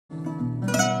We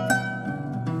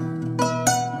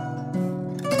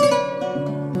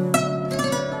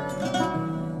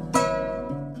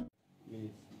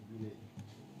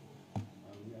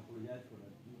apologize for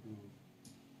that due to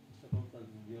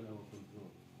circumstances beyond our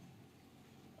control.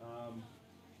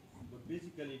 But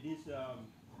basically, this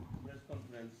press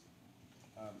conference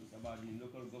is about the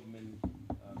local government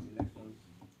elections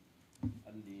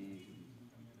and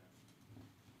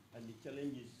the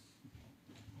challenges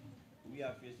we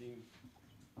are facing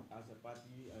as a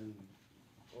party and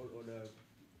all other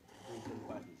political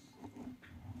parties.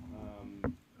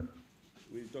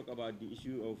 We'll talk about the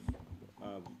issue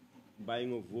of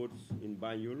buying of votes in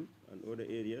Banjul and other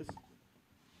areas,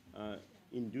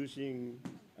 inducing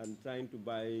and trying to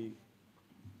buy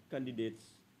candidates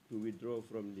to withdraw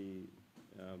from the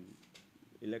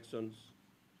elections,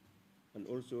 and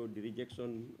also the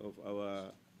rejection of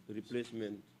our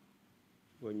replacement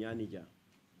for Nyanija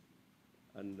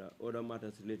and other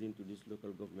matters relating to this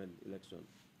local government election.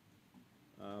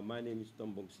 My name is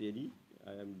Tombong Sedi.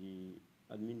 I am the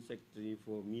Admin Secretary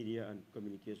for Media and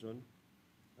Communication.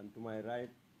 And to my right,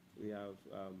 we have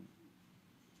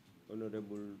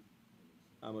Honorable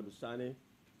Amadou Sane,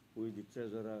 who is the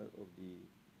Treasurer of the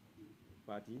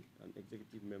party and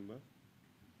executive member.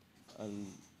 And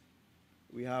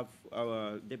we have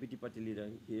our Deputy Party Leader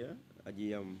here,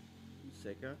 Ajiyam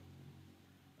Seka,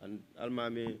 and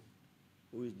Almame,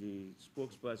 who is the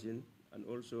spokesperson and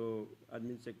also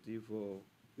Admin Secretary for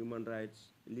Human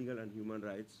Rights, Legal and Human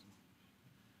Rights.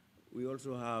 We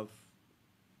also have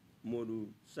Modu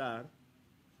Sar,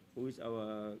 who is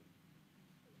our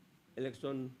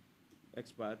election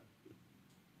expert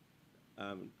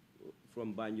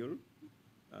from Banjul,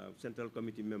 Central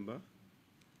Committee member.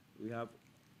 We have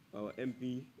our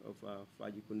MP of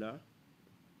Fajikunda,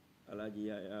 Alaji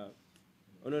Yaya,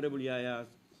 Honorable Yaya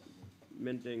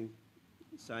Menteng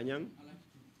Sanyang.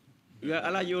 You are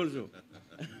Alaji also.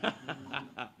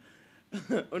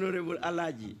 Honorable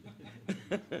Alaji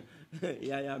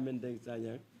Yaya Menteng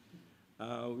Sanyang.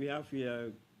 We have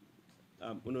here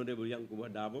Honorable Yankuba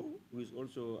Dabo, who is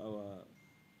also our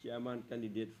chairman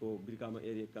candidate for Brikama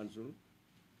Area Council.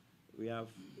 We have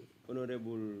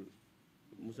Honorable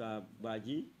Musa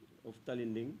Baji of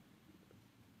Talinding.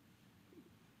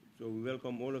 So we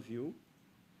welcome all of you.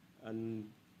 And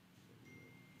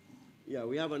yeah,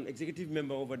 we have an executive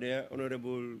member over there,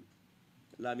 Honorable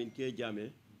Lamin K.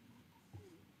 Jame.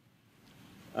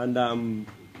 And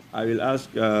I will ask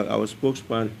our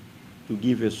spokesman to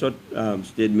give a short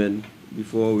statement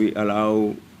before we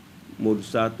allow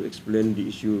Modusa to explain the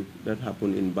issue that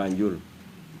happened in Banjul.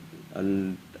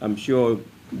 And I'm sure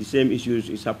the same issues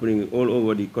is happening all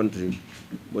over the country,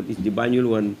 but it's the Banjul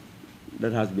one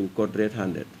that has been caught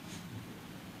red-handed.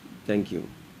 Thank you.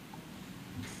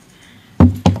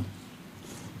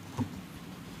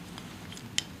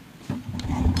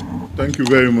 Thank you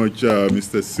very much,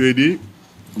 Mr. Sedi,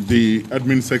 the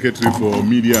Admin Secretary for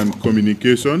Media and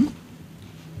Communication.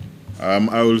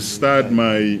 I will start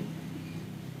my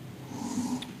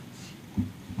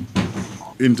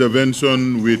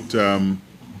intervention with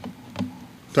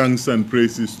thanks and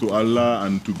praises to Allah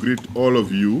and to greet all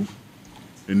of you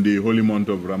in the holy month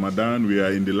of Ramadan. We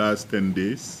are in the last 10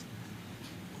 days,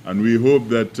 and we hope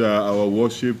that our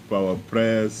worship, our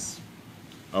prayers,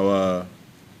 our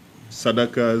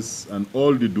sadaqas, and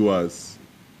all the du'as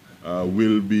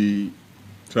will be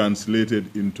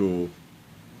translated into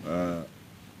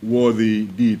worthy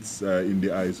deeds in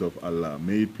the eyes of Allah.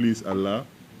 May it please Allah.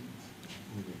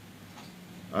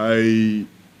 I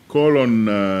call on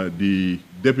the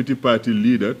Deputy Party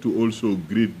Leader to also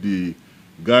greet the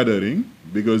gathering,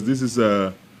 because this is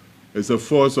a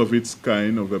force of its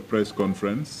kind of a press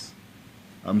conference.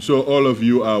 I'm sure all of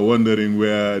you are wondering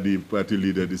where the party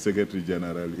leader, the Secretary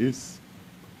General, is.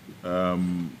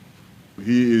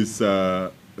 He is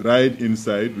right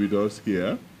inside with us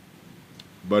here,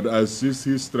 but as is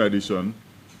his tradition,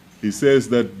 he says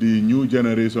that the new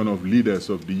generation of leaders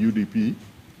of the UDP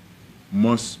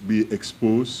must be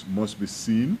exposed, must be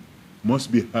seen,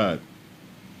 must be heard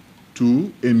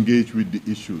to engage with the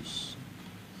issues.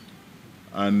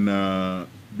 And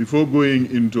before going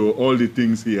into all the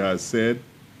things he has said,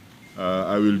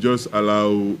 I will just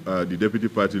allow the Deputy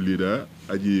Party Leader,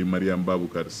 Aji Mariam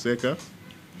Babukar Seka,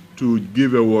 to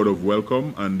give a word of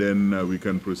welcome, and then we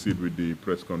can proceed with the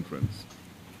press conference.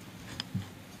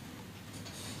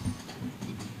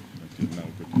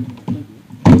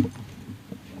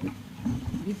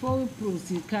 Before we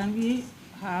proceed, can we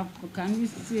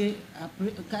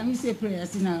say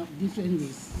prayers in a different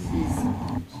ways, please?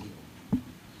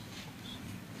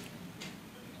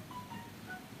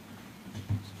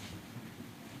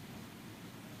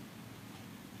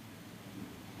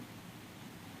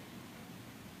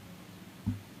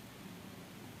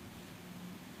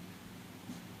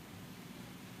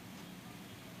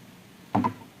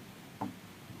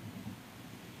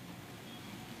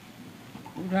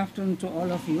 Good afternoon to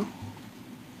all of you.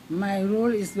 My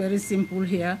role is very simple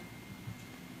here,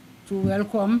 to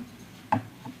welcome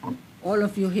all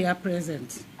of you here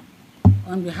present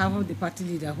on behalf of the party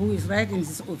leader who is right in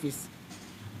his office.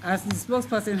 As the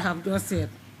spokesperson have just said,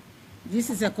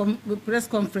 this is a press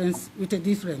conference with a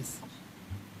difference,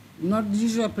 not the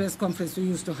usual press conference we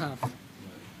used to have.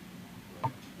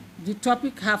 The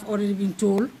topic have already been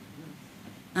told,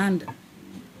 and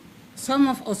some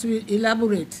of us will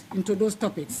elaborate into those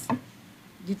topics.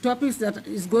 The topics that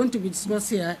is going to be discussed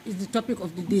here is the topic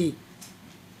of the day.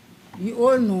 We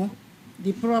all know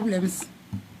the problems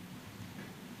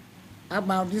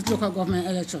about these local government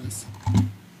elections.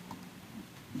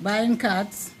 Buying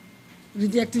cards,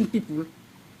 rejecting people,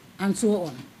 and so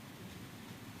on.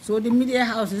 So the media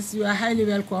houses, you are highly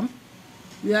welcome.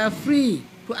 You are free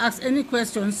to ask any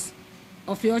questions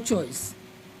of your choice.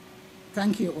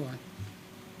 Thank you all.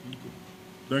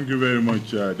 Thank you very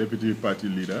much, Deputy Party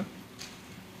Leader.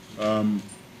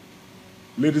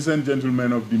 Ladies and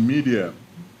gentlemen of the media,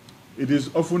 it is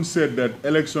often said that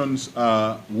elections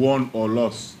are won or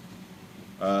lost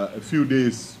a few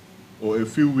days or a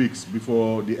few weeks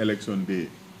before the election day.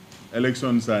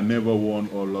 Elections are never won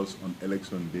or lost on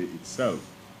election day itself.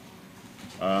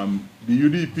 The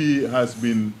UDP has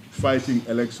been fighting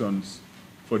elections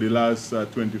for the last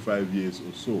 25 years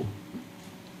or so.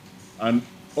 And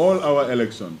all our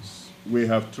elections, we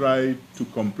have tried to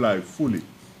comply fully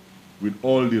with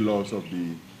all the laws of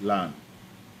the land,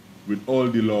 with all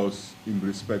the laws in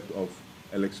respect of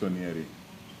electioneering.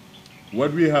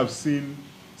 What we have seen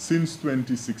since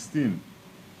 2016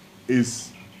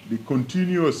 is the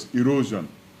continuous erosion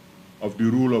of the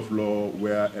rule of law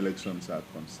where elections are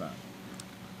concerned.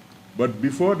 But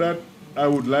before that, I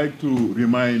would like to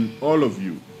remind all of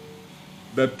you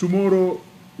that tomorrow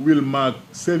will mark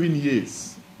 7 years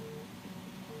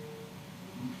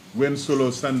when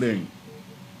Solo Sandeng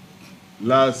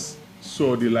last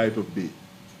saw the light of day.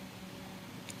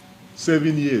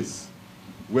 7 years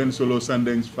when Solo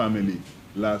Sandeng's family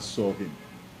last saw him.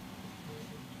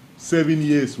 7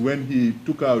 years when he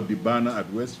took out the banner at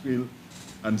Westfield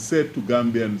and said to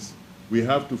Gambians, we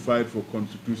have to fight for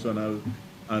constitutional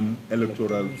and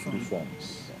electoral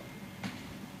reforms.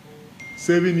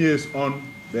 7 years on,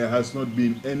 there has not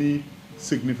been any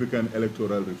significant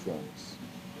electoral reforms.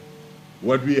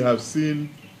 What we have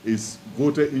seen is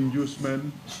voter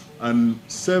inducement and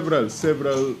several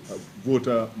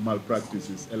voter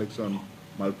malpractices, election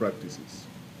malpractices.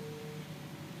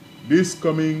 This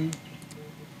coming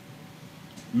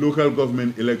local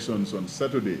government elections on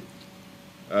Saturday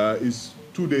is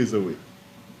 2 days away.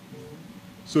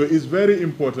 So it's very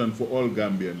important for all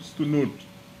Gambians to note,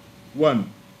 one,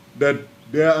 that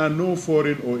there are no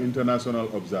foreign or international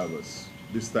observers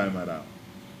this time around.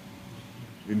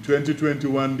 In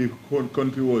 2021, the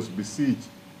country was besieged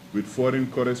with foreign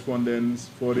correspondents,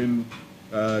 foreign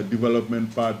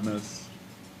development partners.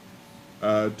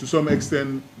 To some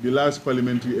extent, the last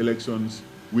parliamentary elections,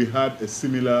 we had a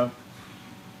similar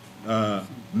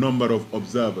number of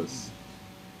observers.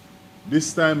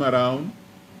 This time around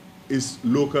is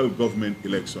local government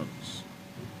elections.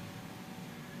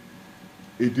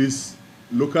 It is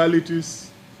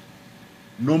localities,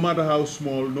 no matter how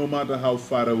small, no matter how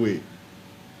far away,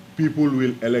 people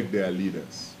will elect their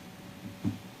leaders.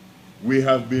 We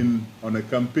have been on a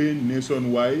campaign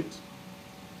nationwide.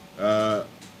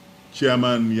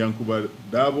 Chairman Yankuba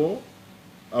Dabo,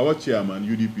 our chairman,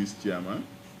 UDP's chairman,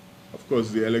 of course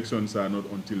the elections are not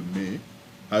until May,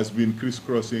 has been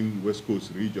crisscrossing West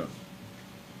Coast region.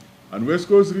 And West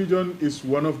Coast region is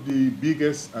one of the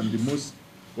biggest and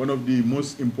one of the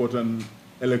most important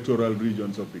electoral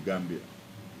regions of the Gambia,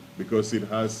 because it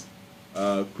has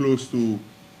close to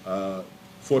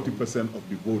 40% of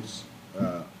the votes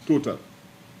total.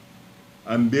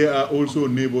 And they are also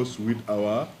neighbors with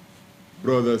our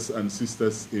brothers and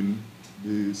sisters in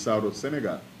the south of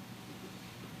Senegal.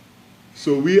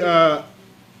 So we are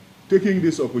taking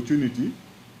this opportunity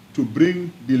to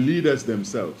bring the leaders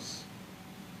themselves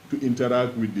to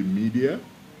interact with the media,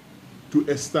 to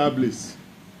establish,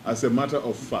 as a matter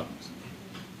of fact,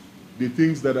 the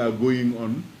things that are going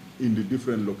on in the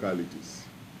different localities.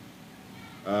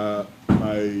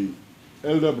 My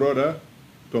elder brother,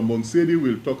 Tombong Sedi,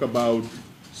 will talk about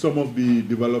some of the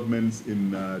developments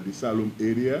in the Salum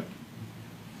area.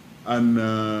 And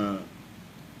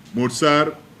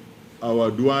Motsar, our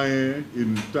doyen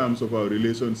in terms of our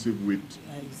relationship with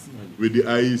the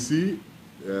IEC,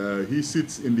 he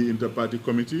sits in the inter-party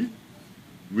committee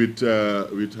with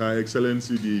Her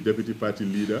Excellency, the Deputy Party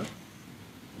Leader,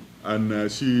 and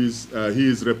he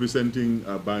is representing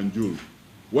Banjul.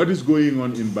 What is going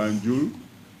on in Banjul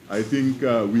I think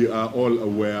we are all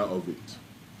aware of it.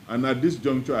 And at this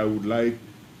juncture, I would like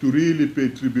to really pay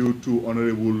tribute to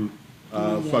Honorable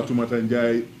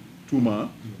Fatou Tuma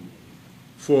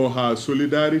for her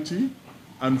solidarity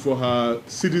and for her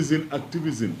citizen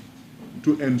activism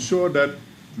to ensure that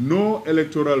no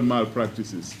electoral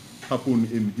malpractices happen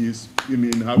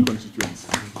in her constituency.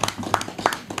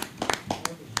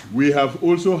 We have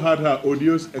also had her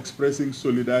audios expressing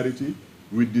solidarity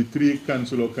with the 3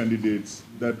 councillor candidates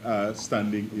that are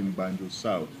standing in Banjul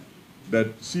South, that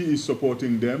she is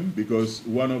supporting them because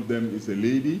one of them is a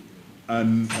lady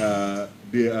and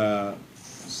they are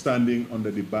standing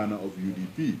under the banner of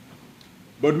UDP.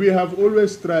 But we have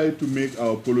always tried to make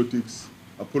our politics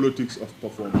a politics of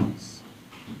performance.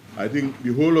 I think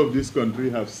the whole of this country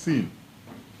have seen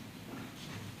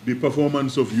the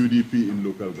performance of UDP in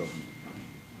local government.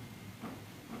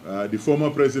 The former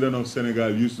president of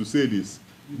Senegal used to say this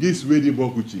wedi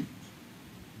bokuchi.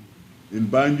 In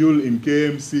Banjul, in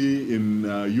KMC, in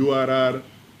URR,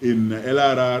 in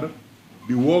LRR,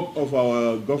 the work of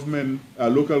our government,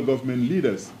 local government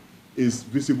leaders is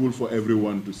visible for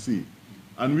everyone to see.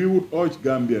 And we would urge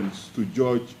Gambians to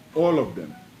judge all of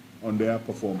them on their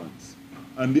performance.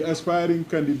 And the aspiring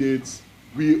candidates,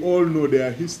 we all know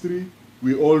their history,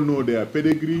 we all know their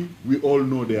pedigree, we all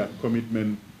know their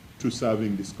commitment to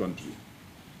serving this country.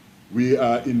 We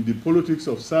are in the politics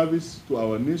of service to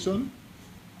our nation,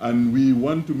 and we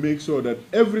want to make sure that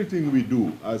everything we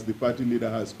do, as the party leader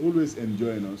has always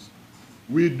enjoined us,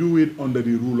 we do it under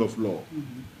the rule of law.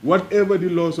 Whatever the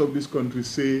laws of this country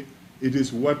say, it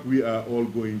is what we are all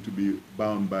going to be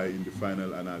bound by in the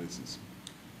final analysis.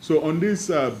 So on this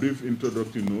brief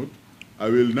introductory note, I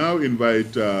will now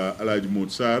invite Alhaji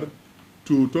Motsar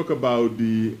to talk about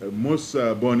the most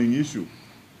burning issue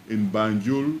in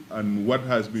Banjul and what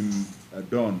has been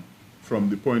done from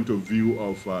the point of view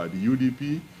of the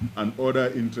UDP and other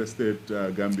interested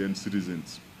Gambian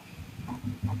citizens.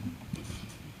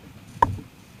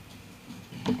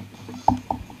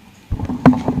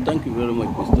 Thank you very much,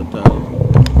 Mr. Tal.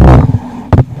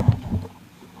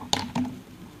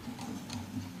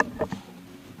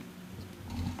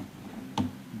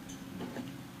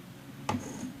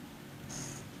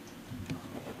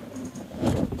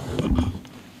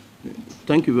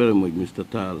 Thank you very much, Mr.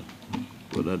 Tal,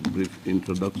 for that brief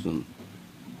introduction.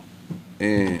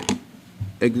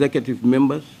 Executive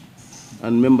members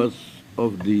and members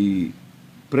of the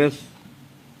press,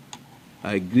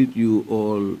 I greet you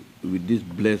all with these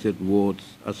blessed words,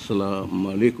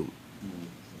 Assalamu alaikum.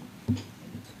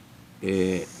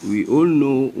 We all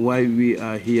know why we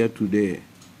are here today,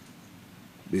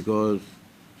 because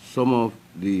some of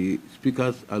the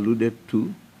speakers alluded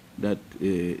to that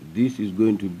this is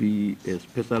going to be a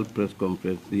special press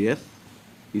conference. Yes,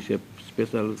 it's a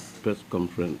special press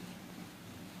conference.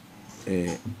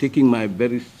 Taking my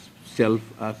very self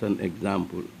as an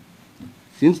example,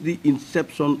 since the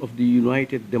inception of the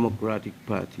United Democratic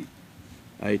Party,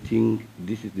 I think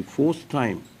this is the first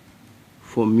time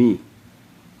for me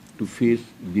to face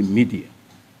the media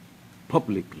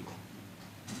publicly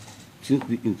since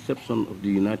the inception of the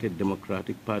United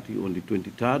Democratic Party on the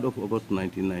 23rd of August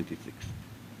 1996.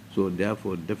 So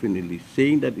therefore, definitely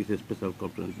saying that it's a special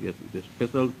conference, yes, it's a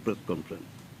special press conference.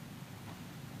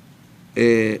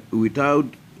 Without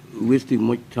wasting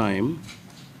much time,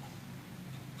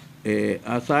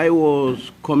 as I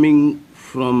was coming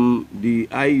from the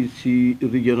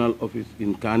IEC regional office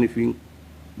in Kanifing,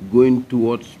 going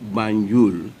towards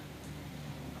Banjul,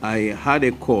 I had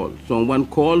a call. Someone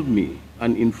called me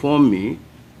and informed me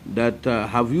that,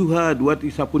 have you heard what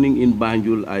is happening in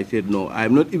Banjul? I said, no,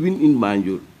 I'm not even in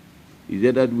Banjul. He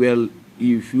said that, well,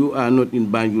 if you are not in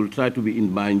Banjul, try to be in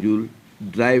Banjul,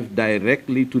 drive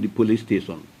directly to the police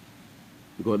station,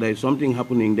 because there is something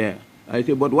happening there. I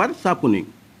said, but what's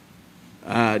happening?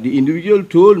 The individual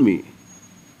told me,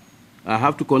 I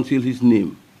have to conceal his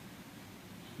name.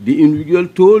 The individual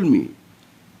told me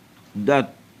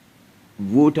that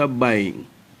voter buying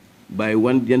by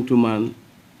one gentleman,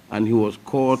 and he was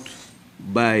caught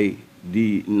by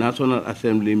the National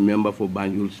Assembly member for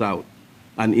Banjul South.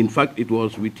 And in fact, it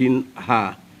was within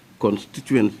her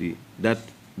constituency that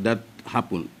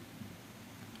happened.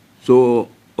 So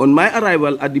on my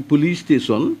arrival at the police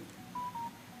station,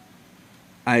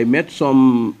 I met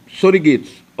some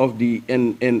surrogates of the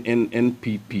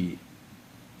NPP,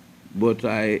 but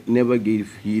I never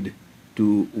gave heed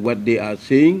to what they are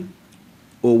saying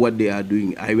or what they are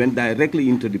doing. I went directly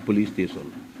into the police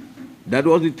station. That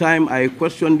was the time I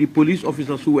questioned the police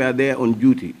officers who were there on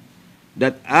duty,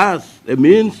 that as a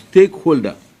main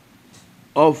stakeholder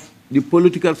of the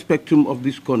political spectrum of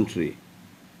this country,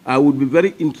 I would be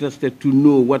very interested to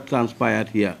know what transpired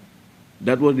here.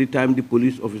 That was the time the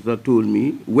police officer told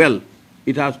me, well,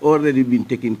 it has already been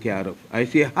taken care of. I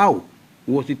say, how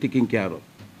was it taken care of?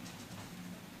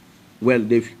 Well,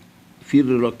 they feel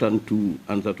reluctant to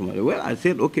answer to me. Well, I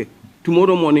said, okay,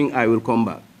 tomorrow morning I will come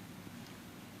back.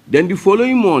 Then the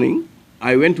following morning,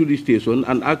 I went to the station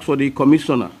and asked for the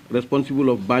commissioner responsible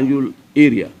of Banjul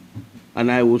area,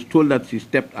 and I was told that she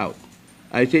stepped out.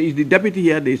 I said, is the deputy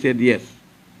here? They said, yes.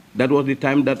 That was the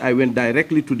time that I went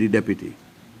directly to the deputy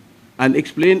and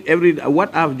explained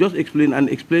what I've just explained, and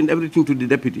explained everything to the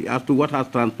deputy as to what has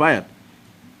transpired.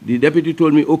 The deputy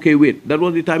told me, okay, wait. That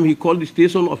was the time he called the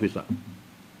station officer.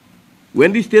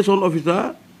 When the station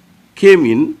officer came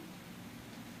in,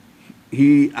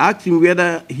 he asked him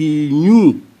whether he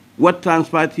knew what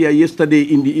transpired here yesterday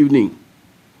in the evening.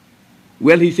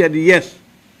 Well, he said, yes.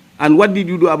 And what did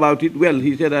you do about it? Well,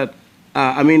 he said that,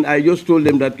 I just told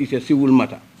them that it's a civil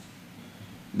matter.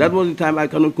 That was the time I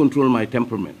cannot control my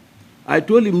temperament. I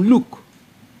told him, look,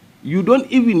 you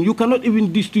cannot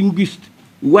even distinguish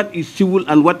what is civil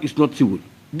and what is not civil.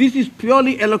 This is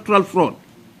purely electoral fraud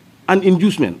and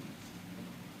inducement.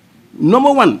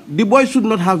 Number one, the boy should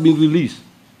not have been released.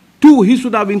 Two, he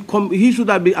should have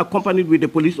been accompanied with a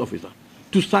police officer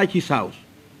to search his house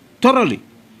thoroughly,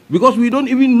 because we don't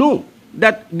even know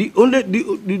that the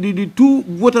two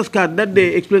voters cards that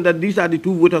they explained that these are the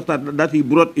two voters cards that he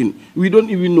brought in. We don't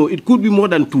even know. It could be more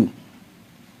than two.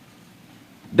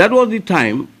 That was the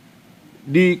time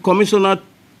the commissioner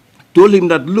told him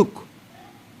that, look,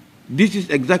 this is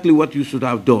exactly what you should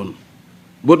have done.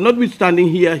 But notwithstanding,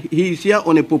 he is here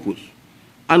on a purpose.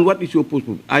 And what is your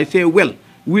purpose? I say, well,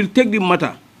 we'll take the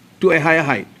matter to a higher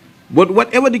height. But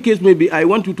whatever the case may be, I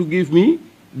want you to give me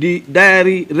the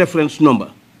diary reference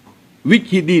number, which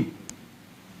he did.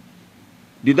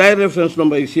 The diary reference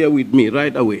number is here with me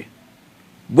right away.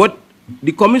 But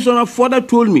the commissioner further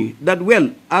told me that,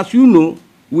 well, as you know,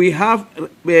 we have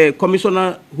a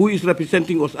commissioner who is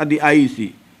representing us at the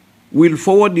IEC. We'll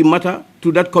forward the matter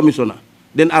to that commissioner.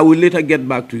 Then I will later get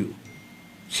back to you.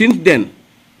 Since then,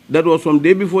 that was from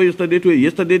day before yesterday to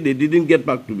yesterday, they didn't get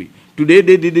back to me. Today,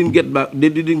 they didn't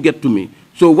get to me.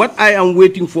 So what I am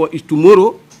waiting for is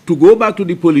tomorrow to go back to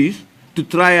the police to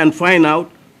try and find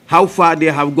out how far they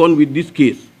have gone with this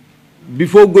case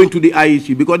before going to the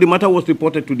IEC, because the matter was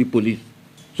reported to the police.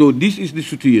 So this is the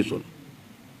situation.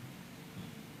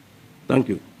 Thank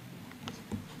you.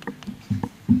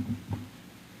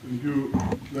 Thank you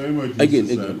very much.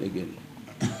 Again.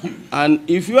 And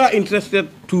if you are interested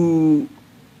to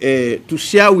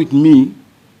share with me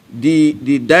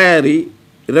the diary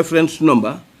reference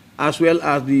number as well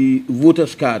as the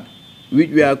voter's card, which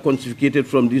were confiscated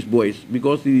from these boys,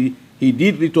 because he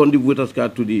did return the voter's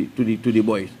card to the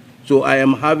boys. So I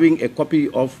am having a copy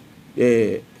of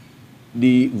the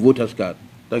voter's card.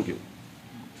 Thank you.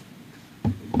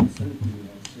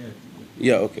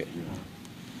 Yeah, okay.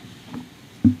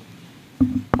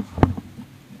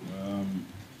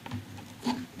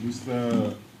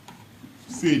 Mr.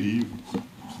 Sedi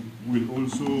will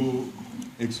also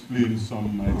explain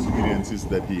some experiences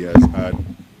that he has had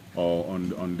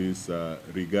on this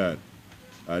regard.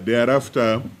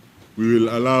 Thereafter, we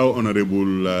will allow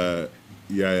Honorable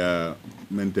Yaya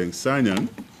Menteng Sanyang,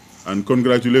 and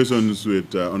congratulations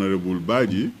with Honorable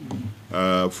Baji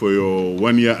for your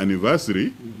one-year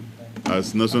anniversary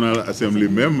as National Assembly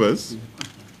members,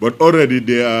 but already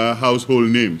they are household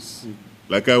names.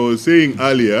 Like I was saying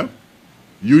earlier,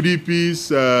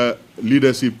 UDP's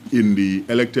leadership in the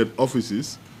elected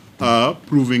offices are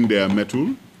proving their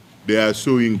mettle. They are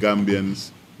showing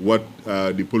Gambians what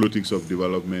the politics of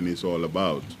development is all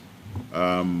about.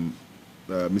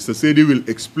 Mr. Sedi will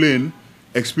explain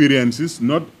experiences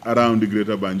not around the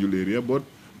greater Banjul area, but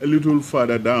a little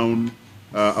further down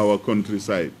our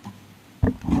countryside.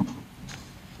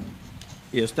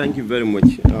 Yes, thank you very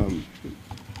much,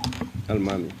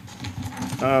 Almami.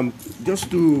 Just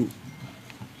to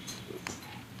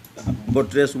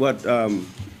buttress what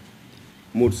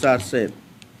Mursar said,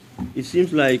 it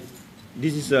seems like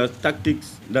this is a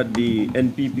tactics that the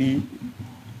NPP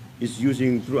is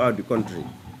using throughout the country.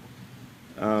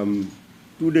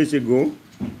 2 days ago,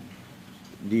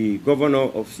 the governor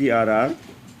of CRR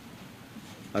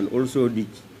and also the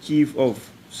chief of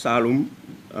Salum,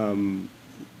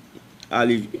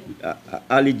 Ali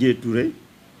J. Toure,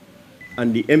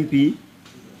 and the MP,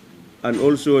 and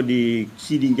also the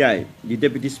Sidi Njai, the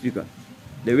deputy speaker,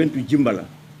 they went to Jimbala.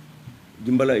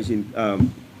 Jimbala is in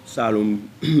Salum,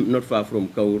 not far from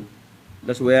Kaur.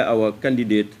 That's where our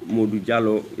candidate, Modu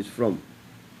Jallo, is from.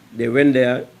 They went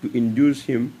there to induce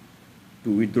him to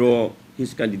withdraw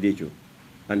his candidature,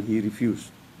 and he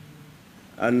refused.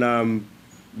 And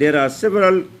there are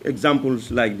several examples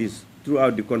like this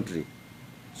throughout the country.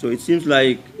 So it seems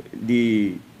like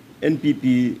the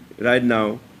NPP right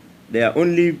now, their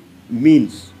only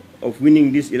means of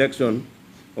winning this election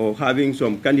or having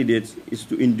some candidates is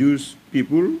to induce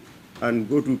people and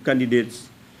go to candidates,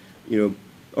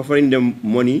 offering them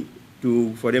money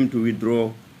for them to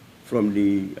withdraw from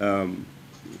the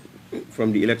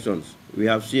elections. We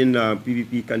have seen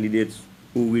PPP candidates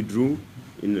who withdrew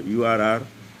in URR,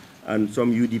 and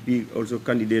some UDP also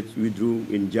candidates withdrew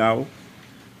in JAO,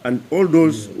 and all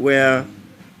those were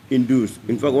induced.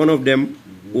 In fact, one of them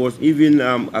was even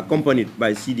accompanied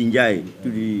by Sidi Njai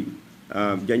to the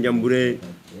Janjambure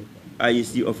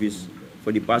IEC office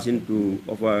for the person to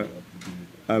offer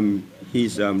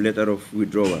his letter of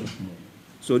withdrawal.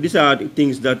 So these are the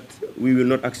things that we will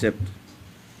not accept,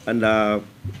 and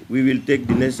we will take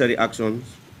the necessary actions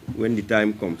when the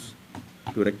time comes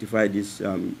to rectify this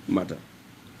matter.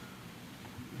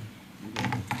 Can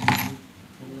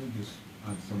I just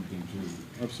add something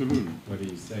to Absolutely. what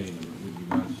he's saying with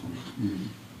regards to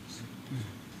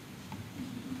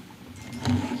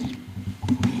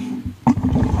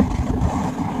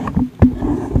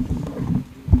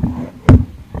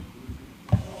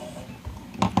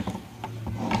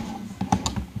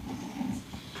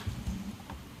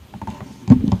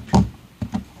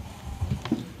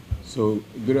So,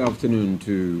 good afternoon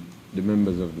to the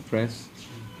members of the press,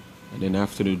 and then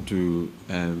afternoon to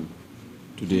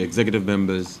the executive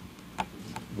members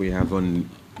we have on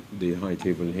the high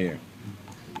table here.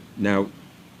 Now,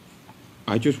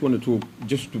 I just want to talk,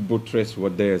 just to buttress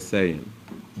what they are saying.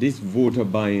 This voter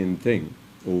buy-in thing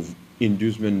of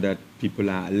inducement that people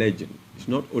are alleging, it's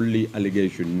not only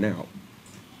allegation now.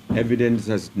 Evidence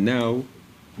has now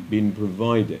been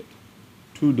provided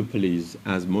to the police,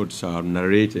 as Mozart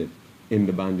narrated in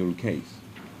the Banjul case.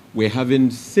 We're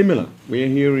having similar, we're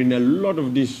hearing a lot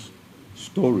of these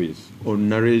stories or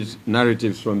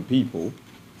narratives from people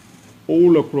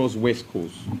all across West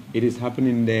Coast. It is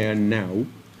happening there now.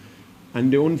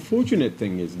 And the unfortunate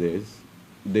thing is this,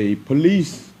 the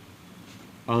police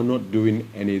are not doing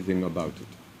anything about it.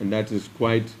 And that is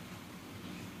quite,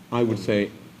 I would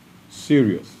say,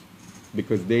 serious,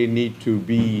 because they need to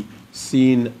be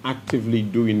seen actively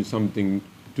doing something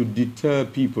to deter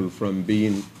people from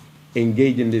being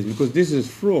engaged in this, because this is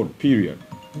fraud, period.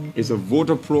 It's a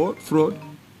voter fraud.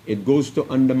 It goes to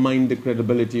undermine the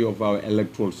credibility of our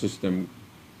electoral system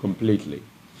completely.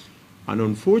 And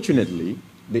unfortunately,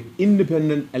 the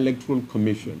Independent Electoral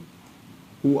Commission,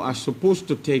 who are supposed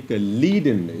to take a lead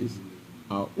in this,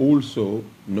 are also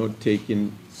not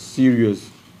taking serious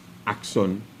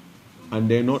action, and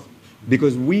they're not,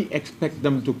 because we expect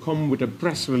them to come with a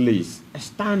press release, a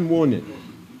stern warning,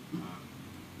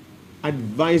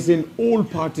 advising all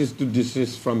parties to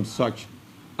desist from such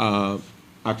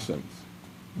actions.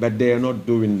 But they are not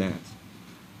doing that.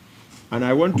 And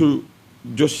I want to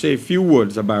just say a few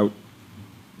words about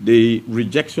the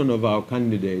rejection of our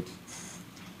candidate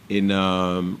in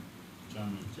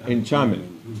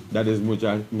Chairman, that is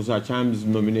Musa Cham's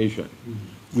nomination.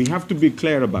 We have to be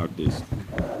clear about this.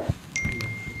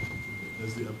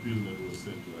 That's the appeal that was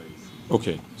sent to IEC.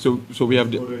 Okay, so we have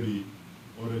the...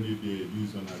 Already the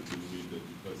reason has been made that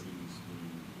the person is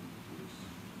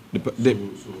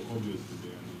going so obviously they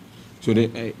are not. So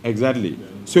they, exactly.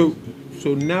 So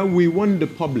now we want the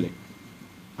public,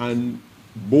 and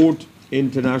both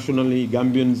internationally,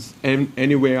 Gambians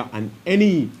anywhere, and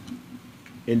any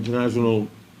international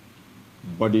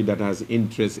body that has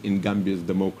interest in Gambia's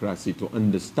democracy to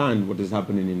understand what is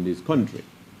happening in this country.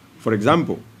 For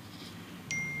example,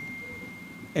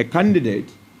 a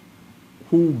candidate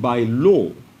who by law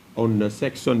under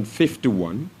section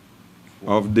 51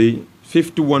 of the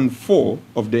 51(4)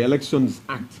 of the Elections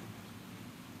Act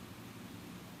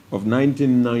of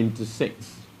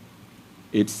 1996,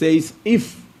 it says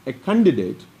if a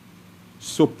candidate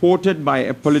supported by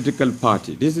a political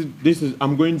party, this is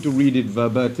I'm going to read it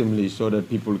verbatimly so that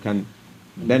people can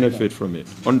benefit from it,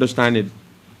 understand it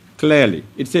clearly.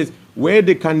 It says, where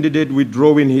the candidate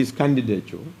withdrawing his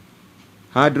candidature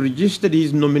had registered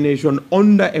his nomination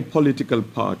under a political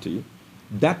party,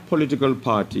 that political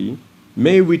party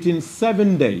may within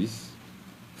 7 days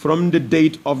from the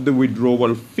date of the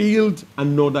withdrawal field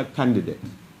another candidate.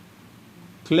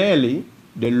 Clearly,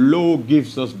 the law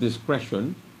gives us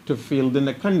discretion to field in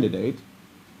a candidate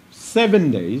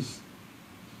 7 days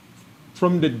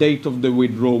from the date of the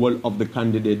withdrawal of the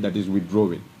candidate that is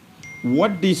withdrawing.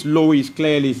 What this law is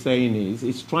clearly saying is,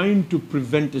 it's trying to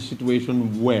prevent a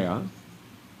situation where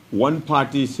one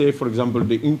party, say for example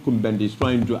the incumbent, is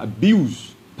trying to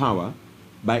abuse power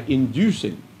by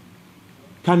inducing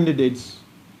candidates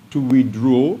to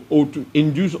withdraw or to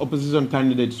induce opposition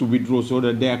candidates to withdraw so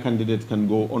that their candidates can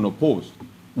go unopposed.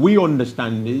 We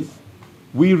understand this.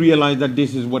 We realize that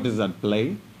this is what is at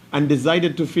play and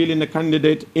decided to fill in a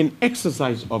candidate in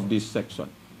exercise of this section.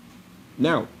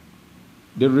 Now,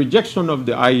 the rejection of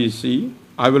the IEC,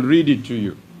 I will read it to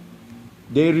you.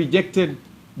 They rejected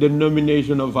the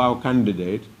nomination of our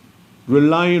candidate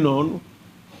relying on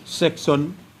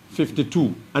section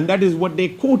 52, and that is what they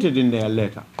quoted in their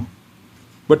letter.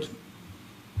 But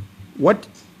what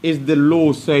is the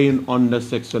law saying under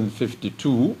section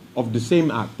 52 of the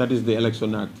same act, that is the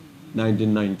Election Act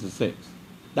 1996?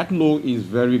 That law is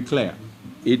very clear.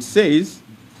 It says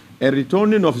a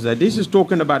returning officer, this is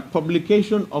talking about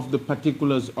publication of the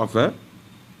particulars of a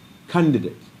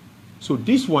candidate. So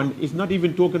this one is not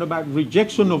even talking about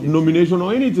rejection of nomination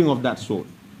or anything of that sort.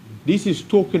 This is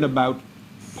talking about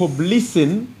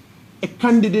publishing a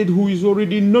candidate who is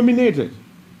already nominated.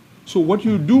 So what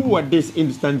you do at this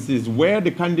instance is where the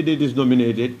candidate is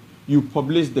nominated, you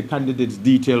publish the candidate's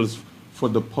details for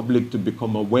the public to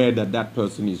become aware that that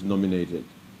person is nominated.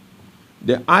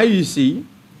 The IEC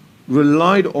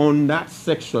relied on that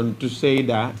section to say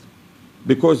that,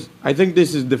 because I think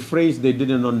this is the phrase they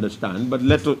didn't understand, but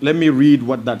let me read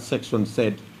what that section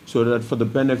said so that for the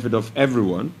benefit of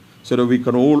everyone, so that we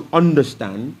can all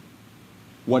understand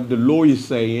what the law is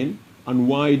saying and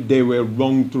why they were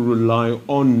wrong to rely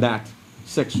on that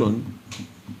section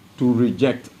to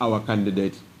reject our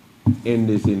candidate in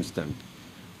this instance.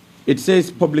 It says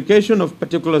publication of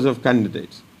particulars of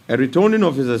candidates. A returning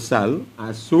officer shall,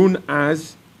 as soon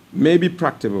as may be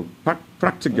practicable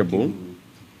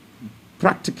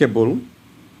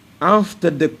after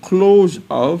the close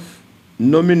of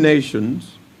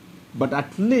nominations, but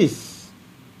at least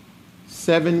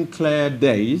 7 clear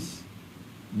days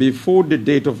before the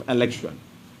date of election.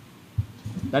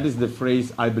 That is the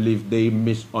phrase I believe they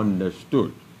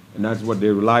misunderstood, and that's what they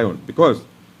rely on. Because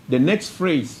the next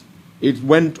phrase, it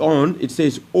went on, it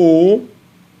says, or,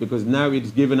 because now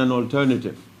it's given an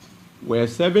alternative, where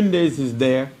 7 days is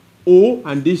there, or,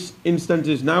 and this instance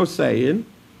is now saying,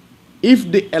 if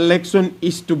the election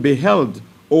is to be held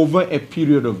over a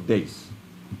period of days.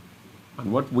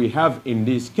 And what we have in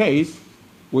this case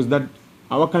was that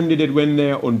our candidate went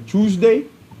there on Tuesday,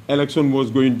 election was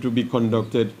going to be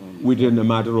conducted within a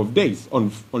matter of days,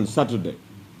 on Saturday.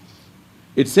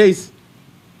 It says,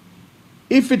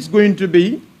 if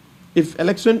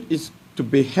election is to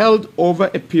be held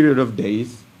over a period of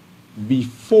days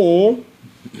before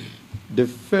the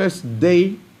first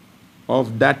day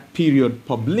of that period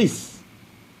published.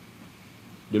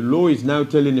 The law is now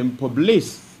telling him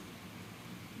publish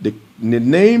the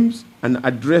names and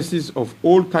addresses of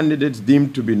all candidates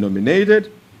deemed to be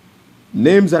nominated,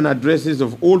 names and addresses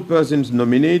of all persons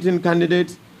nominating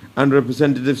candidates, and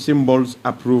representative symbols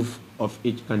approve of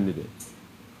each candidate.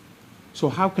 So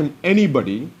how can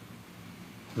anybody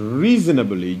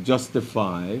reasonably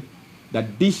justify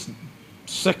that this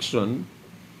section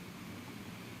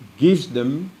gives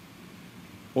them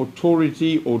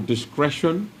authority or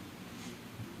discretion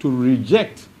to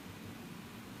reject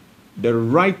the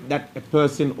right that a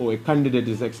person or a candidate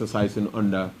is exercising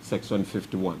under Section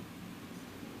 51?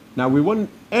 Now, we want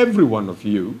every one of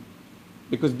you,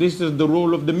 because this is the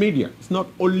role of the media. It's not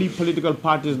only political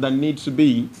parties that need to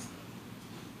be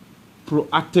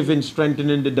proactive in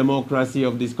strengthening the democracy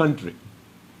of this country.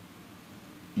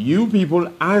 You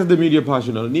people, as the media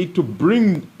personnel, need to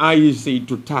bring IEC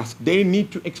to task. They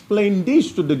need to explain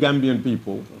this to the Gambian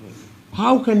people.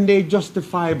 How can they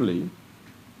justifiably,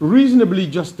 reasonably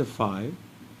justify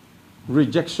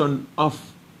rejection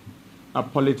of a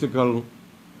political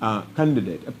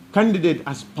candidate, a candidate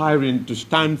aspiring to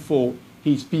stand for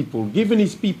his people, giving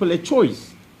his people a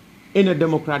choice in a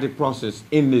democratic process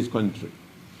in this country?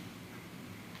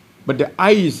 But the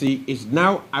IEC is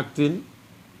now acting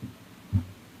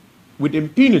with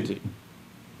impunity,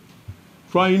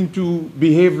 trying to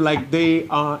behave like they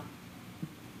are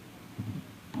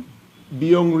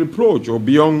beyond reproach or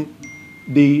beyond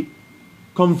the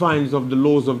confines of the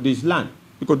laws of this land,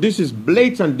 because this is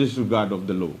blatant disregard of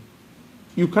the law.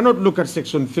 You cannot look at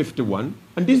Section 51,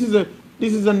 and this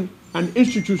is an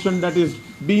institution that is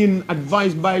being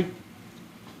advised by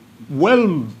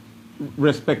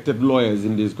well-respected lawyers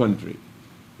in this country.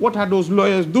 What are those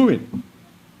lawyers doing?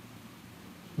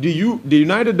 The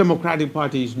United Democratic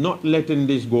Party is not letting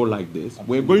this go like this.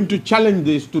 We're going to challenge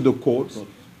this to the courts,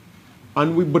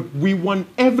 but we want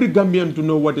every Gambian to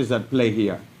know what is at play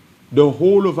here. The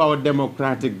whole of our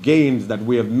democratic gains that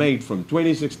we have made from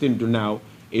 2016 to now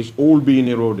is all being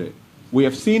eroded. We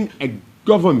have seen a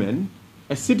government,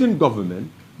 a sitting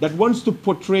government, that wants to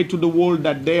portray to the world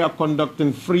that they are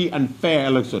conducting free and fair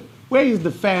elections. Where is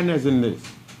the fairness in this?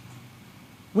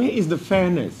 Where is the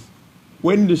fairness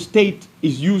when the state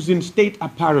is using state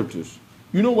apparatus?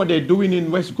 You know what they're doing in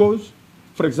West Coast?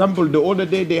 For example, the other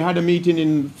day they had a meeting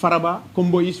in Faraba,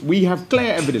 Combo East. We have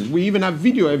clear evidence. We even have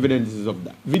video evidence of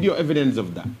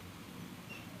that.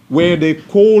 Where they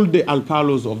called the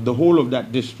alcalos of the whole of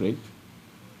that district,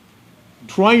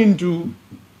 trying to,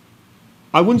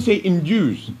 I wouldn't say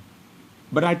induce,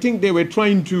 but I think they were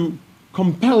trying to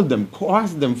compel them,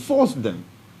 coerce them, force them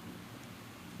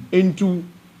into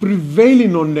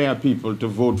prevailing on their people to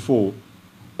vote for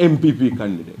MPP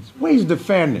candidates. Where is the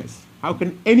fairness? How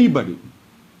can anybody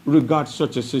regard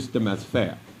such a system as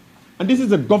fair? And this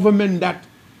is a government that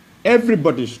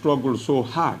everybody struggles so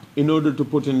hard in order to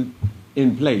put in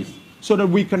place so that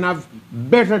we can have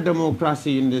better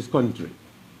democracy in this country.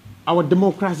 Our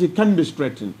democracy can be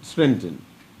strengthened.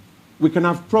 We can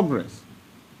have progress.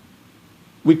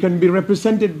 We can be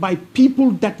represented by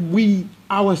people that we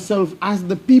ourselves as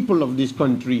the people of this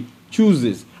country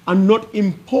chooses and not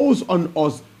imposed on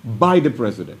us by the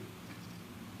president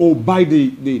or by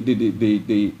the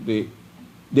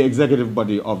executive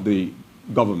body of the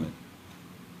government.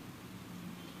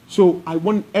 So I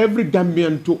want every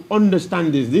Gambian to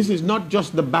understand this. This is not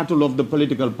just the battle of the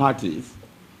political parties.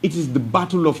 It is the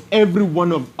battle of every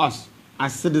one of us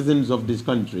as citizens of this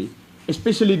country,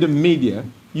 especially the media.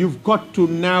 You've got to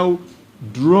now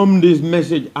drum this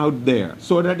message out there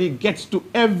so that it gets to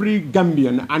every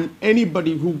Gambian and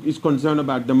anybody who is concerned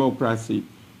about democracy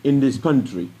in this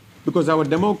country. Because our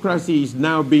democracy is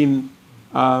now being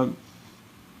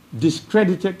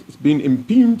discredited, it's been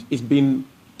impugned, it's been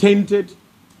tainted,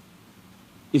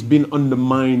 it's been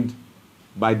undermined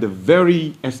by the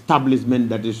very establishment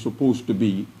that is supposed to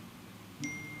be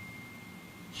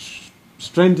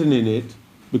strengthening it,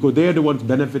 because they're the ones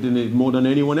benefiting it more than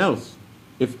anyone else.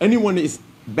 If anyone is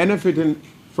benefiting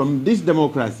from this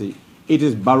democracy, it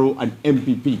is Barrow and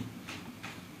MPP.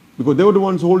 Because they were the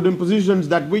ones holding positions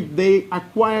that which they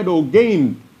acquired or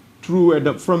gained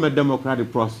through from a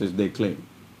democratic process, they claim.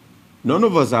 None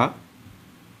of us are,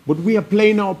 but we are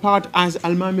playing our part, as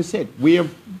Almami said. We are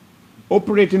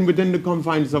operating within the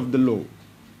confines of the law,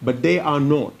 but they are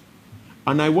not.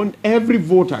 And I want every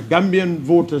voter, Gambian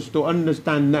voters, to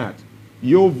understand that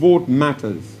your vote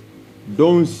matters.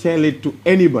 Don't sell it to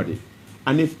anybody.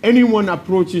 And if anyone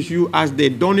approaches you as they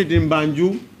done it in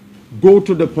Banjul, go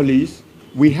to the police.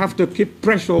 We have to keep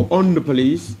pressure on the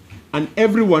police. And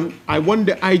everyone, I want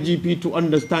the IGP to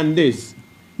understand this.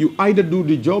 You either do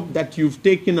the job that you've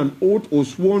taken an oath or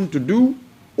sworn to do,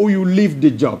 or you leave the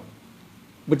job.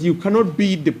 But you cannot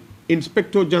be the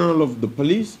Inspector General of the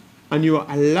police and you are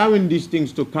allowing these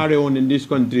things to carry on in this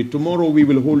country. Tomorrow we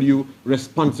will hold you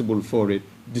responsible for it.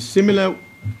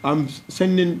 I'm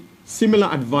sending similar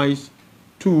advice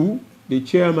to the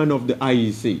chairman of the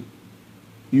IEC.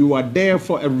 You are there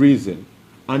for a reason.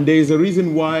 And there is a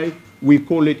reason why we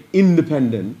call it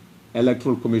Independent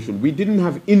Electoral Commission. We didn't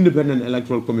have Independent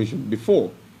Electoral Commission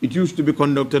before. It used to be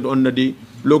conducted under the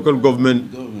local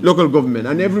government.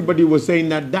 And everybody was saying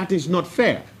that that is not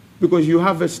fair because you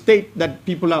have a state that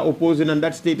people are opposing and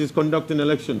that state is conducting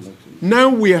elections. Now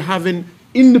we are having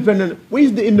independent. Where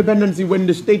is the independency when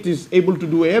the state is able to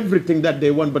do everything that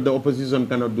they want but the opposition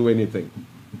cannot do anything?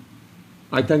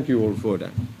 I thank you all for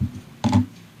that.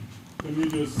 Let me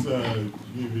just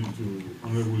give it to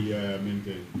Honorable Yaya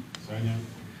Mente Sanya.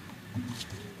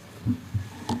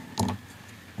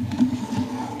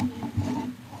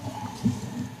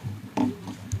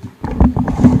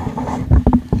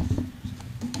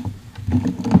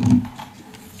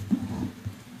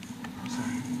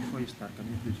 Before you start, can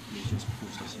you please just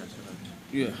post this here so that...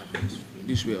 Yeah,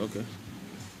 this way, okay.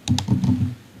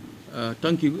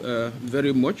 Thank you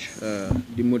very much,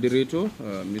 the moderator,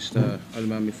 Mr.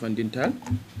 Almami Fandintal.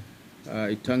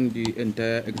 I thank the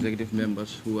entire executive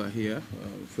members who are here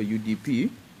for UDP.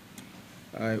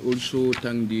 I also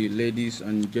thank the ladies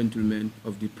and gentlemen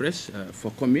of the press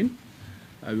for coming.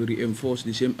 I will reinforce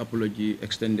the same apology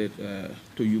extended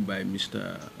to you by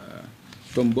Mr.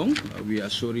 Tombong. We are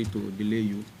sorry to delay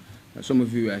you. Some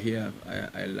of you are here,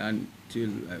 I learned till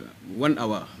 1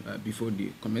 hour before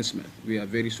the commencement. We are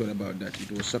very sorry about that.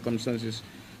 It was circumstances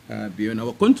beyond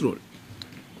our control.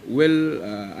 Well,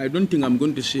 I don't think I'm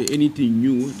going to say anything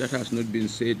new that has not been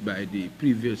said by the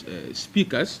previous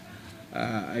speakers.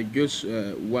 I just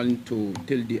want to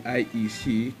tell the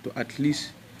IEC to at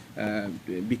least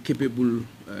be capable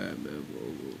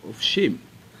of shame.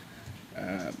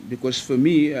 Because for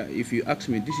me, if you ask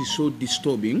me, this is so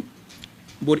disturbing.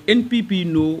 But NPP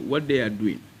know what they are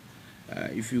doing.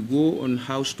 If you go on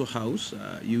house to house,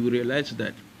 you will realize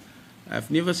that I've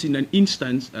never seen an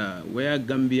instance where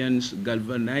Gambians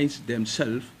galvanize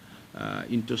themselves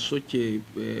into such a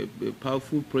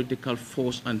powerful political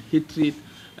force and hatred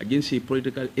against a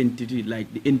political entity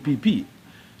like the NPP.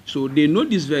 So they know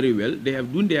this very well. They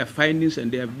have done their findings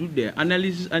and they have done their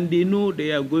analysis, and they know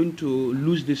they are going to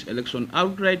lose this election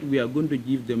outright. We are going to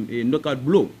give them a knockout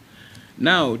blow.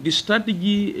 Now, the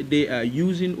strategy they are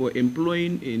using or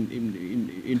employing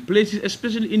in places,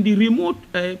 especially in the remote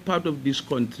part of this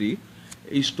country,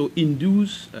 is to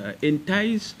induce,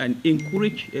 entice, and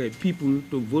encourage people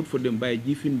to vote for them by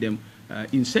giving them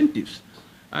incentives.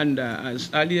 And as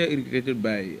earlier indicated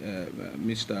by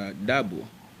Mr. Dabo,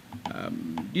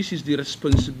 this is the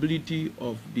responsibility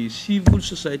of the civil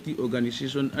society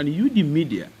organization and you, the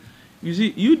media. You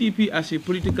see, UDP as a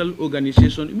political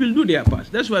organization will do their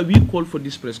part. That's why we call for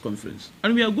this press conference.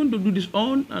 And we are going to do this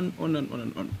on and on and on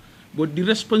and on. But the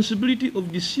responsibility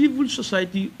of the civil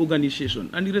society organization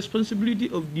and the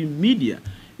responsibility of the media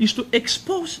is to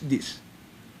expose this.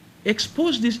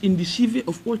 Expose this in the CV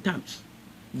of all terms.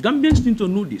 Gambians need to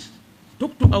know this.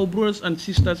 Talk to our brothers and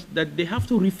sisters that they have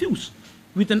to refuse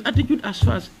with an attitude as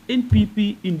far as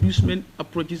NPP inducement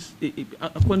approaches are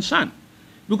concerned.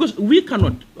 Because we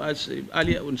cannot, as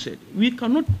earlier on said, we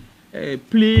cannot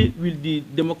play with the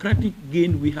democratic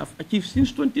gain we have achieved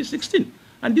since 2016.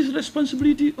 And this is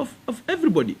responsibility of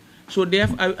everybody. So they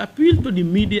have appealed to the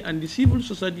media and the civil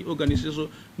society organization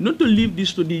not to leave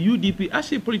this to the UDP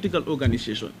as a political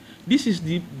organization. This is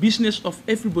the business of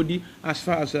everybody as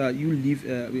far as you live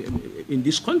in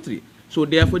this country. So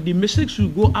therefore the message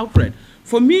should go outright.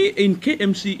 For me in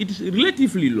KMC, it is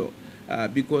relatively low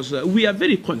because we are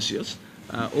very conscious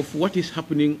of what is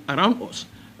happening around us.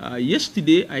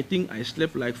 Yesterday, I think I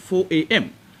slept like 4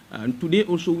 a.m. And today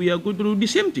also we are going to do the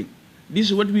same thing. This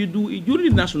is what we do during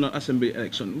the National Assembly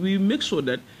election. We make sure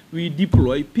that we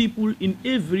deploy people in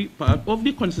every part of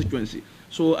the constituency.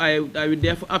 So I will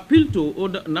therefore appeal to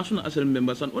other National Assembly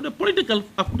members and other political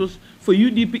actors for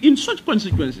UDP in such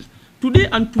constituencies. Today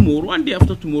and tomorrow and day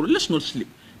after tomorrow, let's not sleep.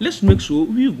 Let's make sure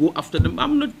we go after them.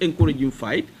 I'm not encouraging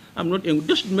fight. I'm not,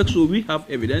 just make sure we have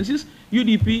evidences.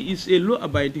 UDP is a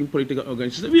law-abiding political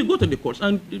organization. We go to the courts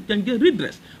and can get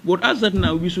redress. But as that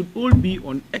now, we should all be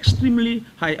on extremely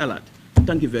high alert.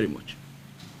 Thank you very much.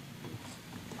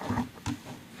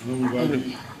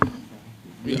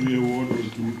 Maybe a word or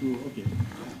two. Okay.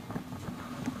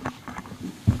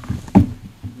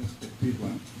 Just a quick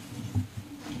one.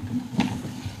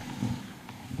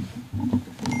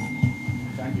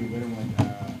 Thank you very much.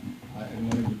 I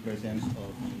acknowledge the presence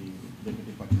of the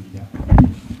Deputy Party Leader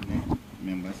and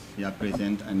members here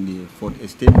present and the Fourth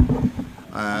Estate.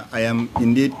 I am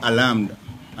indeed alarmed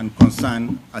and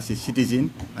concerned as a citizen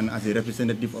and as a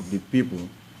representative of the people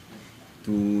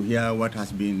to hear what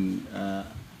has been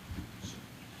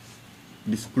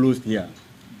disclosed here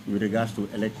with regards to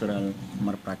electoral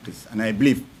malpractice. And I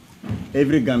believe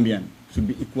every Gambian should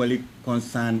be equally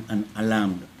concerned and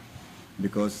alarmed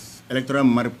because electoral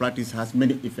malpractice has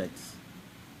many effects.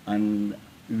 And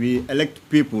we elect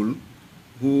people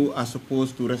who are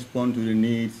supposed to respond to the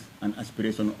needs and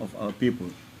aspirations of our people.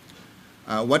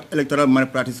 What electoral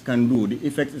malpractice can do, the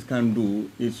effects it can do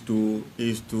is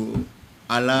to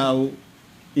allow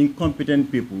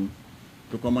incompetent people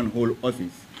to come and hold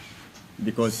office.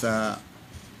 Because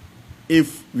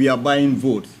if we are buying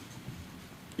votes,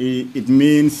 it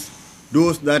means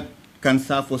those that can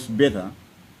serve us better,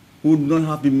 who don't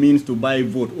have the means to buy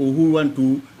vote or who want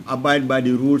to abide by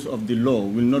the rules of the law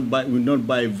will not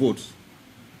buy votes.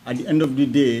 At the end of the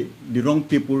day, the wrong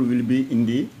people will be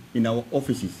in our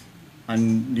offices.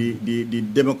 And the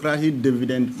democratic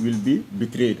dividend will be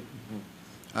betrayed.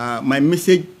 My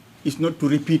message is not to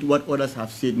repeat what others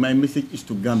have said. My message is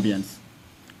to Gambians.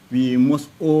 We must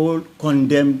all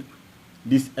condemn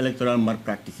these electoral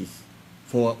malpractices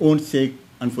for our own sake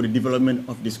and for the development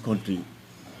of this country.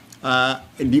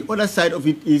 The other side of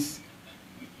it is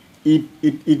it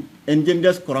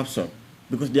engenders corruption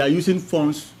because they are using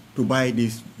funds to buy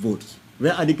these votes.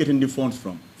 Where are they getting the funds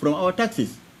from? From our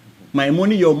taxes. My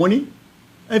money, your money,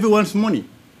 everyone's money.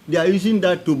 They are using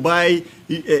that to buy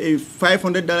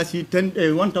 $500,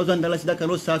 $1,000 that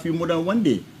cannot serve you more than one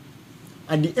day.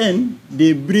 At the end,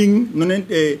 they bring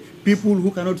people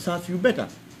who cannot serve you better,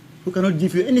 who cannot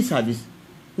give you any service,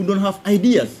 who don't have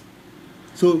ideas.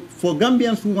 So for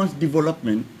Gambians who want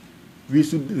development, we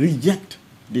should reject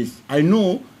this. I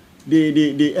know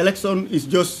the election is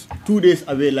just 2 days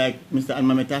away, like Mr.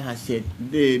 Almameta has said.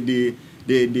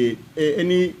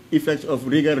 Any effects of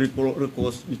legal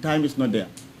recourse, the time is not there.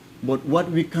 But what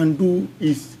we can do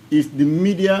is the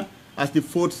media as the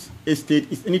fourth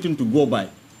estate is anything to go by,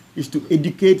 is to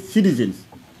educate citizens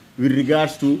with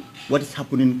regards to what is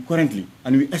happening currently.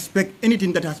 And we expect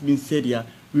anything that has been said here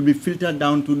will be filtered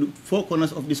down to the four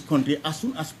corners of this country as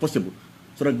soon as possible,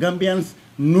 so that Gambians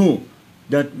know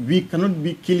that we cannot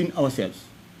be killing ourselves,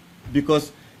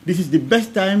 because this is the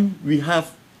best time we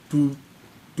have to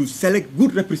select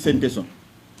good representation,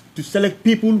 to select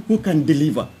people who can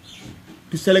deliver,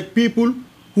 to select people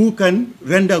who can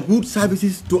render good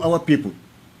services to our people.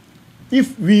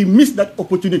 If we miss that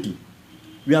opportunity,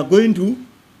 we are going to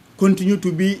continue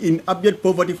to be in abject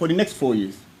poverty for the next 4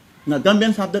 years. Now,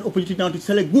 Gambians have that opportunity now to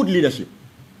select good leadership.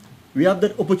 We have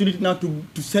that opportunity now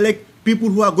to select people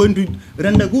who are going to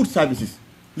render good services.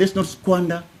 Let's not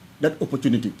squander that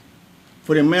opportunity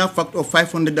for a mere fact of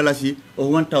 $500 or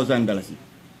 $1,000.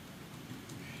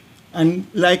 And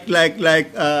like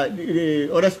the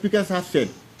other speakers have said,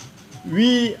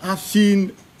 we have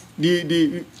seen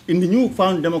in the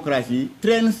newfound democracy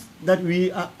trends that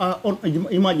we are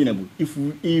unimaginable if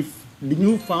the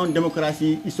newfound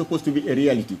democracy is supposed to be a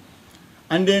reality.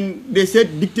 And then they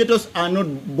said dictators are not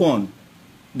born,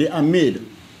 they are made.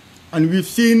 And we've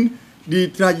seen the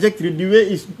trajectory, the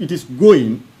way it is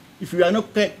going. If we are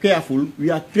not careful, we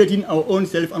are creating our own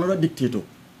self another dictator.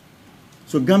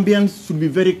 So Gambians should be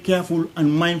very careful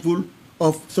and mindful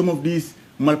of some of these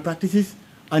malpractices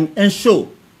and ensure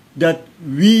that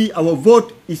our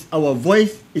vote is our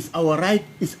voice, is our right,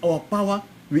 is our power.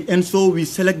 We ensure we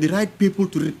select the right people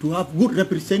to have good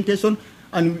representation.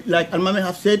 And like Almame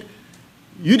have said,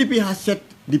 UDP has set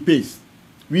the pace.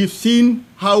 We've seen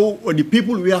how the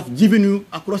people we have given you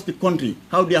across the country,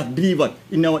 how they have delivered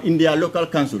in their local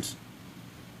councils.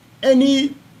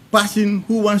 Any person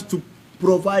who wants to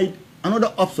provide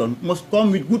another option must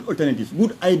come with good alternatives,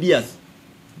 good ideas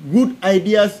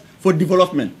for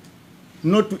development,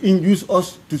 not to induce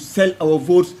us to sell our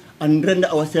votes and render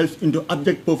ourselves into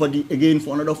abject poverty again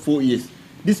for another 4 years.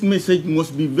 This message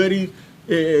must be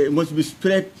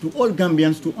spread to all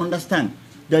Gambians to understand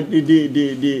that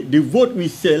the vote we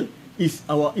sell is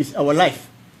our life,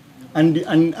 and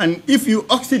if you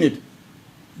auction it,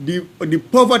 the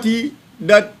poverty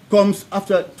that comes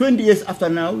after 20 years after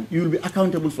now, you will be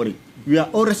accountable for it. We are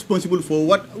all responsible for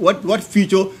what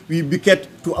future we bequeath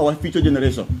to our future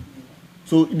generation.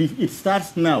 So it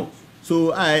starts now.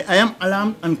 So I am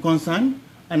alarmed and concerned,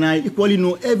 and I equally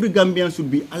know every Gambian should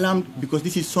be alarmed, because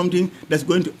this is something that's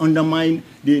going to undermine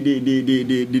the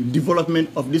development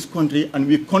of this country, and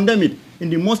we condemn it in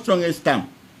the most strongest term.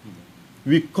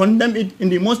 We condemn it in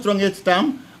the most strongest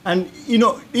term, and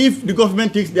if the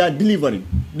government thinks they are delivering,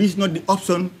 this is not the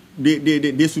option.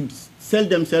 They should sell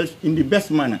themselves in the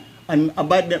best manner and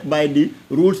abide by the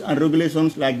rules and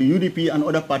regulations like the UDP and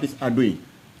other parties are doing.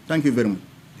 Thank you very much.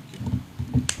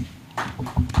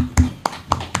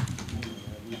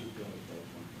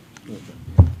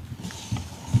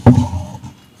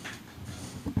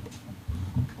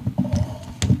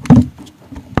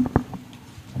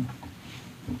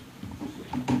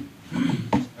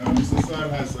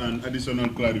 Has an additional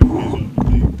clarification to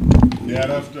make.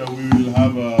 Thereafter, we will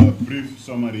have a brief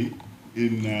summary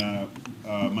in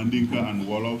Mandinka and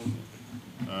Wolof,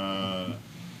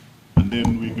 and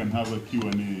then we can have a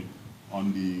Q&A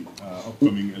on the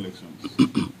upcoming elections.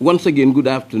 Once again, good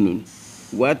afternoon.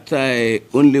 What I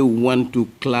only want to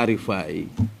clarify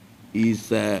is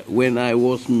when I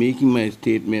was making my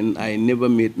statement, I never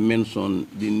made mention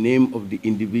the name of the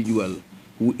individual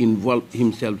who involved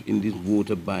himself in this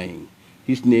voter buying.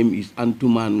 His name is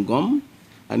Antuman Ngom,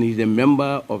 and he's a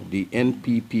member of the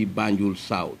NPP Banjul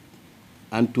South.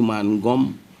 Antuman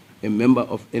Ngom, a member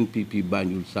of NPP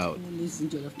Banjul South.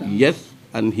 Yes,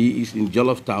 and he is in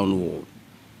Jollof Town Ward.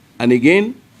 And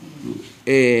again,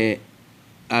 I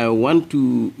want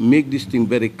to make this thing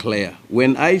very clear.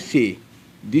 When I say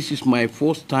this is my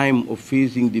first time of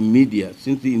facing the media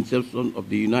since the inception of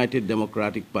the United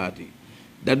Democratic Party,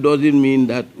 that doesn't mean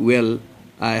that, well,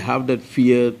 I have that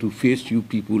fear to face you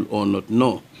people or not.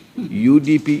 No.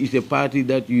 UDP is a party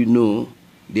that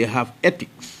they have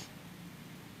ethics.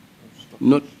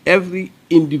 Not every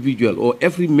individual or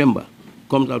every member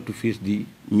comes out to face the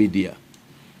media.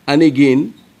 And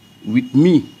again, with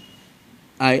me,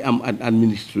 I am an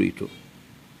administrator.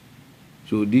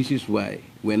 So this is why,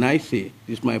 when I say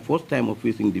this is my first time of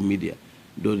facing the media,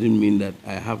 doesn't mean that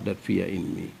I have that fear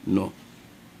in me. No.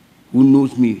 Who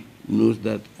knows me knows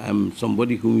that I'm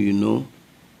somebody whom you know.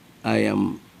 I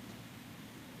am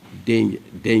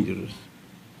dangerous,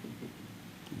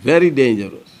 very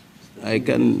dangerous. I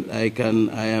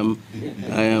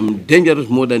am dangerous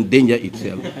more than danger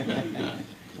itself.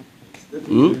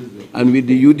 And with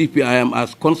the UDP, I am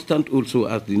as constant also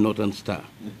as the Northern Star.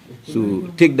 So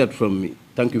take that from me.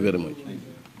 Thank you very much.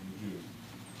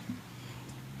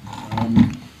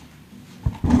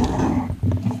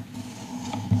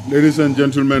 Ladies and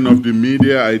gentlemen of the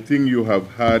media, I think you have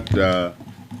heard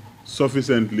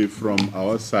sufficiently from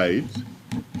our side.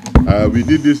 We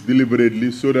did this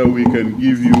deliberately so that we can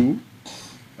give you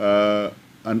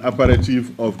an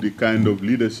apparative of the kind of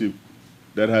leadership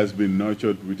that has been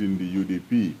nurtured within the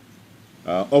UDP.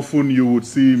 Often you would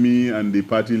see me and the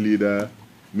party leader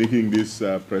making these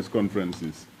press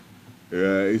conferences.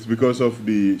 It's because of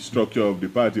the structure of the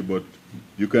party, but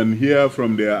you can hear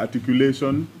from their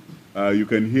articulation, you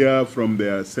can hear from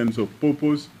their sense of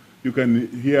purpose, you can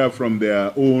hear from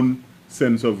their own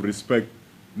sense of respect,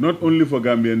 not only for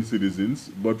Gambian citizens,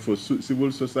 but for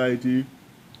civil society,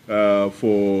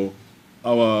 for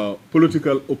our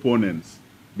political opponents.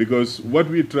 Because what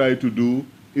we try to do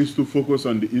is to focus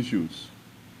on the issues.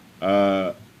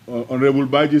 Honorable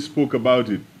Baji spoke about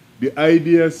it. The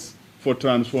ideas for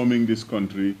transforming this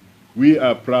country, we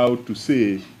are proud to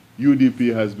say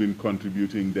UDP has been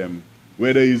contributing them,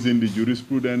 whether it's in the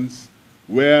jurisprudence,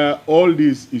 where all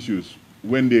these issues,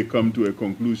 when they come to a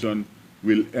conclusion,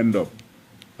 will end up.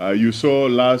 You saw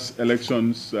last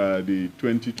elections, the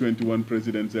 2021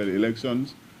 presidential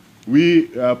elections, we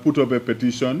put up a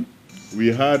petition. We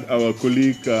had our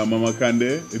colleague Mama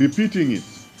Kande repeating it,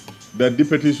 that the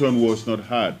petition was not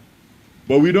heard.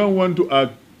 But we don't want to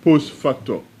act post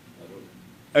facto.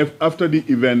 After the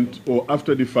event or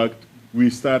after the fact, we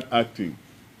start acting.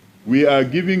 We are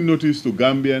giving notice to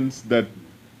Gambians that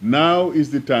now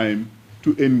is the time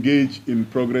to engage in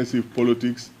progressive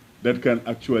politics that can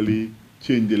actually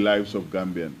change the lives of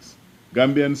Gambians.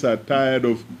 Gambians are tired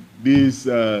of these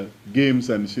games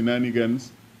and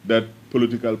shenanigans that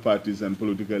political parties and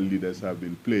political leaders have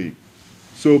been playing.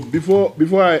 So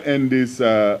before I end this,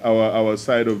 our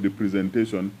side of the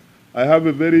presentation, I have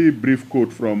a very brief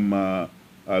quote from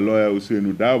lawyer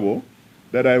Usainu Dabo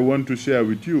that I want to share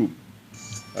with you.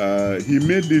 He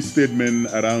made this statement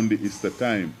around the Easter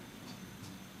time,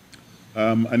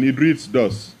 and it reads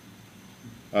thus: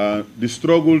 the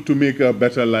struggle to make a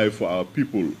better life for our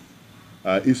people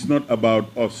is not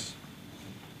about us,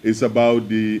 it's about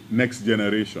the next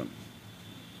generation.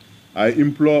 I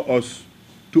implore us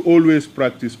to always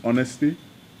practice honesty,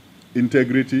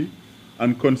 integrity,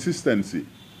 and consistency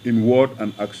in word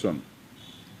and action.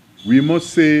 We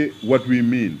must say what we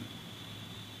mean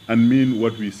and mean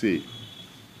what we say.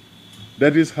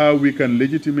 That is how we can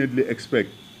legitimately expect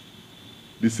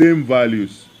the same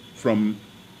values from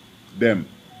them.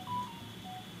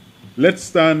 Let's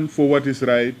stand for what is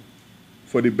right,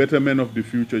 for the betterment of the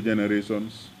future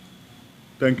generations.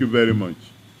 Thank you very much.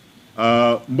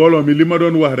 Mbolo mi li ma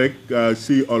doon wax rek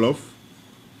ci olof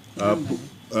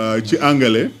ci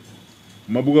anglais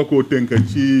ma bëgg ko tënk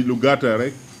ci lu gàtta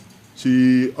rek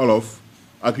ci olof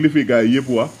ak li fi gaay yëpp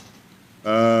wax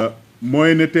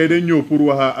mooy ne tey dañ ñëw pour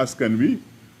waxa askan wi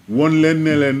won leen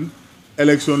ne leen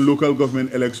election local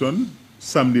government election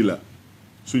samedi la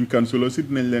suñ councilor sit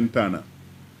nañ leen taana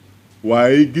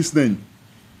waaye gis nañ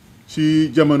ci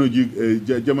jamono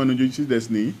ji ci des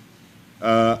nii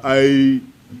ay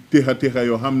texa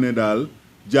yoo xam ne daal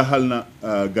jaaxal na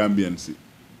Gambien si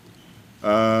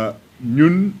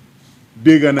ñun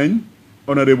dégg nañ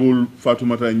honorable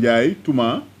Fatoumata Njie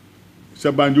Tuma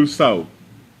sa Banjul South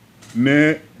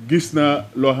ne gis na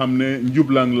loo xam ne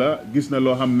njublang la gis na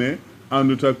loo xam ne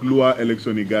àndut ak loi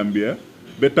élection yi Gambia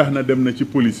ba tax na dem na ci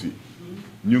police yi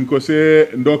ñu ngi ko see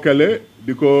ndokkale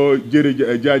di ko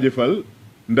jaajëfal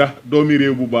ndax doomi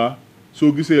réew bu baax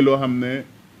soo gisee loo xam ne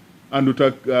àndut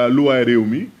ak luwaay réew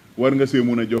mi war nga see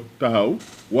mun a jóg taxaw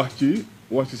wax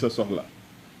ci sa soxla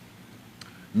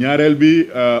ñaareel bi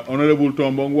honorable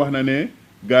Tombong wax na ne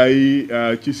gars yi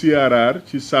ci CRR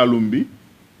ci Saloum bi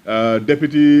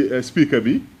deputy speaker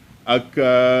bi ak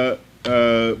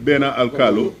benn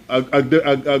alkalo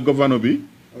ak gouverneur bi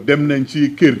dem nañ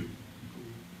ci kër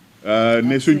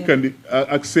ne suñ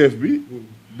ak chef bi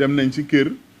dem nañ ci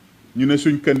kër ñu ne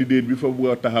suñ candidate bi fa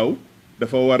bëgg a taxaw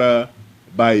dafa war a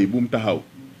bàyyi bu mu taxaw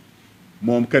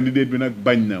moom candidate bi nag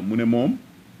bañ na mu ne moom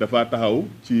dafa taxaw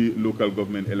ci local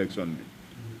government election bi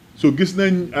so gis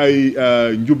nañ ay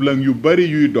njublang yu bari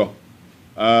yuy dox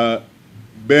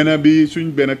benn bi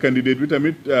suñ benn candidate bi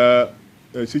tamit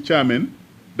si Thiamène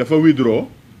dafa withdraw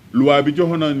loi bi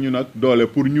joxoon nañ ñu nag doole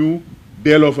pour ñu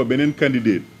delloo fa beneen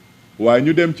candidate waaye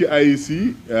ñu dem ci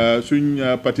IEC suñ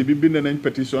parti bi bind nañ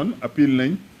pétition appel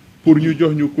nañ pour ñu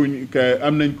jox ñu kuñ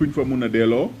am nañ kuñ fa mun a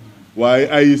delloo waaye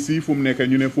IEC fu mu nekk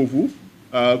ñu ne foofu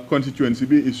constituency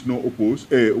bi is no oppose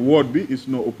ward bi is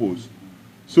no oppose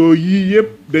so yii yëpp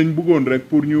dañ bëggoon rek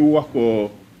pour ñu wax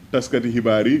ko taskati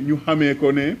xibaar yi ñu xamee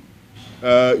ko ne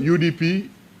UDP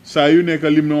saa yu nekk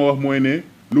lim noo wax mooy ne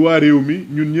luwaa réew mi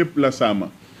ñun ñëpp la sàmma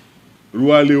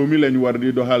luwaa réew mi lañ war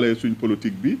di doxalee suñ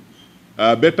politique bi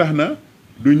ba tax na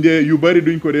duñ dee yu bari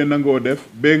duñ ko dee nangoo def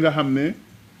ba nga xam ne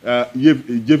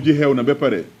jëf ji xew na ba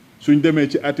pare suñ demee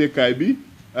ci attekaay bi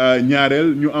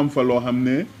ñaareel ñu am fa loo xam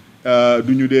ne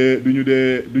duñu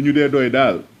dee doy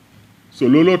daal so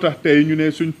looloo tax tey ñu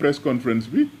ne suñ press conference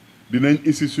bi dinañ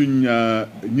isi suñ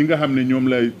ñi nga xam ne ñoom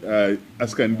la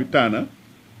askan bi taana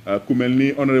ku mel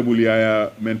ni honorable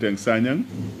Yaya Menteng Sanyang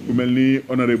ku mel ni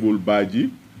honorable Badji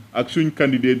ak suñ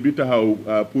candidate bi taxaw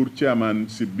pour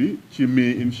chairmanship bi ci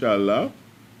mai incha allah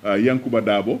Yankuba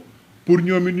Dabo pour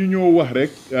ñoom it ñu ñëw wax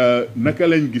rek naka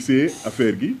lañ gisee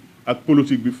affaire gi ak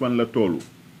politique bi fan la toolu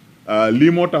lii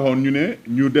moo taxoon ñu ne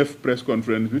ñu def press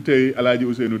conference bi tey Alaaji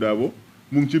Ousseynou Dabo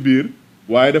mu ngi ci biir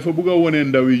waaye dafa bugg a wone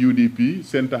ndawi UDP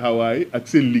seen taxawaay ak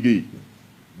seen liggéey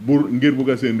ngir bugg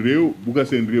a seen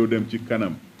réew dem ci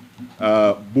kanam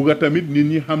bugg a tamit nit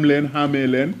ñi xam leen xàmmee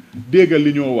leen déggal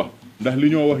li ñoo wax ndax li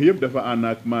ñoo wax yëpp dafa ànd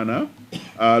ak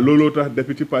maanaa looloo tax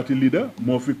deputy party leader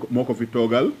moo ko fi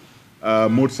toogal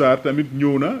Modou Sarr tamit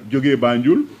ñëw na jógee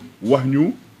Banjul wax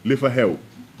ñu li fa xew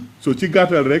so ci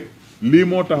gàttal rek lii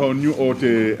moo taxoon ñu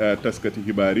oote taskati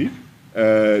xibaar yi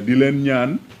di leen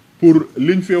ñaan pour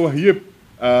liñ fee wax yëpp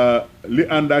li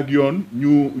ànd ak yoon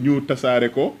ñu tasaare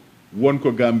ko won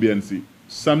ko Gambien si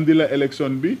samedi la élection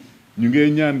bi ñu ngee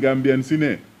ñaan Gambien si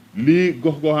ne lii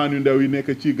gox-goxaan yu ndaw yi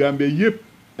nekk ci Gambie yëpp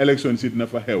élection si dina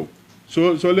fa xew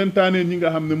soo leen taanee ñi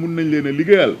nga xam ne mun nañ leen a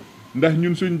liggéeyal ndax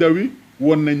ñun suñ ndaw yi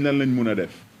won nañ lan lañ mun a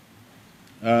def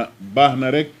baax na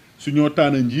rek su ñoo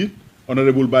taana njiit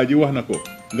honorable Badji wax na ko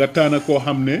nga taana koo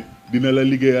xam ne dina la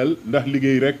liggéeyal ndax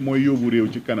liggéey rek mooy yóbbu réew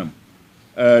ci kanam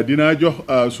dinaa jox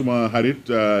suma xarit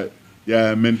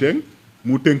Yaya Menteng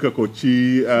mu tënk ko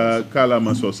ci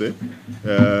kàllaama soose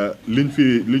liñ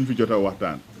fi jot a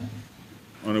waxtaan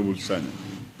honorable Sanyang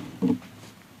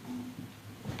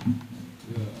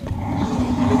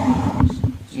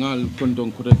ngal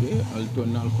kontong kureke alto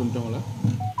nal kontong la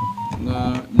nga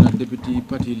na deputy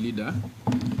party leader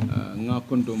nga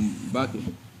kontong bake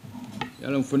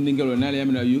yalla fondingelo na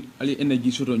yamina yu ali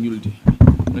energy soto nyulti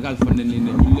nakal fonde ni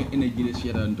ne energy le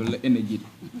siata to la energy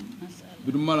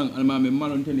bidu malang almame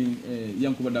malon tani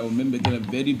Yankuba Dabo membe kala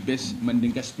very best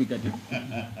mandinka speaker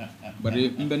bare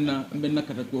mbenna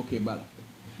kata ko ke bala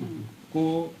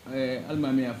ko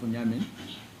almame ya fo nyamen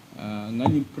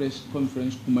ngani press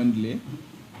conference kumandile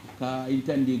ka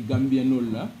itandi Gambianol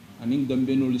la anin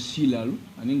Gambianol silalu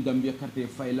anin Gambia carte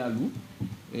faylalu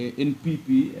NPP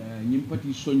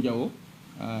nyimpati sonjao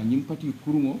nyimpati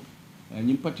kurungo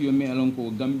nyimpati yo me alonko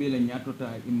Gambia la nyatota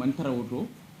imantara woto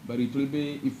bari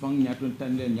tolbe ifang nyaton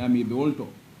tande nyami be wolto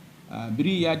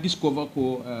biri ya discover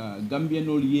ko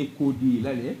Gambianol ye kodi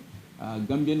lale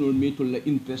Gambianol metol la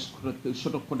interest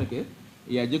soto kodake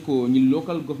ya je ko ni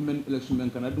local government election men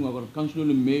kana dunga ko council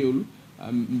le mayol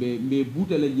be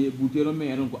butale je butero me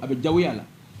yaron ko abe jawyala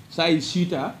sai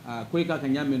sita koy ka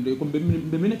nyamendo ko be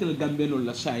menekal Gambianol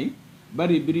la sai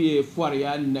bari biri foire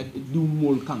ya nak du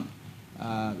mol kan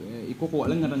ikoko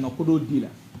wala ngata kodo dila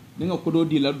nga kodo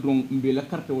dila don mbe la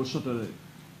carte wol soto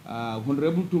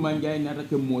honorable Touma Ndiaye nata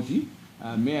ke moti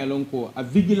me alon ko a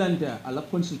vigilante ala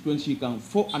constituency kan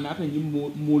fo anata ni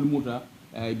mol muta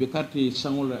be carte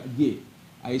sangola je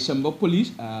ay samba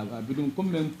police bidum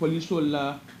comme même police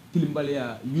la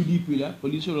tilimbalea UDP la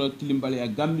police la tilimbalea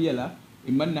Gambia la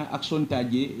e manna action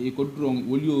taje e ko drong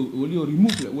wolio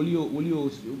remove la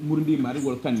wolio murndi mari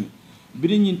wol kanni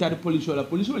bidin nyin tade police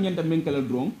la nyanta men kala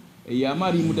drong e ya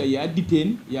mari muta ya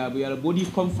detain ya body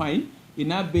confine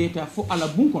ina beta fo ala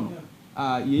bunkono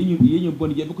yenyu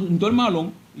boni je ko ndol malong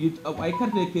ay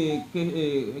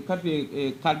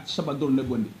carte sabador ne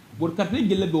bondi bor carte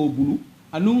jelle be bulu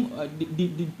anu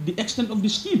the extent of the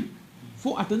scheme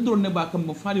fo atandro ne ba kam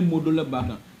fani modol la ba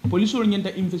kan police wol nyanta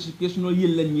investigation no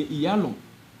yella ni yalong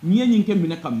ni nyin kem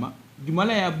na kamma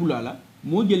jumala ya bulala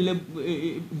mo jelle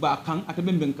ba kan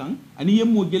atabe ben kan ani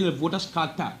yem mo jelle voters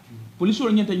card ta police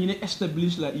wol nyanta ni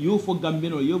establish la yo fo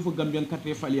Gambian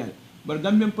carte falial bar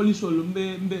Gambian police wol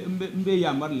mbe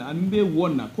yamar la mbe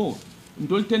wonna ko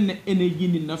ntol ten energy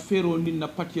ni na fero ni na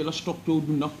patie la stock to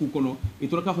du nakku kono e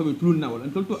to ka fa be tulna wala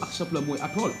ntol to accept la moy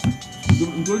atol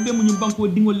ntol dem ñu banko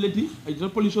dingol leti ay to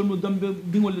police mo Gambia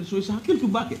dingol leti so sa keltu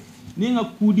bake ni nga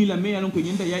kudi la me yalon ko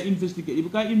nyenta ya investigate e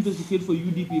ka investigate for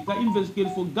UDP ka investigate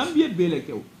for Gambia bele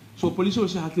kew so police so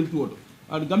sa keltu wodo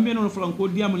ad Gambia no franco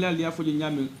diam la ya fo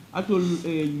nyame atol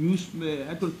news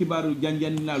atol kibaru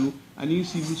janjan nalu ani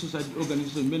civil society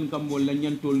organisation men kam mo la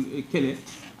nyantol kele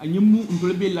anyemu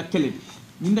ntol be la kele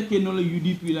ninda ke no la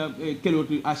UDP la kelo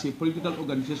to as a political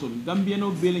organization Gambia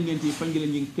no bele ngenti fangile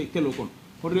ngi kelo kon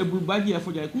honorable Badji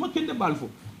afojay kuma kende balfo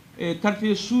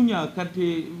carte sunya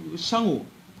carte sango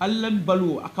alla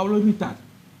balu akawlo ritat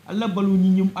alla balu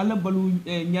nyinyum alla balu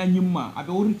nyanyumma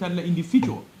abe ritat la indi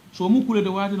future so mu kule de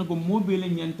wati na ko mobile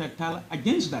nyanta tal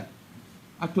against that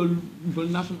atol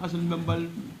national assembly member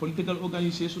political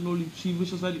organization or civil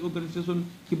society organization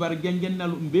kibar gengen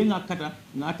nalu mbe ngakata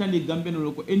ngatani gambe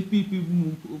no ko NPP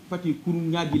party kuru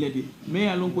nyaadi lede mais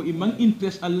alon ko imang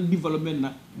interest al development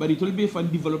na bari tolbe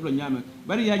fan develop la nyama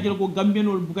bari ya jelo ko gambe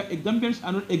no buka Gambians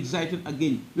are not excited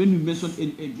again when you mention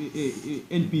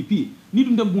NPP ni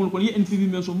dum dem ko ye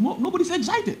NPP mention nobody is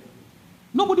excited.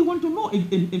 Nobody want to know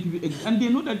NPP, and they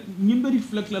know that Nimbe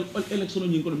reflect election on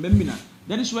Yinkon.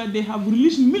 That is why they have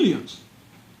released millions.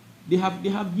 They have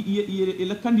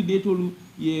a candidate who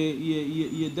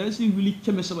there is really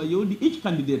chemistry. Each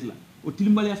candidate la. O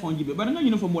tilimbali afon jibe. But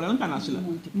nga for more than kanasila.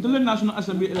 Until the National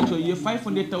Assembly election, ye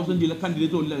 500,000 the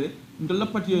candidate or lele. Until the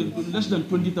party less than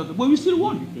 20,000. But we still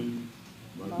won.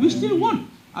 We still won.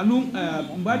 Anu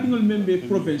mbadingol member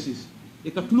provinces.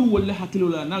 Ekatulu wole hakilo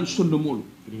la nal sondo molo.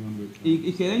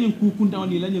 E ke lañen ku kunta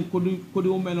woni lañen ko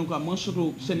do melon ko man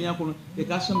soto senia ko e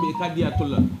ka sambe e ka dia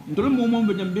tolla ndol mo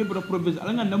be dem be bro province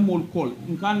ala nga mol call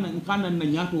nkana na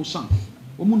nyaato san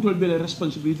o mun tol bele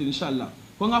responsibility inshallah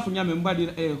ko nga fu nyame mbadi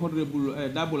honorable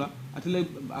Dabula atele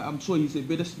I'm sure he's a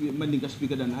better mandinga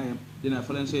speaker than I am then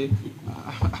I say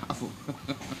afo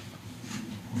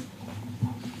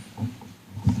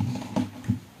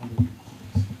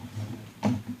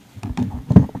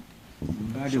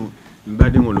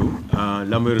mbadingolu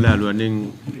lamir lalu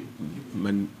aning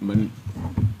man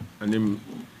anim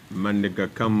man de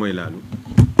kam moy lalu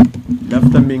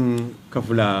lafta min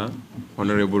kafula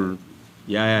honorable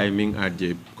yaya min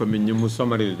adje comme ni mu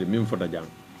somaride min fota jang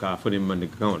ka foni man de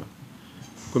kawla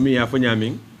comme ya fo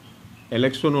nyamin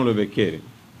election lo be kere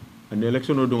an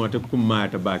election do ngata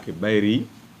kumata bake bayri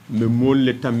me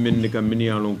molle tammin ka min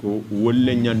yalon ko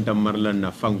wolle nyanta marla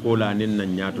na fankola nen na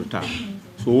nyaato ta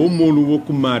so molu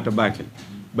wokumata bakel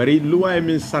bari luwaye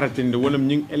min saratinde wala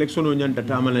ñing election o ñanta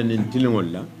tamala nen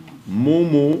tilingol la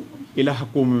momo ila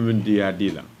hakumu min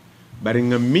diyadila bari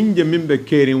nga minje mimbe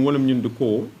kerin wala ñundu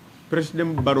ko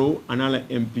president Barrow anala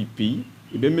MPP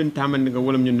ibe min tamande nga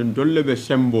wala ñundu dolle be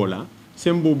sembola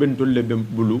sembo ben dolle be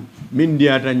bulu min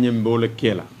diyata ñembola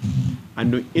kela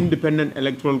ando independent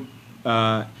electoral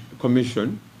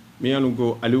commission mi yalon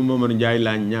ko Aliou Mamadou Ndiaye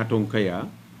la ñaton kaya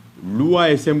luwa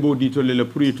e sembo di tolle la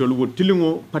pour tol wo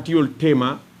tilingo patiol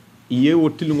tema iye wo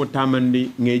tilingo tamande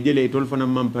nge jele tol fana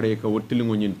mampare ka wo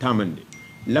tilingo nyin tamande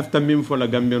lafta mim fo la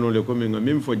gambiano le ko min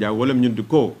mim fo ja wala ñun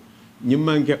ko ñi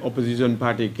manke opposition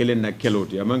party kelen na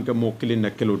keloti amanka mo kelen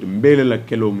na keloti mbele la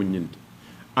kelo mu ñint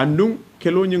andum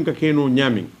kelo ñin ka keno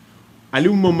ñami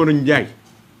Aliou Mamadou Ndiaye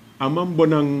amam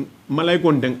bonan malay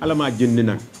kon den alama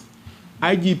jendinan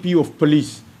IGP of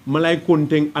police malay kon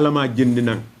den alama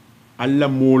jendinan alla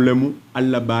molemu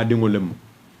alla badingolemu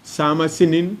sama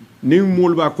sinin ning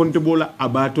molba konte bola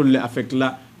abatol le affect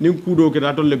la ning kudo ke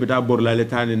datol le beta borla le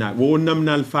tanina wo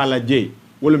namnal fala je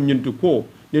wolum nyintu ko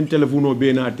nin telefono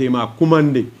be na tema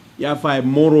kumande ya fay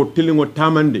moro tilingo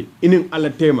tamande inin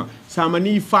alla tema sama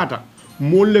ni fata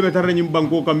molle betara nyim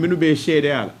banko kam minu be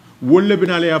shede ala wolle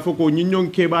binale ya foko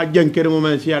nyinyon ke ba jankere mo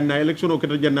man siana election o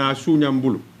keta janna sunyam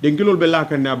bulu denkilol be la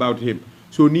kan about him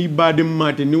so ni badim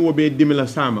mate ni wo be dimela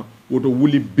sama woto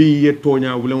wuli biye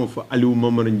tonya wulemo fo Aliou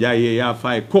Mamadou Ndiaye ya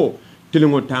fay ko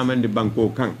tilingo tamande banko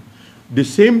kan the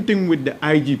same thing with the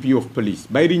IGP of police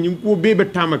bayri nyim ko bebe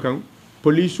tamakan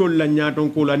police la nyaton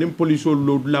ko la nim police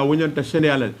lo la wonyanta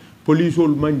sénégal police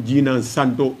man jina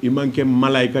santo imanke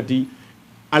malaikati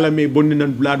alame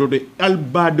bonninan blado de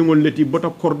albadingol leti bota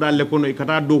kordale kono e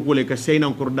kata do ko le ka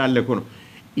seynan kordale kono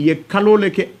ye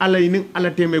kalole ke alay nin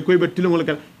alateme koy be tilingol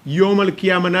kal yomal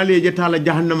kiyama nale je tala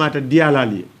jahannama ta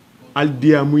dialali al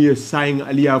diamu ye saying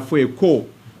aliya foye ko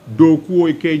do ko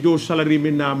ke jo salary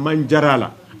minna manjarala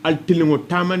al tilingo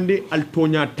tamande al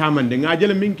tonya tamande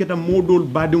ngajala min keta modol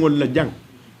badingol la jang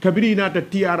kabiri nata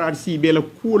TRRC be la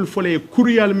kuol fole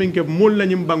kuryal min ke mol la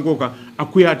nyim banko ka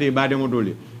akuyate badingo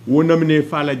dole wonamne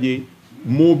fala je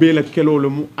mo be la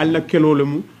kelolemu alla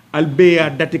kelolemu al beya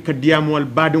dati ka diamu al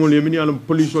badingo le min yalum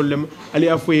police lem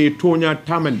aliya foye tonya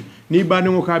tamande ni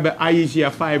badingo ka be Aisha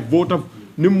 5 vote of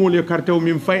nimmole kartew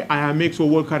min fay aya make so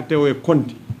wol kartew e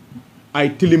konti ay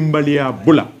tilimbalia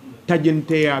bula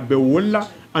tajenteya be wala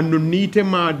andu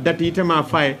nitema datitema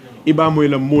fay ibamoy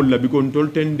la molla bikon tol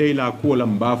ten dey la kola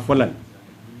mba folal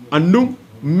andu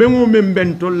memo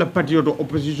memben tol la patriote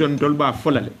opposition tol ba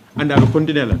folale anda do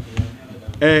continue la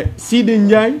Sidi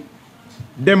Ndiaye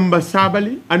Demba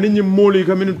Sabali aninyi moli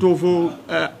kaminu tofo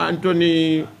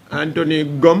Anthony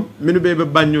Gom minu bebe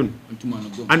Banjul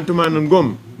Antumana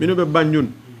Gom minu be Banjul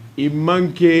I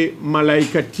manke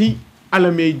malaikati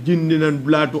alame jindinan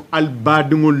blatu al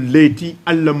badingol leti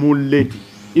alla mo leti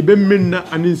ibe minna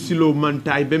anin silo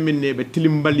manta ibe minne be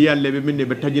tilimbal yalla ibe minne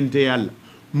be tajinte yalla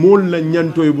mol la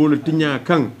nyanto e bolo tinya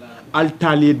kan al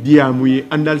tali diamu ye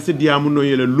andal se diamu no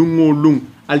yele lungo lung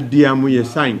al diamu ye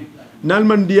sain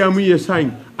nalman diamu ye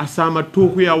sain asama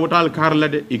toku ya wotal karla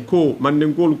de iko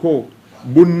manden gol ko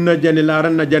bunna jani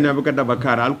laran na jani abaka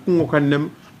dabakara al kungo kannem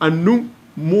annu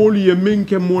mol ye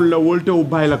minke mol la wolte o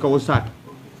bayla ka wasat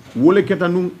wole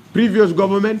ketanu previous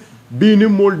government bini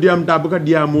mol diam dabaka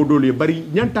diamo dole bari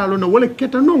nyantalo na wole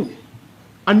ketanu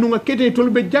annu nga kete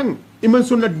tolbe jang iman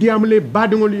sonna diamle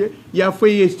badingol ye ya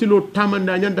faye stilo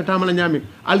tamanda nyanta tamala nyami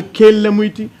al kel la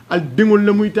muyti al dingol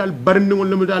la muyti al barndingol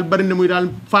la muyti al barne muyti al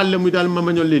fal la muyti al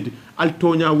mamanyol leti al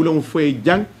tonya wulon faye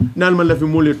jang nal man la fi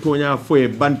mole tonya faye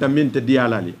banta mente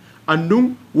dialali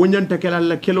andum wonyanta kala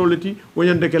la kelolati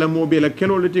wonyanta kala mobe la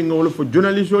kelolati ngawlo fo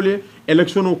journalist ole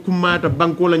election o kumata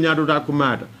banko la nyaado ta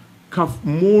kumata kaf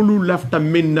molu lafta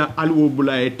minna alwo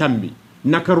bula e tambi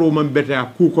nakaro man beta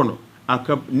ku kono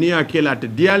aka ni akela te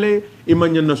diale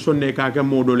imanya na sonne ka ka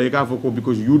modole ka fo ko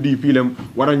because UDP lem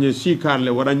waranye si karle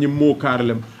waranye mo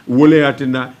karlem wole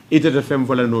atina itata fem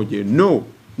fola noje no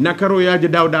nakaro yaaje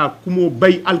dawda kumo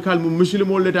bay alkal mu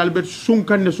muslimo le talbet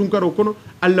sunkanne sunkaro kono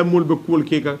alla molbe kol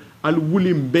keka al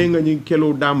wuli benga nyi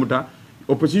kelo damuta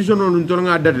opposition on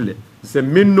tonga dadale se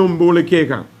minno mbole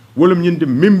keka wolum nyinde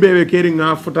mimbewe keri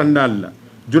nga futandalla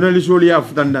journalist woli ya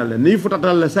futandalla ni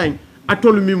futatalla sain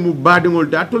atol mi mu badingol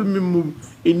de atol mi mu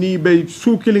ni be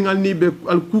sukilingal ni be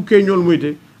al kukeñol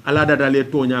muyte ala dadale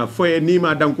tonya foye ni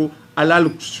ma danko alal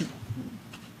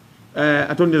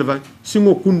atonde la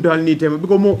singo kundal ni tema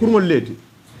biko mo kurngol leti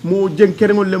mo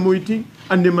jenkerengol le moyti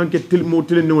ande manke til mo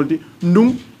tilenolti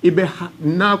ndum ibe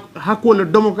na hakole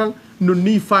domokan no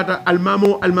ni fata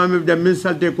almamo jam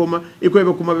salte koma iko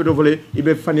be kuma be do vole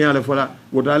ibe faniala fola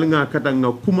wodal nga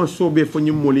katanga kuma sobe fo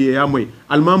nyimoli ya moy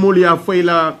almamo ya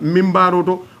fayla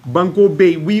mimbaroto banko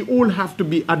be we all have to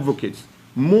be advocates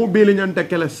mo be le nyanta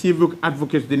kala civic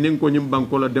advocates de nenko nyim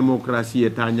banko la démocratie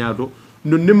ta nyaato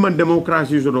no nimman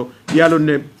démocratie soto yalo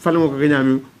ne falango ko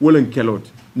ganyami wolen kelot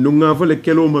no nga fole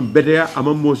kelo ma betea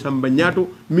amam mo samba nyaato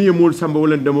mi yemol samba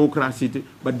wolen démocratie te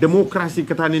ba démocratie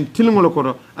katanen tilngol ko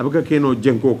do abaka keno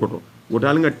jenko ko to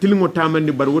wotal nga tilngo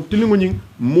tamandi bar wo tilngo nying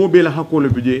mo be la hakolo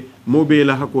bije mo be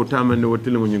la hako tamandi wo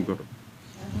tilngo nying ko to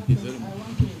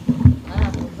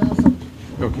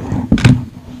okay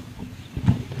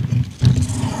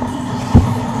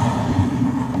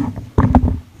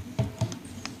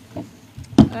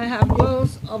I have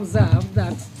just observed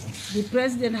that the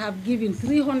president have given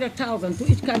 300,000 to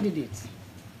each candidate,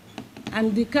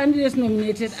 and the candidates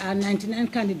nominated are 99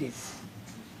 candidates.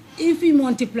 If we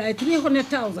multiply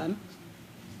 300,000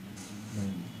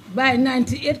 by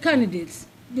 98 candidates,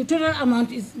 the total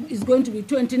amount is going to be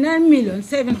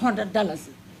 $29,700,000.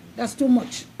 That's too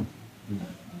much.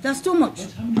 That's too much.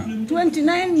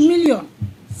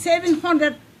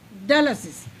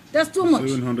 $29,700,000. That's too much.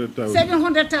 700,000.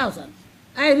 700,000.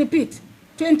 I repeat,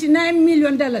 $29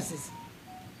 million.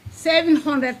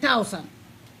 700,000.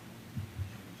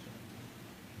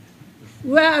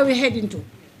 Where are we heading to?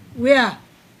 Where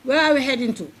are we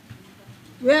heading to?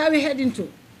 Where are we heading to?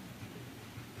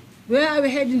 Where are we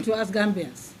heading to as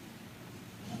Gambians?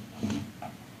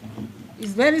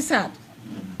 It's very sad.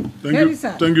 Very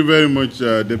sad. Thank you very much,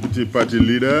 Deputy Party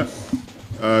Leader.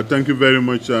 Thank you very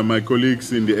much, my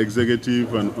colleagues in the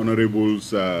executive and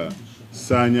honorables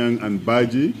Sanyang and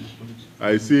Baji.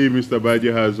 I see Mr.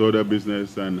 Baji has other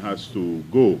business and has to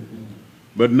go.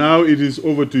 But now it is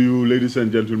over to you, ladies and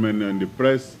gentlemen, and the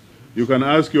press. You can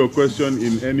ask your question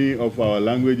in any of our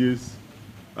languages.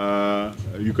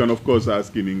 You can, of course,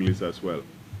 ask in English as well.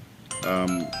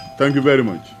 Thank you very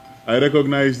much. I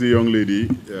recognize the young lady.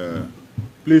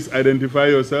 Please identify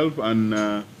yourself and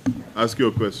ask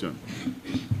your question.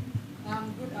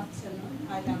 Good afternoon.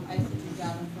 I am ICT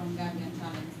Garden from Gambian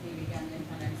Talents, Daily Gambian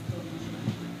Talents Promotion.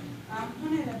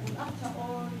 Honorable, after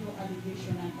all your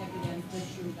allegation and evidence that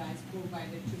you guys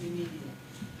provided to the media,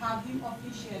 have you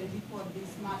officially reported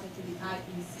this matter to the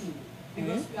IEC?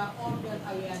 Because we are all well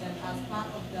aware that as part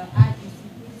of the IEC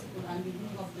principle and the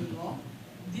rule of the law,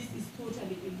 this is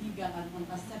totally illegal and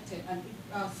unaccepted. And if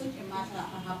such a matter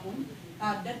happens,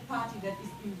 that party that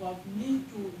is involved need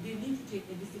to take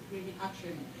a disciplinary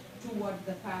action toward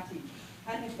the party.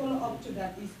 And a follow-up to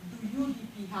that is, do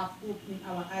UDP have hope in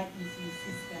our IEC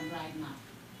system right now?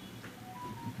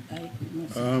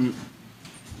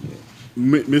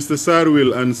 Mr. Sarr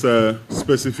will answer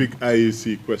specific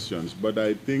IEC questions, but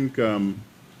I think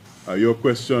your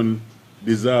question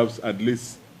deserves at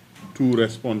least 2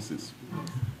 responses.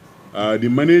 The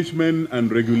management and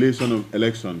regulation of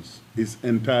elections is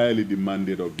entirely the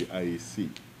mandate of the IEC.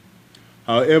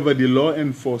 However, the law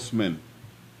enforcement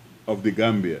of the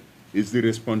Gambia is the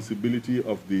responsibility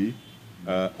of the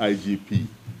IGP.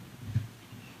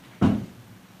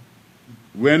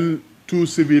 When 2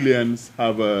 civilians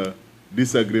have a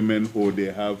disagreement or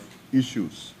they have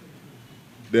issues,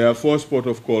 their first port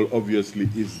of call obviously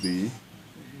is the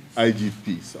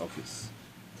IGP's office.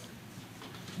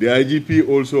 The IGP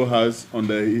also has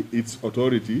under its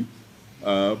authority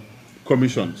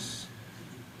commissions.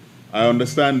 I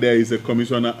understand there is a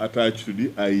commissioner attached to the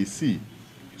IEC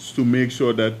to make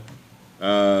sure that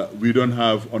we don't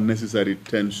have unnecessary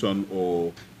tension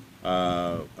or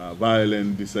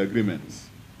violent disagreements.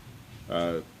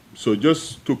 So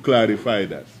just to clarify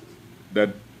that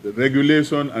the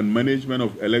regulation and management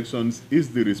of elections is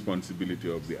the responsibility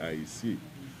of the IEC.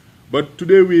 But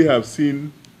today we have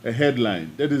seen a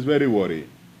headline that is very worrying.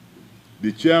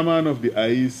 The chairman of the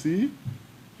IEC,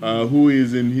 who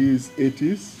is in his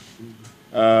 80s,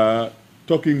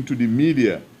 talking to the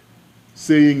media,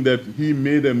 saying that he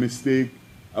made a mistake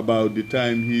about the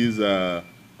time his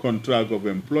contract of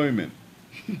employment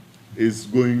is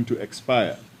going to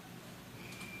expire.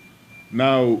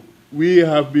 Now, we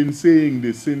have been saying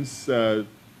this since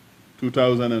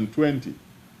 2020,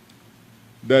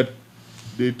 that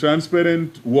the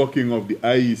transparent working of the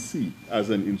IEC as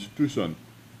an institution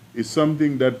is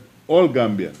something that all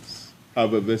Gambians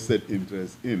have a vested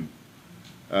interest in.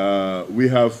 We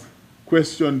have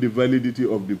questioned the validity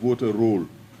of the voter roll.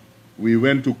 We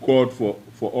went to court for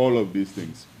all of these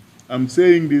things. I'm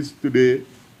saying this today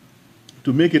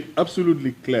to make it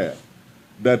absolutely clear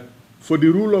that for the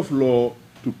rule of law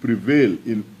to prevail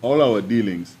in all our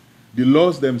dealings, the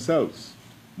laws themselves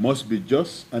must be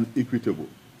just and equitable.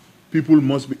 People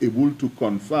must be able to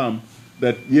confirm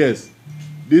that, yes,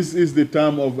 this is the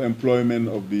term of employment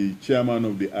of the chairman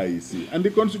of the IEC. And the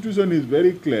Constitution is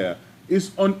very clear, it's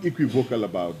unequivocal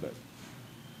about that.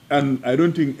 And I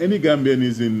don't think any Gambian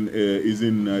is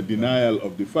in denial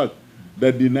of the fact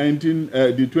that the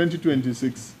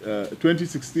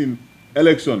 2016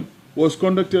 election was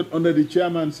conducted under the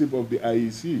chairmanship of the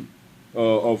IEC,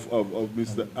 of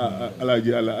Mr.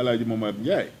 Alaji Mohamed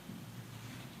Njai.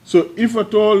 So if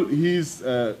at all his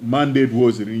mandate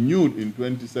was renewed in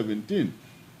 2017,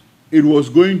 it was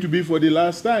going to be for the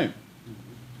last time.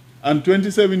 And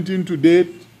 2017 to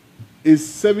date is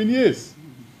 7 years,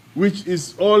 which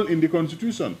is all in the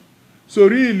Constitution. So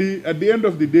really, at the end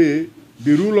of the day,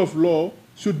 the rule of law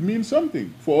should mean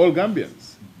something for all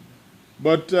Gambians.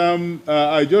 But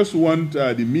I just want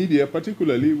the media,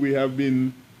 particularly, we have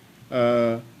been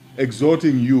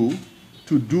exhorting you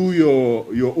to do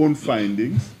your own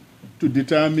findings, to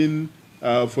determine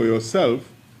for yourself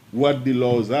what the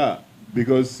laws are,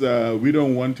 because we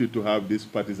don't want you to have this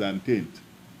partisan taint.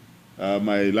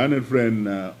 My learned friend,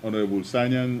 Honorable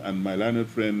Sanyang, and my learned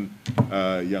friend,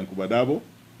 Yankuba Dabo,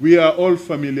 we are all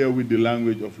familiar with the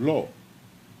language of law.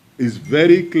 It's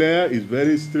very clear, it's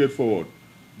very straightforward.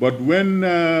 But when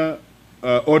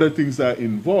other things are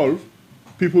involved,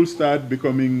 people start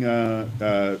becoming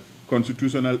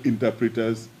constitutional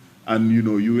interpreters, and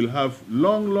you will have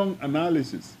long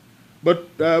analysis. But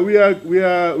we are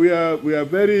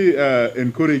very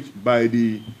encouraged by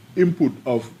the input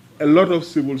of a lot of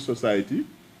civil society,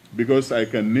 because I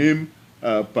can name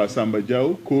Pasamba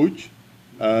Jau, coach,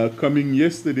 coming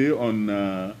yesterday on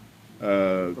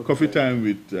Coffee Time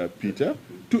with Peter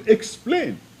to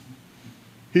explain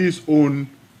his own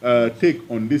take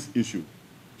on this issue.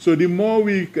 So the more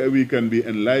we can be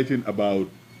enlightened about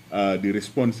the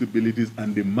responsibilities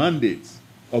and the mandates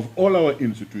of all our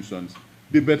institutions,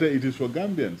 the better it is for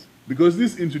Gambians. Because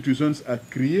these institutions are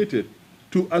created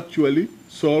to actually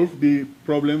solve the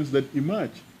problems that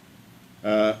emerge.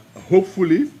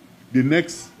 Hopefully, the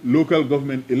next local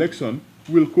government election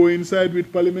will coincide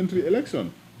with parliamentary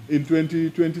election in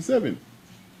 2027.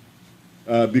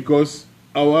 Because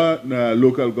our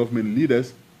local government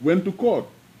leaders went to court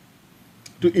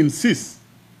to insist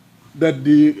that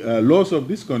the laws of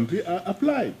this country are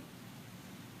applied.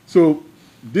 So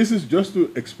this is just to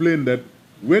explain that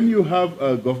when you have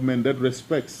a government that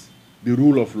respects the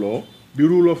rule of law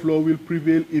will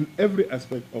prevail in every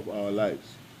aspect of our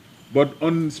lives. But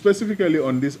specifically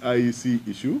on this IEC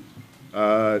issue,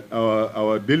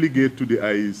 our delegate to the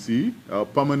IEC, our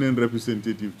permanent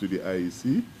representative to the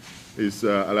IEC, is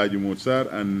Alaji Motsar,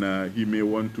 and he may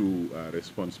want to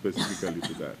respond specifically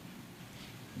to that.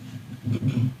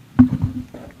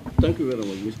 Thank you very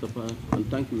much, Mr. Pan, and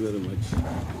thank you very much,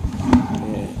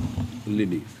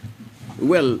 Lily.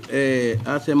 Well,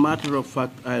 as a matter of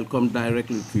fact, I'll come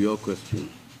directly to your question.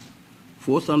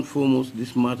 First and foremost,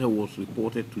 this matter was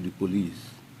reported to the police.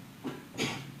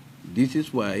 This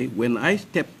is why, when I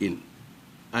stepped in,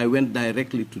 I went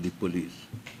directly to the police.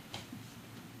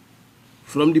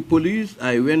 From the police,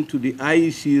 I went to the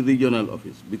IEC regional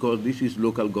office, because this is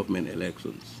local government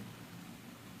elections.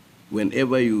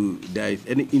 Whenever there is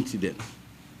any incident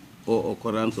or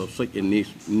occurrence of such a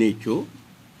nature,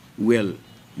 well,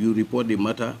 you report the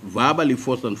matter verbally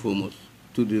first and foremost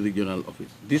to the regional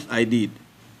office. This I did.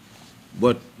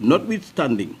 But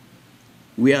notwithstanding,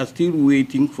 we are still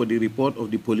waiting for the report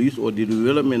of the police or the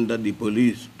development that the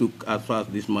police took as far as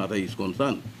this matter is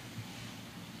concerned.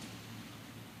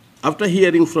 After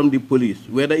hearing from the police,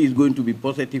 whether it's going to be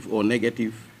positive or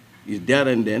negative, is there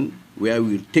and then where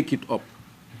we'll take it up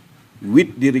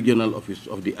with the regional office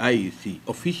of the IEC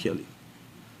officially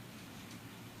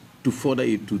to forward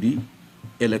it to the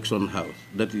election house.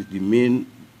 That is the main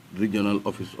regional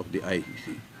office of the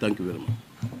IEC. Thank you very much.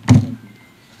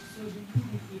 So the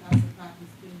UDP as a party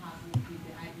still has work with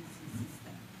the IEC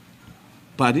system?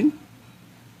 Pardon?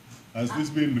 Has this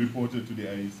been reported to the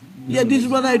IEC? Yeah, this is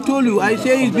what I told you. I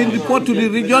say it's been reported to the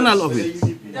regional office.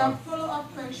 The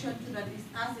follow-up question to that is,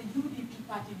 as a UDP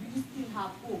party, do you still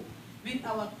have hope with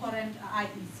our current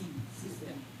IEC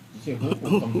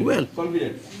system? Well,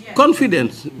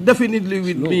 confidence, definitely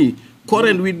with me.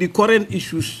 With the current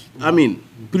issues, I mean,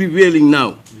 prevailing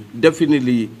now,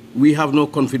 definitely we have no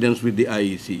confidence with the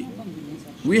IEC.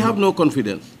 We have no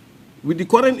confidence. With the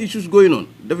current issues going on,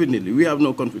 definitely we have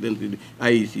no confidence in the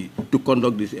IEC to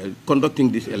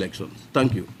conducting these elections.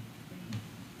 Thank you.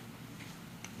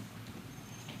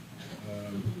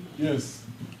 Yes,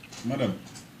 madam.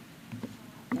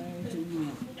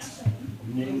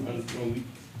 Name and from which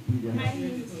media? My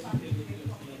name is Fatou.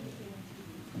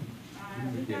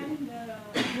 Regarding the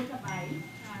motorbike,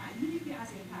 UDP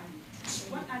as a party,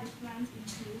 what are the plans in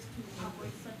place to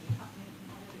avoid such happening in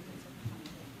other regions of the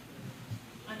country?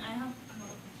 And I have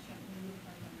another question in the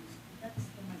parliament. That's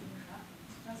the Madinka.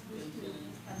 That goes to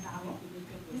Mr. Dawo.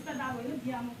 Mr. Dawo,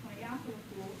 you have a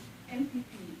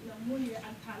MPP, the Moye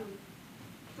and Kalo,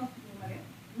 talk to me.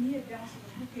 Near the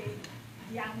okay,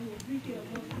 young, retail,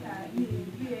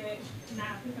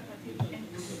 now,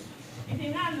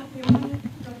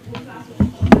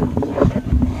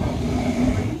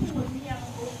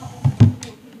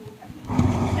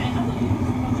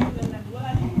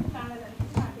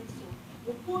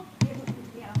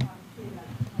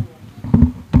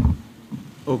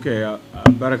 okay,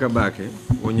 Baraka Bake,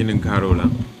 Onyin Karola.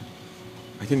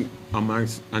 I think I'm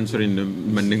answering the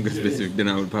Mandinka specific, then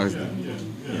I will pass them.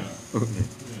 Yeah. Okay.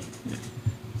 Yeah.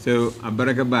 So,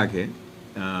 Baraka Bake,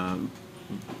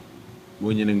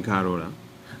 Onyin Karola.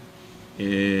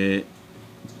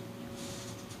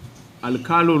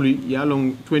 Alkaloli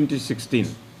yalong 2016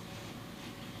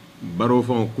 baro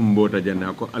fon kumbota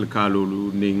jana ko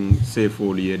alkalolu ning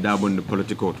sefoli e dabon de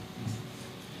politico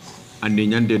andi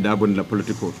nyande dabon la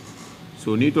politico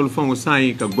so ni tol fon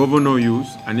sai ka governor use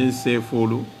anen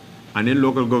sefolu anen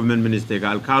local government minister ka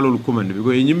alkalolu kumande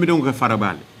bigo e nyimmi don ko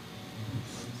farabale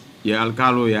ya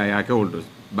alkalo ya ka woldo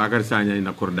bakar sanya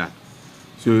ina korda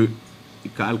so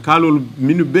ka alkalol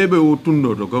minu bebe o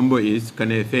tundo to gombo is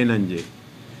kane fenanje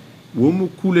womu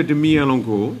kulete mi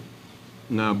alonko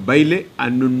nga baile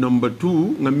and number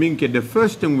 2 nga minke the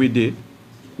first thing we did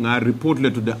nga report le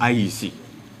to the IEC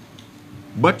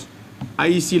but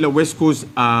IEC la West Coast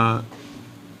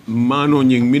mano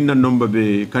nying minna number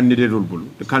be candidate bulu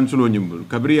the council nyimbul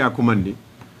kabri ya commandi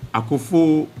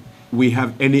akofo we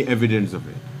have any evidence of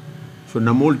it so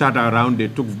namol tata around they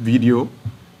took video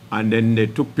and then they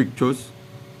took pictures.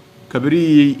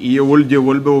 Kabiri ye wolje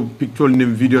wolbe picture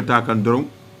nim video ta kan dorong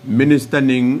minister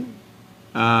ning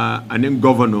anen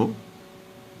governor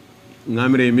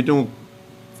ngamre miton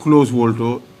close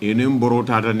wolto enem boro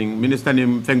tata ning minister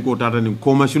nim fenko tata ning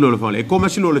commercial lo fale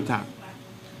commercial lo ta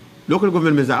local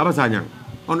government minister abasanya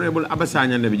honorable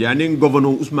abasanya ne bi anen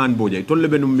governor Ousmane Bojay tolle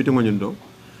benum miton ngondo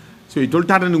so tol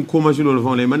tata ning commercial lo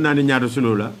fale man na ni ñaata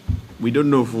silo la we don't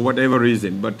know for whatever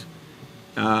reason but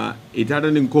it had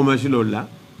an commercial la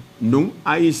no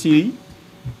IEC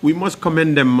we must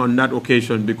commend them on that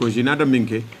occasion because in other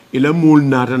minke ila mul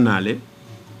nata nale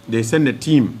they send a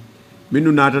team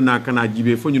minu nata na kana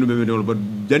jibe fo ñu be but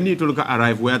janni tol ka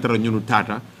arrive we atara ñu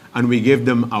tata and we gave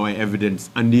them our evidence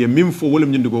and the mim fo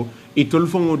wolum ñu go itol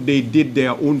fo they did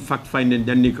their own fact finding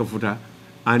janni ka futa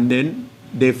and then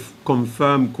they've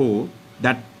confirmed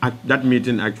that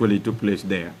meeting actually took place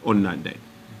there on that day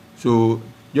so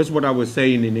just what I was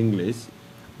saying in English,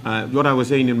 what I was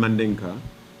saying in Mandinka,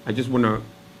 I just want to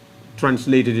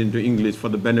translate it into English for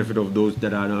the benefit of those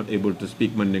that are not able to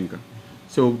speak Mandinka.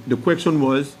 So the question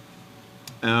was,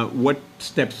 what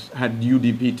steps had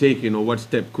UDP taken, or what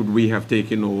step could we have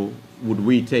taken, or would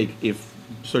we take if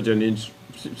such an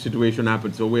situation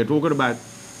happened? So we're talking about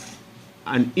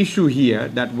an issue here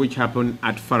that which happened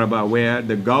at Faraba, where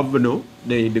the governor,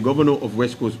 the governor of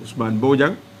West Coast, Usman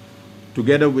Bojang,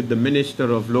 together with the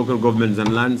Minister of Local Governments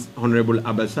and Lands, Honorable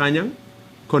Abasanyang,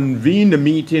 convened a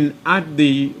meeting at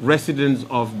the residence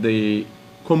of the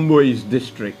Kombois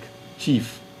District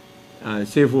Chief,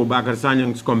 Sefo Bakar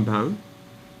Sanyang's compound,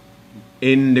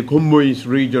 in the Kombois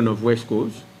region of West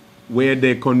Coast, where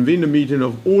they convened a meeting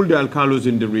of all the alcalos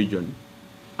in the region.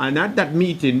 And at that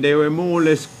meeting, they were more or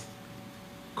less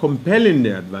compelling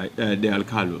the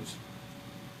alcalos,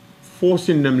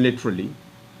 forcing them literally,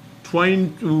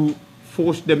 trying to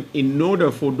force them in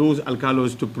order for those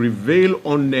alcalos to prevail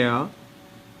on their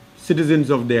citizens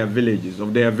of their villages,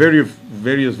 of their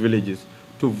various villages,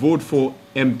 to vote for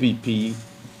MPP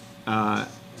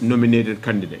nominated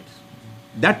candidates.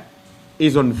 That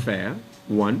is unfair,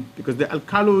 one, because the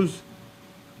alcalos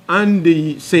and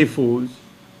the Sefos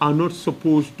are not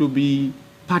supposed to be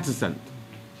partisan.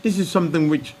 This is something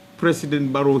which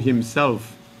President Barrow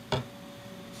himself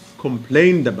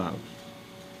complained about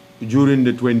during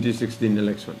the 2016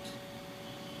 elections.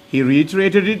 He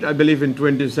reiterated it, I believe, in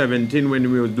 2017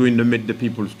 when we were doing the Meet the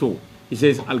People's Tour. He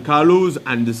says alcalos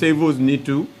and the Sefos need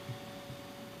to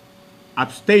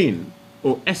abstain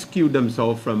or eschew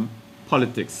themselves from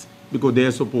politics because they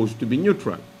are supposed to be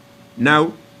neutral.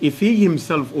 Now, if he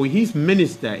himself or his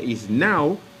minister is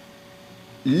now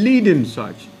leading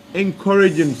such,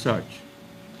 encouraging such,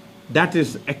 that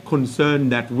is a concern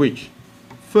that which,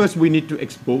 first, we need to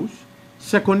expose.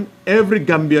 Second, every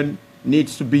Gambian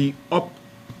needs to be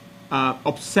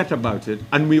upset about it,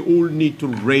 and we all need to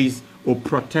raise or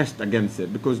protest against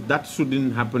it, because that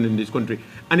shouldn't happen in this country.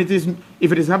 And it is,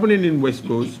 if it is happening in West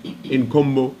Coast, in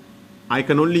Combo, I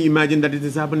can only imagine that it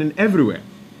is happening everywhere.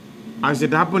 As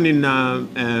it happened in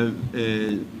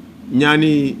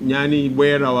Nyani,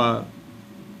 where our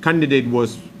candidate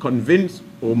was convinced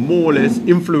or more or less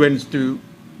influenced to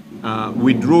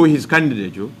withdraw his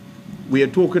candidature. We are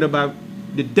talking about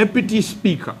the Deputy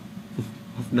Speaker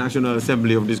of National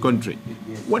Assembly of this country.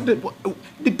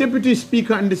 The Deputy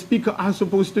Speaker and the Speaker are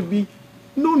supposed to be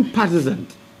non-partisan.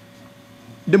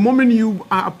 The moment you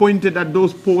are appointed at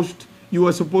those posts, you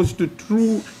are supposed to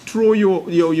throw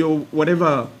your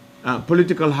whatever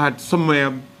political hat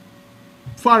somewhere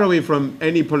far away from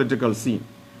any political scene.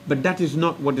 But that is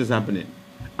not what is happening.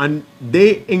 And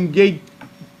they engaged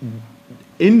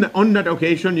on that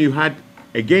occasion. You had,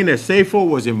 again, a SAFO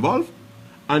was involved,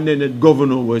 and then a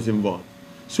governor was involved.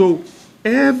 So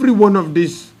every one of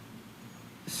these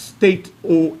state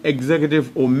or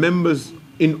executive or members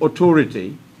in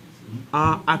authority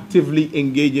are actively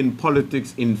engaged in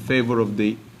politics in favor of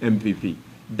the MPP.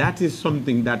 That is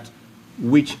something that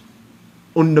which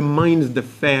undermines the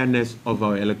fairness of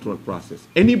our electoral process.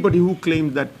 Anybody who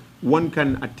claims that one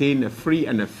can attain a free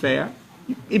and a fair,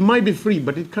 it might be free,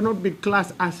 but it cannot be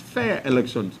classed as fair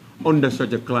elections under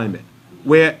such a climate,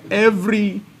 where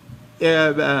every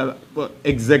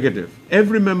executive,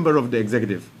 every member of the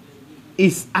executive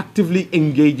is actively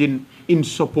engaging in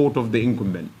support of the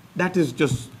incumbent. That is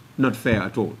just not fair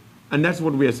at all. And that's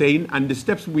what we are saying. And the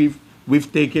steps we've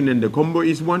taken in the Combo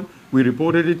is one. We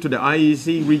reported it to the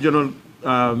IEC regional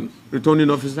returning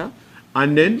officer,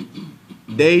 and then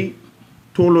they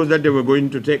told us that they were going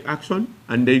to take action,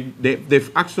 and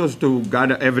they've asked us to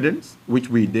gather evidence, which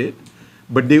we did,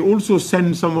 but they also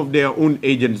sent some of their own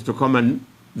agents to come and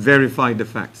verify the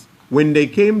facts. When they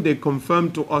came, they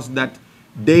confirmed to us that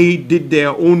they did their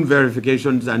own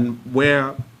verifications and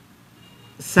were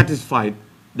satisfied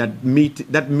that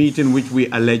meeting which we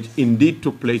allege indeed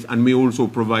took place, and we also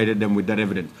provided them with that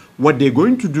evidence. What they're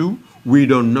going to do, we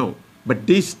don't know. But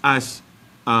this, as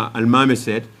Almame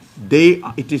said,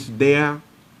 it is their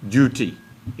duty.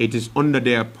 It is under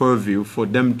their purview for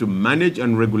them to manage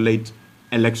and regulate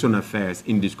election affairs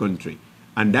in this country.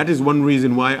 And that is one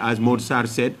reason why, as Modsar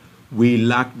said, we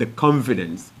lack the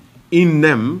confidence in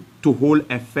them to hold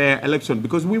a fair election,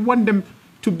 because we want them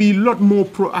to be a lot more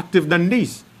proactive than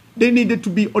this. They needed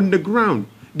to be on the ground.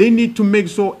 They need to make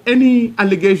sure any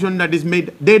allegation that is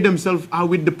made, they themselves are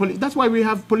with the police. That's why we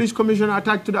have police commissioner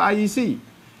attached to the IEC.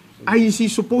 IEC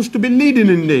is supposed to be leading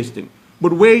in this thing.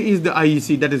 But where is the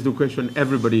IEC? That is the question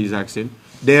everybody is asking.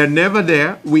 They are never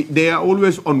there. They are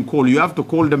always on call. You have to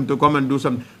call them to come and do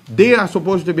something. They are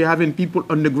supposed to be having people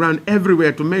on the ground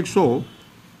everywhere to make sure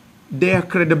their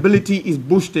credibility is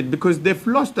boosted because they've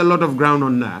lost a lot of ground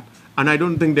on that. And I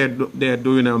don't think they're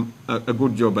doing a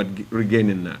good job at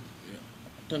regaining that. Yeah.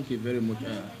 Thank you very much.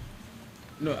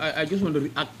 No, I just want to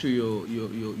react to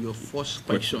your first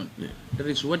question. Yeah. That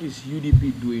is, what is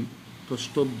UDP doing to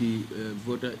stop the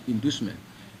voter inducement?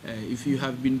 If you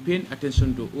have been paying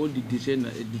attention to all the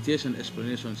details and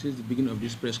explanations since the beginning of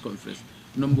this press conference,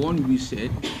 number one, we said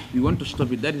we want to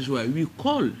stop it. That is why we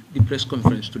called the press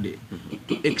conference today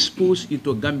to expose it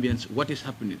to Gambians what is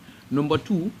happening. Number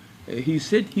two, he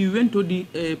said he went to the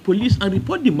police and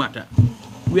report the matter.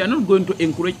 We are not going to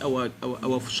encourage our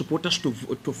supporters to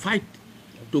fight,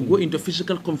 to go into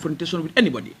physical confrontation with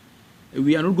anybody.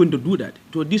 We are not going to do that.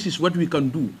 So this is what we can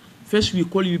do. First, we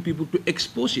call you people to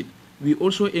expose it. We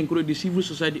also encourage the civil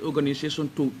society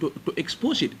organization to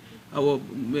expose it. Our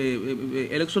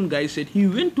election guy said he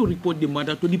went to report the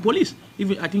matter to the police,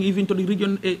 I think even to the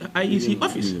region IEC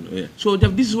office. Yeah. So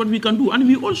this is what we can do. And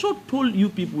we also told you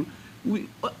people,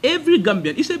 every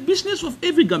Gambian, it's a business of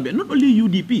every Gambian, not only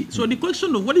UDP. So the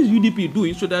question of what is UDP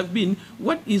doing should have been,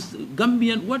 what will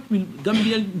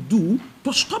Gambian do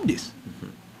to stop this?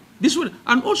 This will,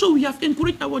 and also we have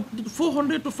encouraged our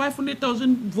 400 to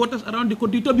 500,000 voters around the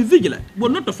country to be vigilant,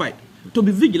 but not to fight, to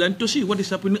be vigilant, to see what is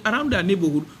happening around their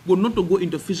neighborhood, but not to go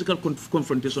into physical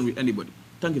confrontation with anybody.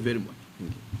 Thank you very much.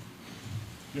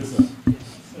 Yes, sir.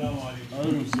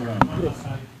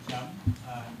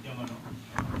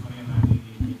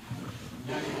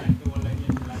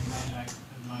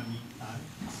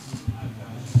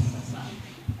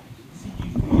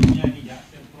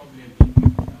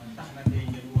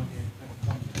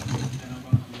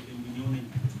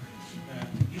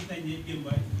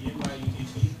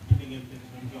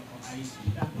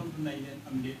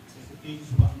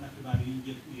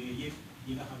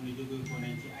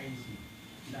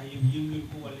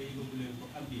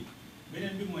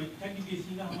 beneen bi mooy candidat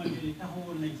yi nga xamante ni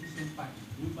taxawoon nañ ci seen parti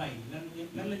ñu bàyyi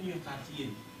lan la ñuy xaar ci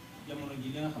yéen jamono ji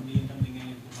li nga xam ne yéen tam da ngeen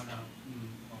leen ko mën a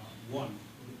woon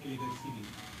pour électeur civil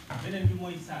beneen bi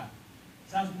mooy saa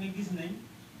su ne gis nañ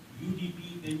UDP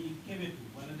dañuy kebetu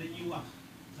wala dañuy wax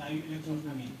saa yu élection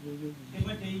amee te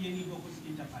ba tey yéen ngi bokk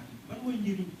ci interparti ban mooy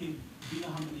njëriñ te bi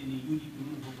nga xamante ni UDP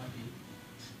mënu ko ba tey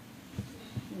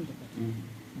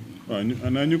waaw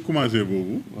ana ñu commencé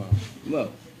boobu waaw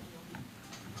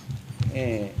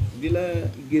di la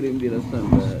gërëm di la sant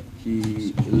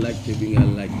ci laajte bi nga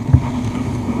laaj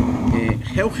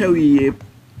xew-xew yi yëpp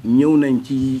ñëw nañ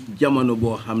ci jamono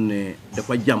boo xam ne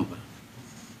dafa jàmpa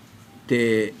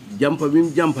te jàmpa bi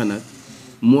mu jàmpa nag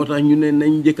moo tax ñu ne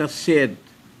nañ njëkk a seet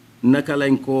naka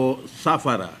lañ ko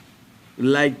saafara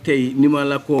laaj tey ni ma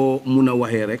la ko mun a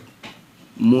waxee rek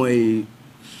mooy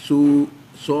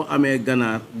soo amee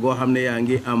ganaar goo xam ne yaa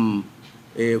ngi am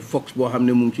fox boo xam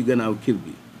ne mu ngi ci gannaaw kër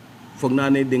gi foog naa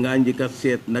ne dangaa njëkk a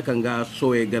seet naka ngaa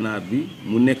sowee ganaar bi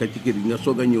mu nekk ci kër gi nga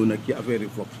soog a ñëw nag ci affaire yi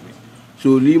fox bi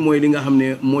so lii mooy li nga xam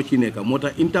ne moo ci nekk moo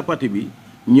tax interparti bi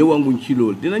ñëwanguñ ci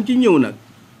loolu dinañ ci ñëw nag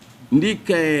ndik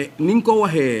ni nga ko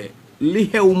waxee li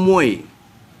xew mooy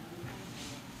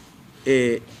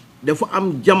dafa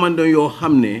am jamono yoo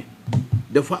xam ne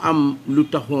dafa am lu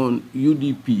taxoon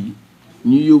UDP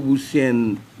ñu yóbbu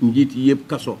seen njiit yëpp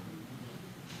kaso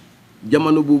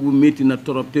jamono boobu métti na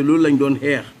torop te loolu lañ doon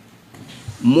xeex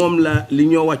moom la li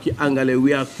ñoo wax ci angale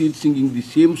we are still singing the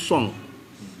same song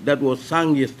that was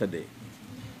sung yesterday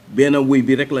benn woy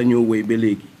bi rek la ñoo woy ba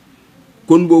léegi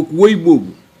kon boog woy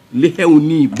boobu li xew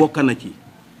nii bokk na ci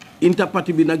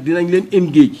interparti bi nag dinañ leen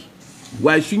engage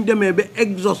waaye suñ demee ba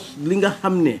exhaust li nga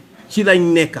xam ne ci lañ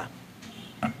nekka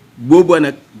booba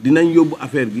nag dinañ yóbbu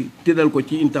affaire bi tëddal ko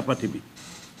ci interparti bi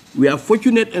we are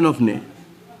fortunate enough ne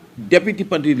deputy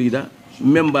party leader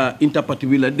member interparti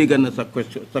bi la dégg na sa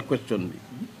question bi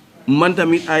man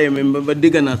tamit IMM ba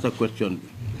dégg naa sa question bi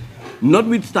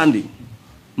notwithstanding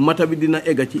mata bi dina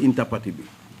egga ci interparti bi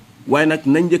waaye nag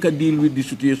nañ njëkk a deal with the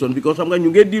situation because xam nga ñu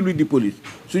ngee deal with the police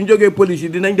suñ jógee police yi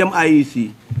dinañ dem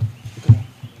IEC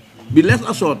be less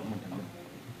assured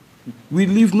we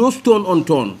leave no stone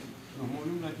unturned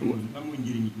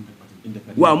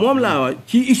waaw moom laa wax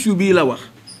ci issue bii la wax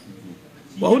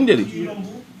waxul njëriñ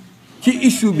ci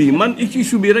issue bi man ci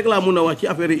issue bi rek laa mun a wax ci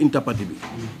affaire interparti bi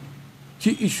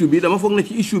ci issue bi dama foog na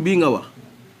ci issue bii nga wax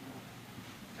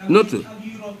note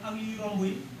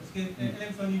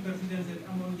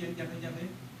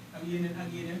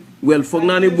well foog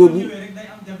naa ne boobu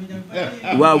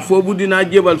waaw foofu dinaa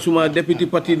jébal suma deputy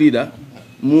party leader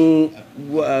mu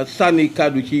sànni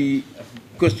kàddu ci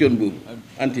question boobu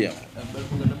Antia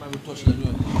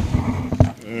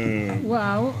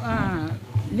waaw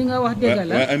li nga wax dëgg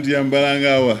la waaye Antia balaa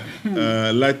ngaa wax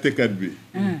laajtekat bi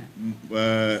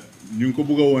ñu ngi ko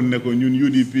bëgg a woon ne ko ñun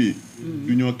UDP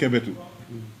du ñoo kebetu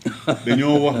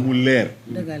dañoo wax mu leer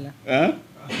ah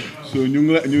so ñu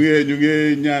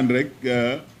ngi ñaan rek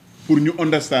pour ñu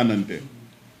understandante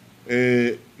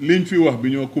liñ fi wax bi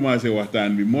ñoo commencé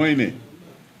waxtaan bi mooy ne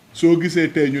soo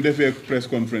gisee tey ñu defee press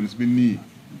conference bi nii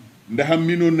ndaxam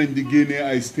minoon nañ di génnee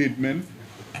ay statement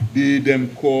di dem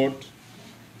court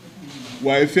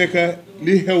waaye fekka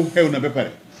li xew na ba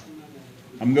pare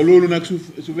xam nga loolu nag su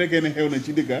fekkee ne xew na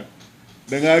ci dëkka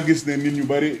da ngaa gis ne nit ñu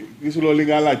bari gisuloo li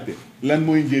ngaa laajte lan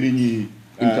mooy njëriñi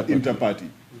interparty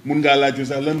mun ngaa laajte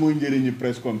sax lan mooy njëriñi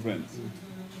press conference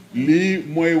lii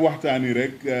mooy waxtaani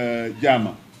rek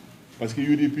jaama parce que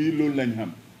UDP loolu lañ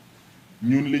xam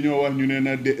ñun li ñoo wax ñu ne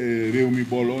na réew mi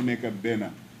booloo nekk ak benn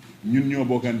ñun ñoo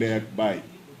bokkandee ak baay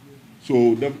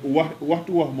so daf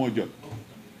waxtu wax moo jot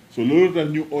so loolu tax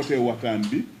ñu ootee waxtaan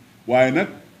bi waaye nag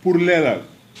pour leeral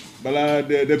balaa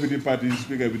deputy party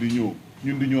speaker bi di ñëw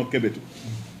ñun di ñoo kebetu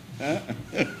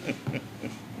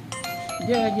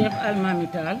jërëjëf Almami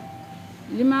Tall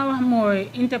li ma wax mooy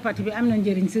interparty bi am na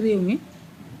njëriñ si réew mi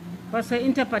parce que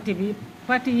interparty bi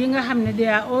parti yi nga xam ne they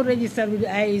are all registered with the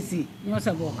IEC ñoo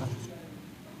sa bokka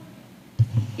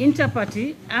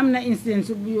interparty am na incident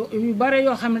yu bare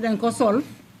yoo xam ne dañ ko solve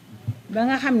ba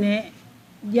nga xam ne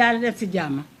jaal def si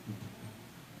jàmm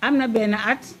am na benn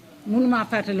at mënuma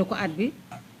fàttali ko at bi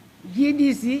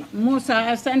GDC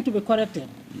Moussa sant bi corrected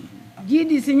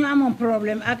GDC ñu amoon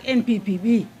problème ak NPP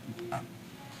bi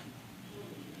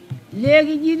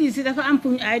léegi GDC dafa am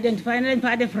pour ñu identifier ne dañ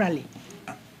faa def rallye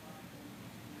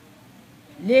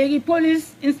léegi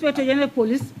police inspecteur général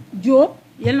police Diop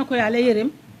yal na ko yàlla yërëm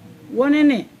wone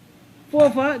ne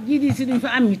foofa GDC duñ fa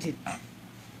am meeting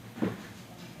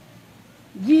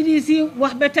GDC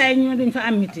wax ba tey ñu duñ fa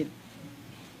am meeting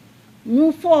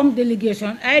ñu form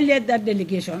delegation I led that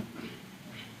delegation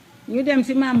ñu dem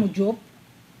si Mamou Diop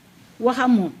waxa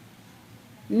moom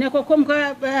ne ko comme que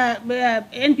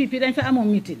NPP dañ fa amoon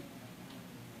meeting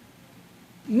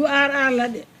URR la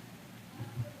de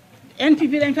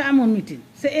NPP dañ fa amoon meeting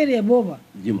sa area booba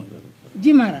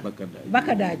Jimara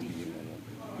Bakadaaji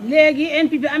léegi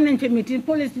NPP am nañ fa meeting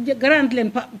police grant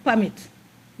leen permit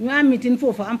ñu am meeting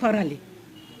foofu am fa rallye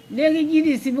léegi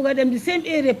GDC bugg a dem di same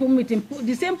area pour meeting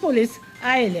di same police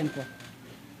aaye leen ko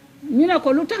ñu ne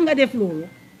ko lu tax nga def loolu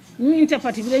ñu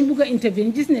interparty bi dañ bugg a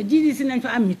intervenir gis ne GDC nañ fa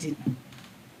am meeting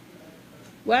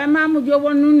waaye Mamou Diop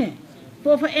woon nu ne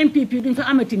foofa NPP duñ fa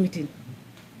amati meeting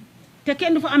te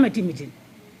kenn du fa amati meeting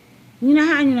ñu ne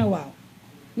ñu ne waaw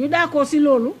ñu d'accord si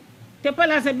loolu te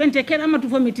place bente kenn amatu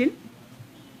fa meeting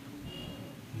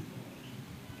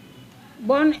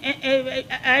bon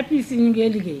IPC ñu ngi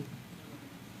liggéey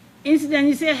incident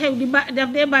yi see xew di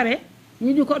daf dee bare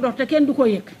ñu di ko dox te kenn du ko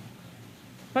yëg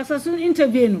parce que suñ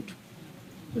intervenut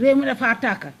réew mi dafa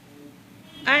tàkka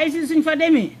IPC suñ fa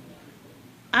demee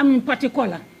am ñu parti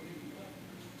kola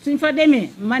suñ fa demee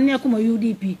man nekkuma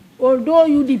UDP although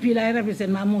UDP lay represent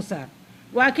ma Moussa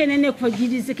waa keneen nekk fa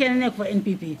GDC keneen nekk fa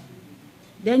NPP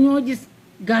dañoo gis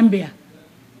Gambia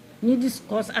ñu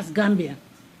discuss as Gambia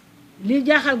li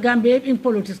jaaxal Gambia yëpp in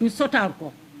politique ñu sotaal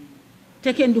ko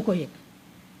te kenn du ko yëg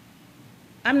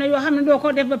am na yoo xam ne doo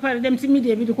ko def ba pare dem si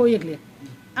media bi di ko yëgle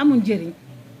amul njëriñ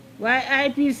waaye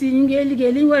IPC ñu ngi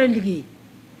liggéey li ñu war a liggéey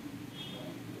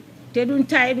te duñ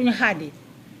taay duñ xaadi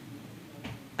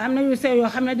am na yu sew yoo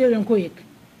xam ne doo leen ko yëg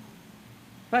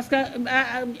parce que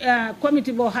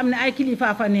comité boo xam ne ay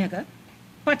kilifa fa nekk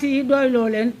parti yi doyloo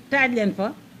leen taaj leen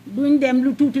fa duñ dem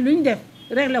lu tuuti luñ def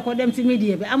réglé ko dem si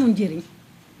media bi amul njëriñ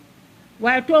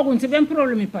waaye tooguñ si benn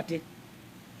problème yi parti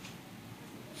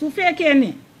su fekkee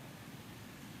ne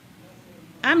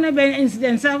am na benn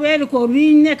incident sax weeru koor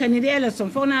wi nekk ni di élection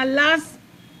foog naa last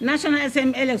national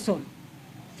assembly élection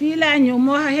fii laa ñëw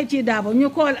moo wax Hecci Dabo ñu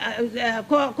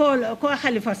kool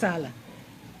Halifa Sallah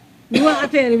ñu wax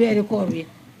affaire weeru koor wi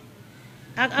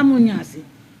ak amul ñaasi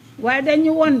waaye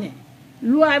dañu won ne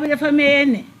loi bi dafa mayee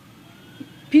ne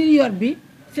période bi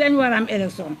si lañ war a am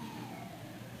élection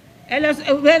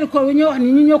weeru koor wi ñu wax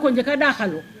ni ñu ñoo ko njëkk a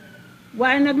daaxalu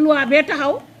waaye nag loi bee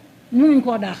taxaw mënuñ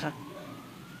koo daaxal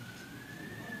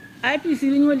IPC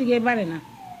li ñoo liggéey bare na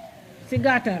si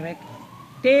gàttal rek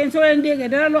te yéen soo leen déggee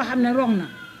dara loo xam ne rong na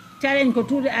challenge ko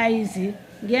tuuti IEC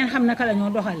ngeen xam naka la ñoo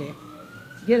doxalee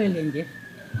jërë leen jëf.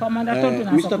 commandant tontu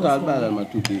naa Mr. Tall baalal ma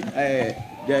tuuti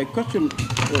day question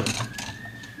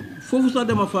foofu sax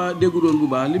dama fa déggu doon bu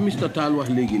baax li Mr. Tall wax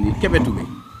léegi nii kebetu bi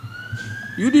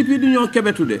UDP du ñoo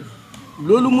kebetu de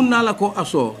loolu mun naa la ko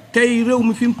asoo tey réew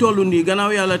mi fi mu toll nii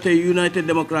gannaaw yàlla tey United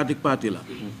Democratic Party la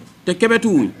te kebetu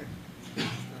wuñ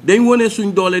dañ wone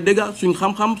suñ doole dëgga suñ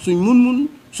xam-xam suñ mun-mun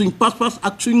suñ pas-pas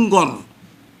ak suñ ngor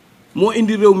moo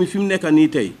indi réew mi fi mu nekk nii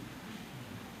tey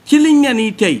ci liñ ne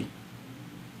nii tey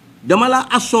dama la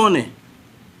assoné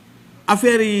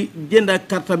affaire yi jënd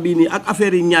carte bii nii ak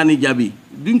affaire yi ñaani jabi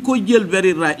duñ ko jël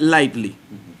very lightly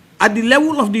at the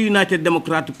level of the United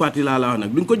Democratic Party laa la wax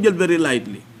nag duñ ko jël very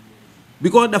lightly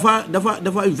because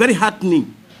dafa very hard ni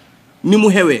mu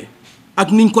xewee ak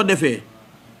niñ ko defee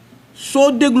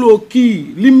soo dégloo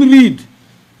kii lim read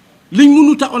liñ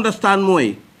mënut a understand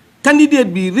mooy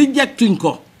candidate bi rejectuñ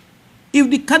ko if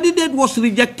the candidate was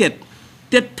rejected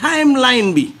te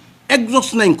timeline bi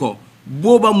exhaust nañ ko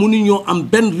booba mënuñoo am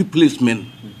benn replacement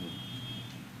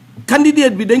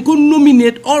candidate bi dañ ko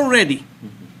nominate already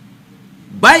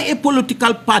by a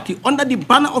political party under the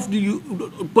banner of the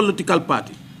political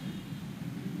party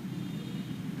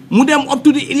mu dem up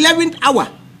to the 11th hour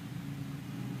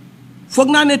foog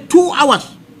naa ne 2 hours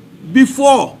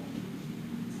before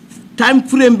time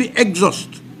frame be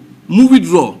exhaust mu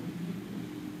withdraw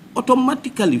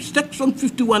automatically section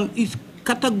 51 is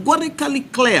categorically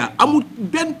clear amul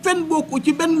benn fen boo ko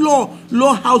ci benn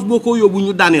law house boo ko yóbbu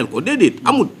ñu daaneel ko déedéet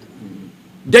amul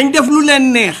dañ def lu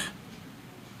leen neex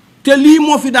te lii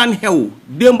moo fi daan xew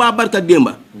démba barka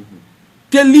démba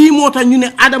te lii moo tax ñu ne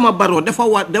Adama Barrow dafa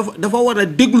war a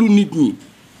déglu nit ñi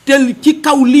te ci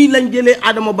kaw lii lañ jëlee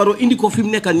Adama Barrow indi ko fi mu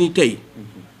nekk nii tey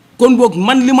kon boog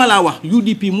man li ma laa wax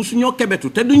UDP musu ñoo kebetu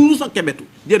te duñ mus a kebetu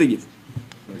jërëjëf.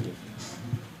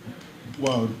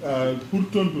 waaw pour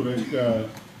tontu rek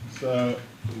sa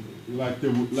laajte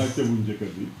bu njëkk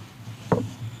bi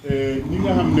ñi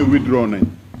nga xam ne withdraw nañ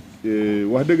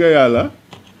wax dëgg yàlla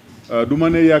du ma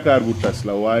ne yaakaar bu tas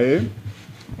la waaye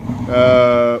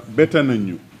betta nañ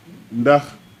ñu ndax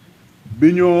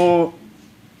bi ñoo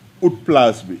ut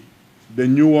place bi dañ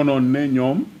ñu wonoon ne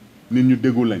ñoom nit ñu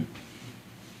déggu lañ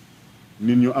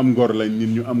nit ñu am ngor lañ nit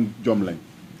ñu am jom lañ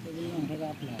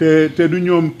te du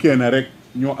ñoom kenn rek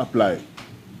ñoo apply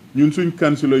ñun suñ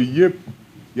kansilo yëpp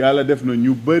yàlla def na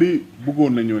ñu bari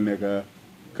bëggoon nañoo nekk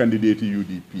candidate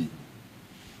UDP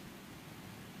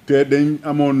te dañ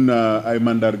amoon ay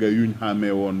mandarga yuñ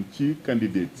xàmmee woon ci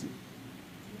candidate si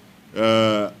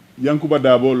Yankuba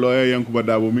Dabo lawyer Yankuba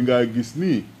Dabo mi nga gis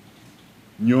nii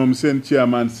ñoom seen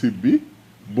chairmanship bi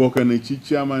bokk na ci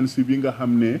chairmanship bi nga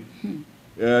xam ne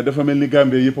dafa mel ni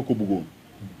Gambie yëpp a ko bëggoon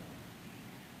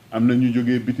am na ñu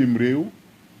jógee bitim réew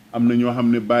am na ñoo xam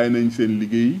ne bàyyi nañ seen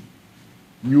liggéey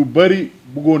ñu bari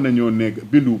bëggoon nañoo nekk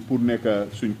bindu pour nekk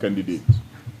suñ candidate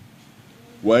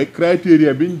waaye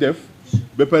criteria biñ def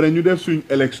ba pare ñu def suñ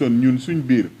élection ñun suñ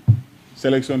biir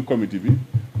sélection committee bi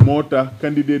moo tax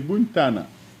candidate buñ tànna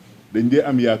dañ dee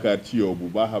am yaakaar ci yow bu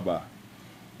baax a baax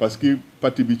parce que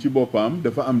parti bi ci boppam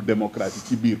dafa am démocratie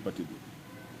ci biir parti bi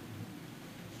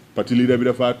parti leader bi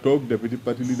dafa toog député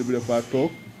parti leader bi dafa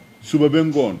toog suba ba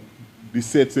ngoon di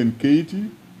seet seen kayit yi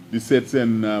di seet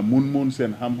seen mun-mun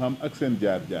seen xam-xam ak seen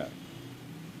jaar-jaar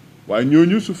waaye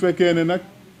ñooñu su fekkee ne nag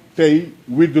tey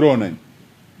withdraw nañ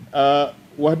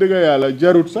wax dëgg yàlla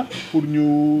jarut sax pour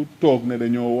ñu toog ne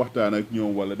dañoo waxtaan ak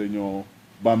ñoom wala dañoo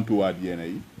baamtuwaat yéene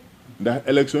yi ndax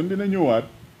élection dina ñëwaat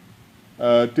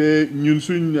te ñun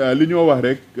suñ li ñoo wax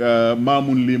rek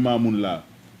maamun lii maamun laa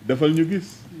defal ñu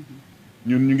gis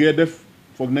ñun ñu ngee def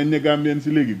foog nañ ne Gambien si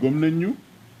léegi gom nañ ñu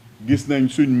gis nañ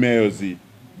suñ mayors yi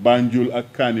Banjul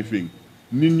ak Kanifing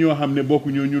nit ñoo xam ne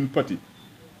bokkuñoo ñun parti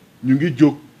ñu ngi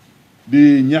jóg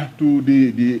di ñaxtu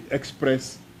di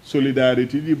express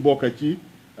solidarité di bokk ci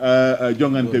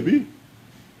jongante bi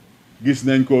gis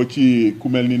nañ ko ci ku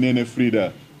mel ni Nene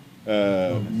Frida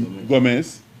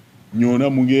Gomez ñëw na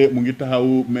mu ngi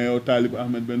taxawu mayor Talib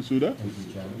Ahmed Bensouda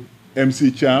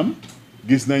MC Cham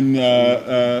gis nañ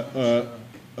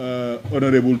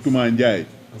honorable Touma Ndiaye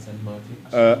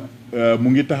mu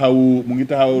ngi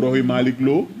taxawu Rohi Malick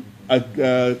Lo ak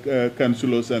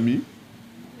Kansulo Sami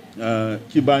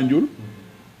ci Banjul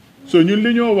so ñun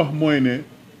li ñoo wax mooy ne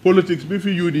politics bi fi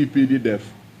UDP di def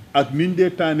ak niñ dee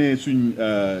tànnee suñ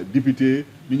député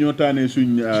ni ñoo tànnee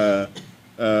suñ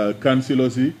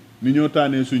councilors yi ni ñoo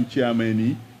tànnee suñ chairman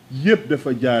yi yëpp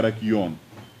dafa jaar ak yoon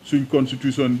suñ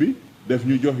constitution bi def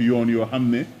ñu jox yoon yoo xam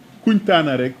ne kuñ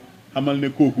tànna rek xamal ne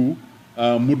kooku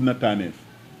mut na tànneef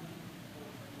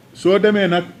soo demee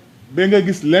nag ba nga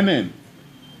gis leneen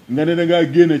nga ne da ngaa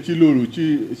génn ci loolu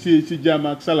ci jàmm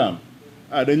ak salaam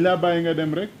dañ laa bàyyi nga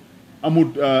dem rek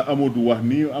amut wax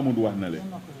nii amut wax na le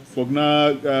foog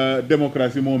naa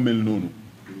démocratie moo mel noonu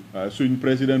suñ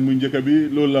président mu njëkk bi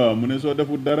loolu la wax mu ne soo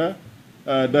defut dara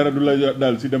du la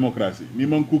dal si démocratie ni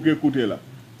man kuutee la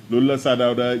loolu la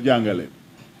Sadaaw da jàngale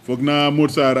foog naa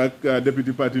Modou Sarr ak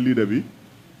député parti leader bi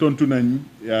tontu nañ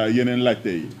yeneen laajte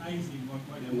yi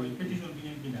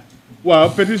waaw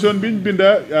pétition biñ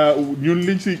binda ñun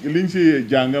liñ si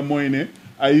jàng mooy ne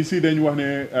IEC dañ wax ne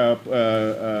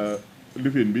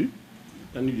lifin bi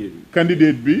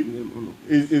candidate bi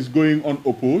is going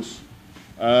unopposed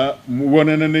mu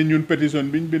wane na ne ñun pétition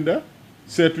biñ binda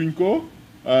seetuñ ko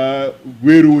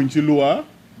wéeruwuñ ci loi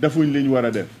defuñ liñ war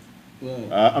a def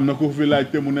am na ko fi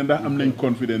laajte mu ne ndax am nañ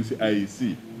confidence ci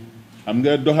IEC xam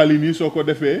nga doxalin yi soo ko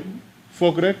defee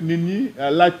foog rek nit ñi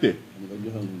laajte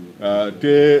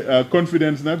te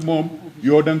confidence nag moom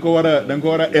yow da nga ko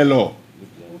war a eloo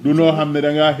du noo xam ne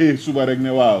da ngaa xëy suba rek ne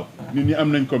waaw nit ñi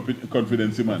am nañ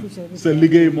confidence ci man sa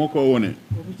liggéey moo ko wone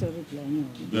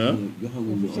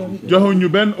joxuñu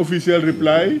benn official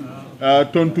reply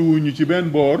tontuwuñu ci benn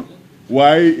boor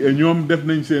waaye ñoom def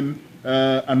nañ seen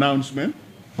announcement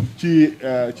ci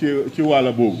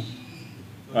wàlla boobu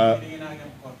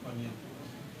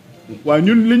waaw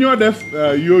ñun li ñoo def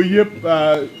yooyu yëpp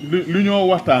lu ñoo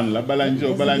waxtaan la balaañ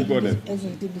koo def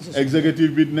exécutif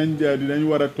bi dinañ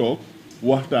war a toog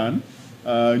waxtaan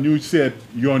ñu seet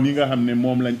yoon yi nga xam ne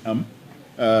moom lañ am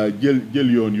jël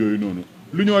yoon yooyu noonu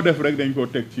lu ñoo def rek dañ ko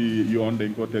teg ci yoon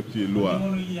dañ ko teg ci loi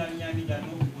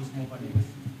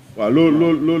waaw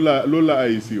loolu la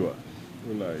ay si wa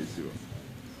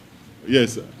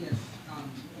yes sir.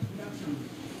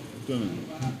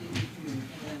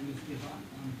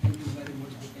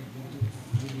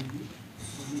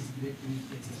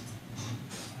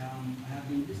 I have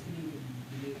been listening to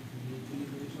the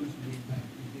deliberations made by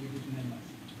the delegation members,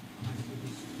 and it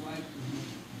is quite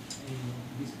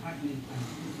disheartening and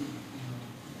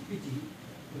pity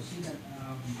to see that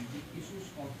the issues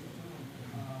of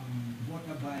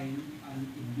voter buying and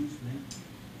inducement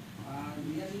are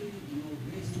really,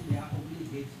 raising their ugly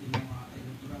heads in our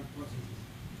electoral processes,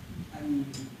 and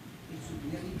it should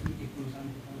really be a concern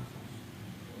to all of us,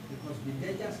 because the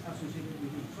dangers associated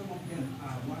with it, some of them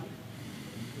are one.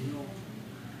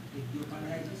 It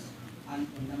jeopardizes and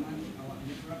undermines our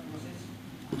electoral process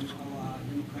and our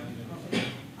democratic process,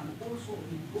 and also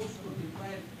it goes to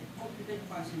deprive a competent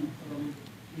person from,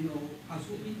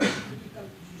 assuming a critical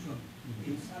position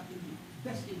in serving the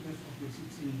best interest of the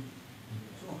citizen.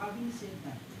 So having said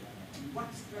that,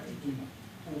 what strategy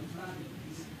or plan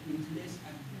is in place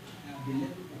at the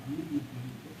level of UDP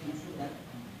to ensure that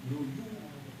you,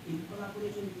 in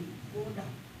collaboration with other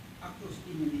actors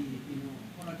in the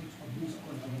politics of this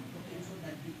country, to ensure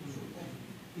that the issue of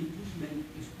inducement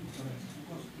is put to rest,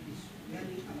 because it is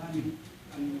very alarming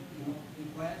and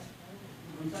requires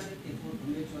concerted effort to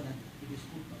make sure that it is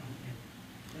put to an end.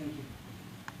 Thank you.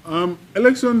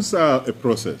 Elections are a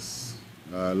process.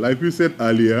 Like we said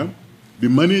earlier, the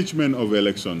management of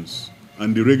elections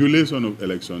and the regulation of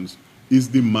elections is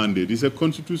the mandate. It's a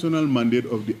constitutional mandate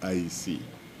of the IEC.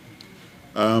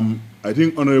 I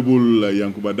think Honorable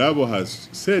Yankuba Dabo has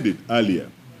said it earlier.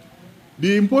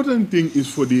 The important thing is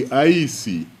for the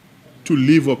IEC to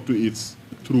live up to its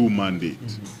true mandate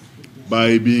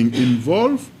by being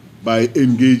involved, by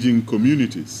engaging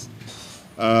communities.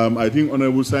 I think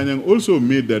Honorable Sanyang also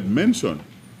made that mention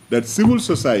that civil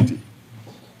society,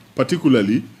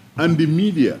 particularly, and the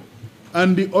media,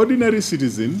 and the ordinary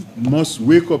citizen must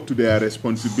wake up to their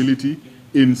responsibility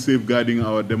in safeguarding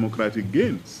our democratic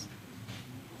gains.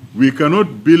 We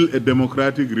cannot build a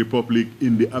democratic republic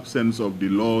in the absence of the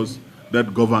laws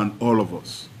that govern all of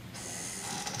us.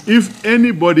 If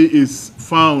anybody is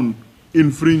found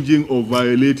infringing or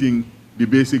violating the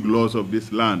basic laws of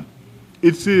this land,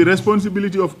 it's the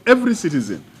responsibility of every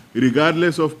citizen,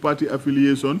 regardless of party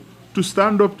affiliation, to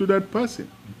stand up to that person.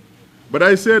 But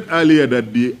I said earlier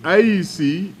that the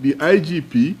IEC, the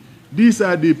IGP, these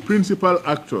are the principal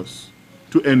actors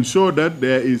to ensure that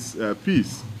there is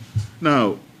peace.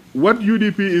 Now, what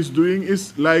UDP is doing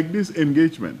is like this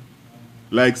engagement,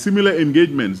 like similar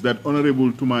engagements that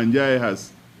Honorable Tumanjai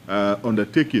has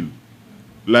undertaken,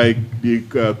 like the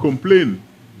complaint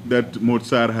that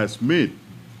Mozart has made.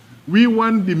 We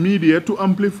want the media to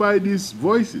amplify these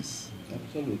voices.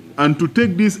 Absolutely. And to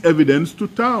take this evidence to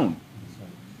town.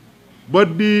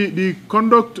 But the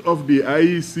conduct of the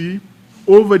IEC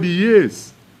over the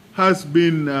years has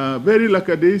been very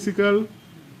lackadaisical.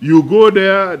 You go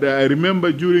there, I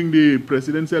remember during the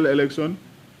presidential election,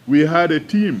 we had a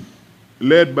team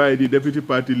led by the deputy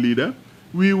party leader.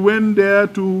 We went there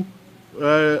to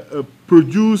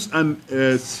produce and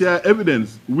share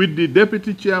evidence with the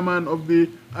deputy chairman of the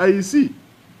IEC.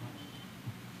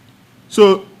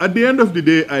 So at the end of the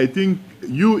day, I think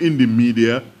you in the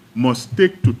media must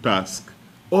take to task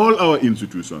all our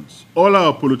institutions, all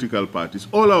our political parties,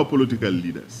 all our political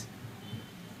leaders.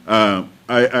 I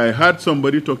heard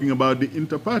somebody talking about the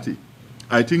inter-party.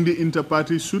 I think the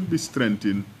inter-party should be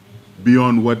strengthened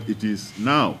beyond what it is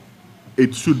now.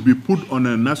 It should be put on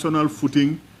a national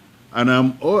footing And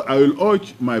I will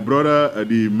urge my brother,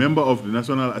 the member of the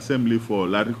National Assembly for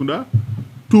Latrikunda,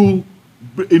 to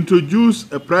introduce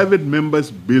a private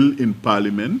members bill in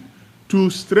Parliament to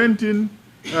strengthen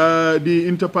the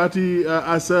inter-party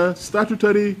as a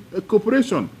statutory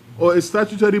corporation or a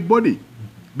statutory body,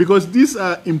 because these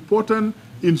are important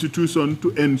institutions to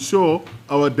ensure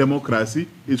our democracy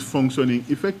is functioning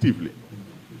effectively.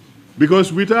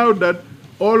 Because without that,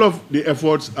 all of the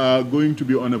efforts are going to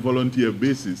be on a volunteer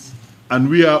basis, and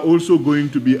we are also going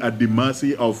to be at the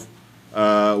mercy of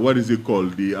what is it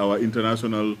called, our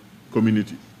international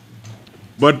community.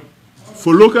 But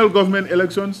for local government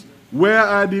elections, where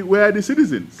are the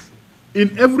citizens?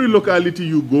 In every locality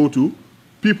you go to,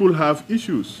 people have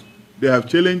issues, they have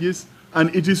challenges,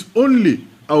 and it is only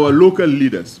our local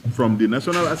leaders, from the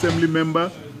National Assembly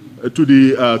member to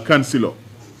the councillor.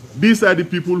 These are the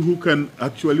people who can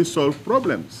actually solve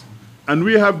problems. And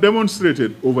we have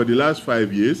demonstrated over the last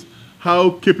 5 years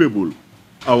how capable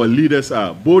our leaders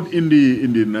are, both in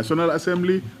the National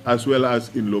Assembly as well as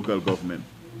in local government.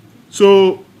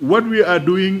 So what we are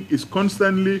doing is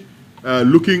constantly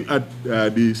looking at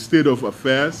the state of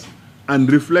affairs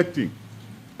and reflecting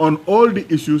on all the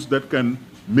issues that can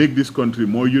make this country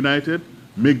more united,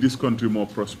 make this country more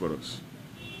prosperous.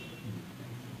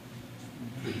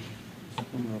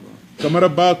 Kamara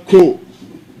Ba Ko.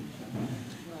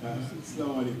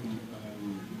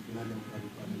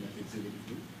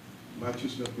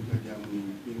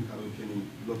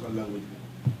 Local language.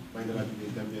 Bandara di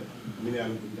Gambia,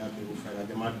 Minal Gambia, Fara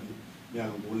Jamad,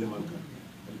 Nial Bulemanka,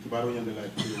 Kibaro Yandela,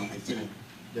 I Senate,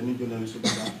 the new journalist of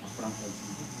France,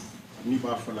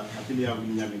 Niba Fala, Atelia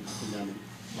William,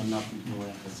 Manafi,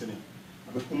 Senate.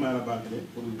 Abakumara Bagre,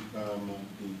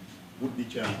 would be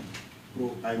chairman.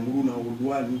 Pro I Muruna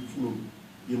Udua ni Fulu,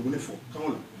 Yunefo,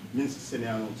 Kaula, means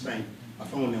Senate sign, a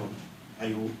phone,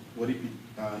 I will repeat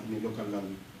in a local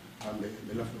language, and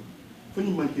the left.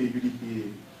 Funny monkey,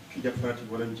 UDP, Kija Party,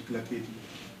 Walanji Klaketi,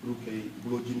 Ruke,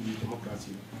 Blojin,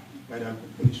 democracy, by the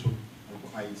Alcoholic, Alco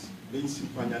Ice, then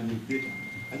Simpania new data,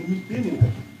 and you paying a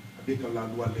bit of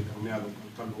land, one like a Mialo,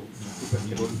 Kalo,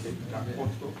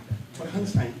 Porto, for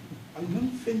Hanstein, and non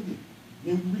offended,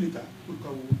 young milita, who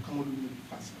come on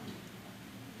fast.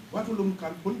 What will you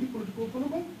call political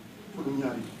economy? For the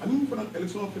Yari, I mean, for an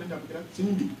election of French,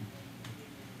 Cindy.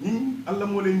 Ning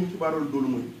Alamole Nikibaro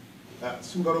Dolomoi.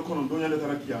 Sungaro kono do nyale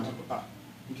tara kiyama ko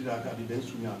ntida ka di den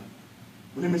sunyana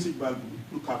bu ne message bal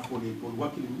pour ka folé pour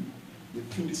wakili de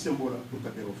findi sembola pour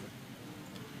ka dero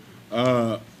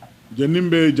fa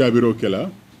janimbe jabiro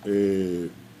kela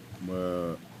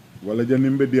wala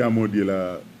janimbe diamo di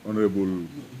la honorable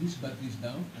his battery is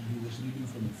down and he was reading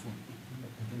from the phone.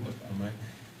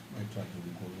 I try to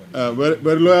recall what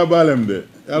ber loya balem de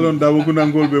alon dawu ku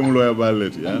nangol be mu loya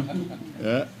baleti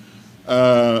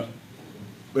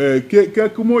ke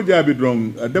kumo jabi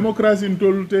drong démocratie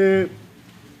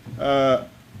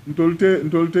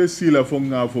ntolte sila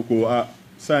fonga foko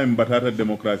saim batata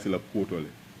démocratie la potole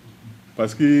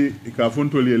parce que ka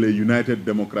fontoli le United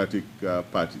Democratic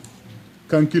Party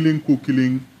kan killing ku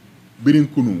killing birin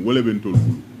kunu wala bentol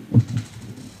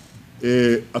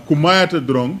akumayata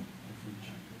drong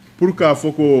pour ka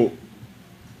foko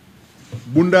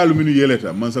bundalu minu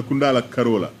yeleta mansa kundala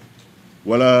karola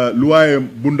wala luwaye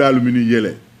bundalu minu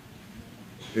yele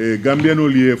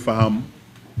gambianol ye faham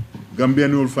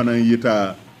gambianol fana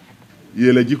yita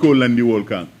yele jiko landi wol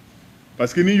kan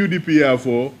parce que ni UDP ya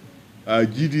fo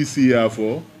GDC ya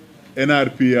fo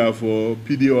NRP ya fo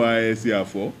PDOIS ya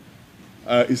fo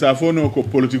isa fo no ko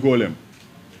politikolem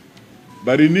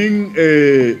bari ning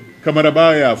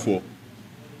kamaraba ya fo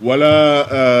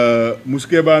wala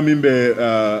muskeba mimbe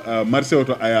marse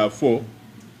auto aya fo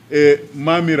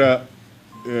mamira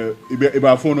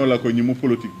iba fono la ko nyimu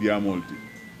politique bi amolti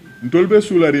ntolbe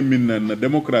sulari minna na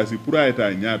démocratie pour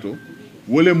ayta ñaato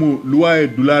wole mu loi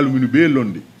dulal minu be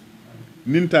londi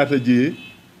nin tata je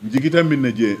njigita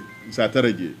minna je sa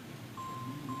taraje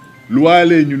loi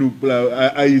le ñunu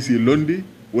AIC londi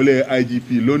wole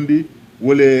IGP londi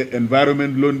wole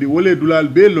environment londi wole dulal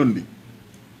be londi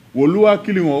wo loi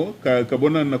kilingo ka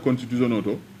bonan na constitution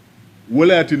auto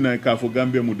wole atina ka fo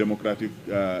Gambia mu democratic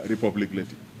republic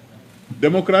leti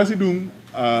démocratie dum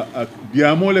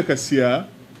diamole ka sia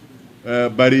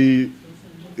bari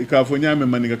ka fo nyame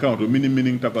maninga kaunto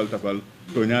mining tapal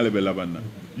to nyale be labanna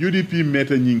UDP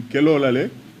meta nyin kelola le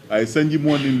ay sanji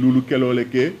moni lulu kelole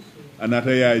ke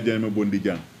anata yaay jame bondi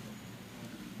jang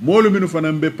molu minu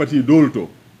fanambe pati dolto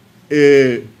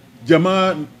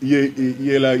jama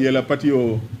yela pati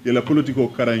o yela politiko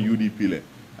karan UDP le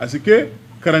asike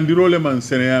karandirole man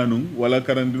seneyanum wala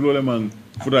karandirole man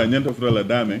futa nyanta futa la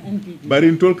dame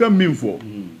bari ntol kam min fo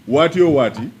wati o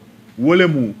wati wole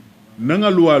mu nanga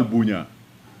luwal bunya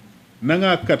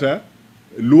nanga kata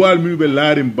luwal mi be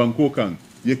larim banko kan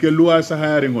yeke luwa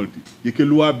sahari ngolti yeke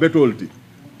luwa betolti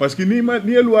parce que ni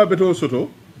luwa beto soto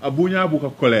abunya bu ka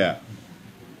kolea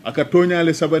aka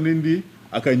toñale sabanindi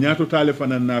aka nyato tale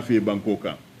fanan nafi banko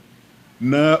kan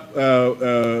na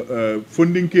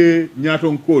fundinke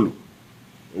nyaton kolu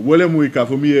wole muy ka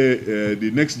fo miye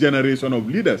the next generation of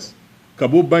leaders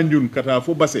kabo banjun kata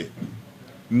fo basse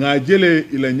nga jele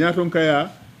ila nyaton kaya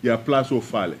ya place o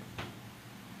fale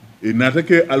e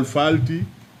natake alfalti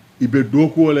ibe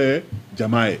dokole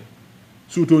jamae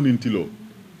suto nintilo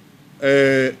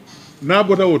na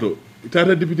bota woto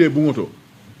tata député bungoto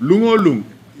lungo lung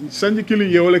sanji kilin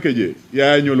yewole keje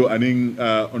ya nyolo anin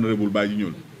honorable baji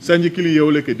nyolo sanji kilin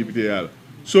yewole ke député yala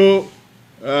so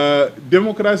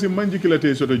démocratie manji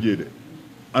kilate soto jede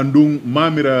andung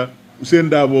mamira Usain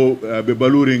Dabo be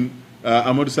baluring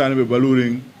Amadou Sane be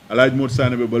baluring Alhaji Modou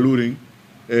Sane be baluring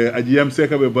aji yam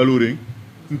seka be baluring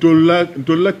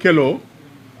ntolla kelo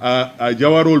a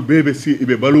jawarol bebe si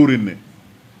ibe balurin ne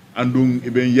andung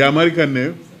ibe yamari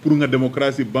kanne pour nga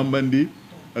démocratie bambandi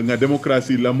nga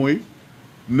démocratie lamoy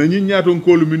nani ñaton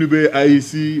kolu minube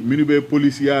AIC minube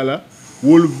policiala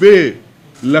wol be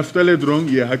laftale drong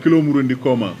ye hakilo murundi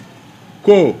koma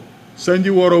ko sanji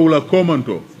woro wala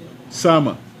komanto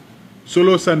sama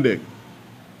solo sande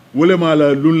wole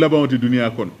mala lun labanti dunia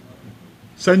kono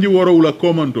sanji woro wala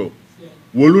komanto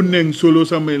wolun neng solo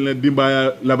sama la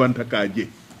dimbaya labanta kaje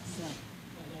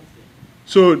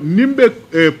so nimbe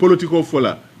politiko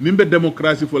fola nimbe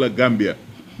démocratie fola Gambia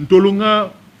ntolunga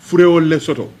furewol le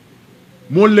soto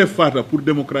molle fata pour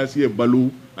démocratie balu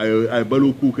ay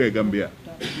balu kuke Gambia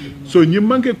so ñi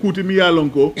manke kuti mi yalon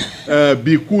ko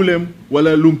bi kulem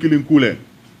wala lunkilin kulem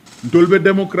ntolbe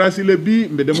démocratie le bi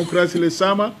mbe démocratie le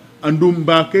sama andum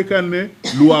ba ke kanne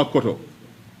luwa koto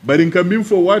bari kam min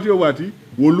fo wati o wati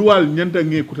wo luwal nyanta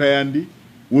nge kutayandi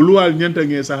wo luwal nyanta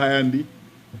nge sahayandi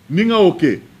ninga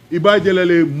oke iba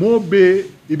jelale mo be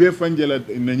ibe fanjela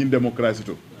na ñin démocratie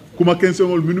to kuma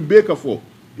kensengol minu be ka fo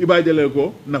iba jelale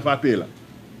ko nafa pela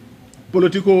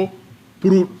politiko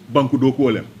pour banku doku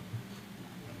olem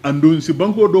andun si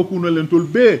banko doku no len tol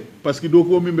be parce que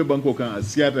doku mi be banko kan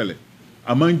asiatale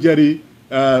aman jari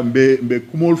mbe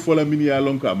kumol fola min ya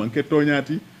lonka aman ke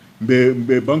toñati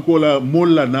mbe banko la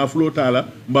molla na flotala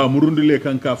mba murundile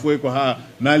kan ka foy ko ha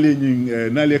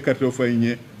nale carte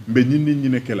fayñe mbe nyinni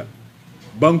nyine kela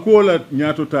banko la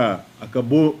nyatota aka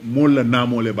bo molla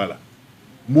namole bala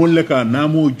molle ka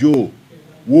namo jo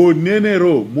wo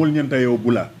nenero mol nyanta yo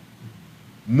bula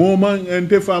moma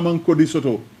ente faman kodi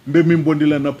soto mbe min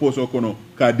bondila na poso kono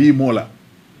ka di mola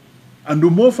andu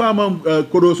mo faman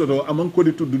kodo soto aman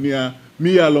kodi to dunia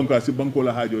mi ya lonka si banko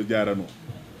la hajo jarano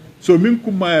so min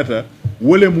kumayata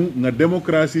wolemu nga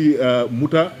démocratie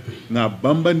muta nga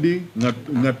bambandi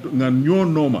nga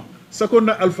nyonoma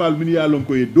sakonna alfal min ya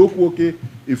lonko e doko ke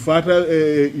e fata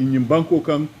nyim banko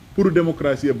kan pour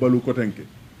démocratie balu kotenke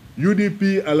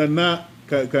UDP ala na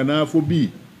kana fo bi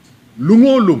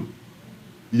lungolum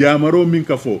yamaro min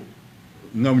ka fo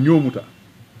ngam nyomuta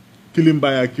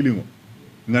kilimbaya kilingo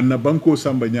nganna banko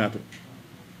samba nyaato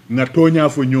nga tonya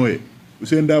fo nyoye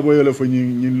Usain Dabo yole fo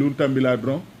nyin lun tambila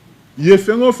dron ye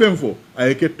fengo fenfo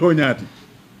ayeke tonyati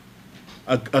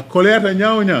a koleata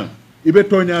nyaaw nyaaw ibe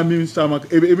tonya min sama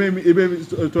ibe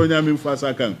tonya min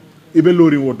fasa kan ibe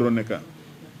lori wodrone kan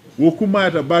wo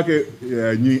kumata bake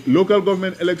ni local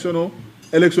government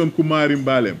election kumari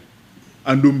mbalem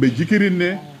andum be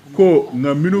jikirinne ko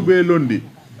nga minube londi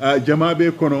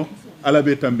jamabe kono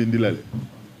alabe tambindilale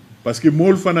parce que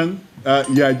mol fanan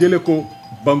ya jele ko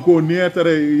banko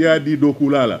niatare ya di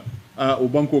dokulala o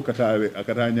banko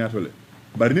kata nyatole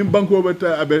bari nim banko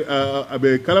beta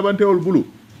abe kalabantewol bulu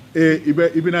e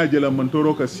ibina jela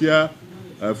mantoro ka sia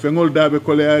fengol dabe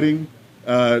kolearing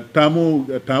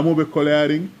tamo be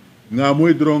kolearing nga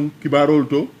moy drong kibarol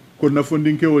to ko na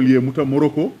fondinke wol ye muta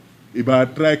moroko iba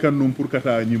try kan num pour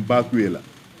kata nyim bakuela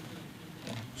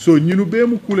so ñinu be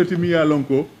mu kulati mi ya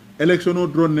lonko election o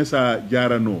drone ne sa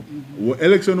jarano wo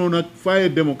election o nak faye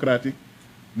démocratique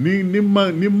ni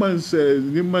man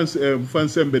fan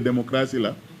sembe démocratie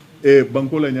la e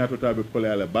banko la ñaato tabe kole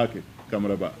ala bake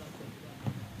camara ba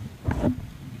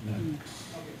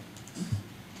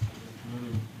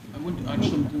I want to add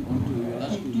something onto your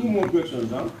last question. Two more questions,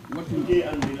 huh? What today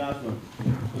and the last one.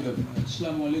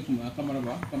 Assalamu alaikum,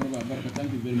 Kamaraba, Barka,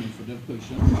 thank you very much for that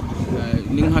question.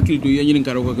 Ning hakil to yen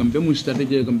karo ko gambe mu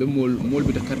strategy gambe mol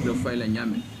bita carte file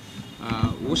nyame.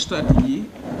 Wo strategy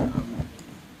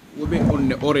wobe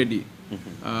on already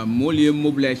More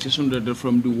mobilization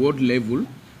from the world level,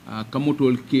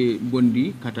 kamotol ke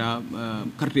bondi kata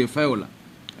carte fayola.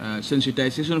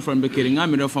 Sensitization from the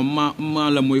Keringamira from ma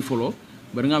la moy follow,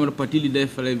 but ngamira party leader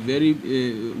for a very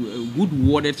good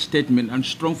worded statement and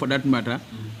strong for that matter.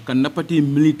 Can party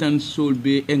militants should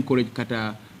be encouraged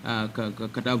kata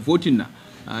voting na.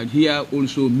 Here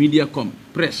also media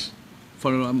press.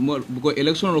 Because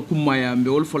electoral kumaya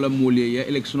mbe all for la mole ya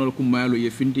electoral kumaya lo ye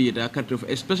finti yeta carte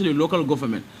especially local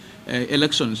government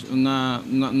elections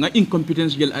nga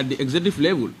incompetence gel at the executive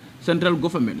level, central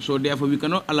government. So therefore we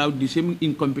cannot allow the same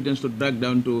incompetence to drag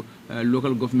down to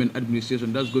local government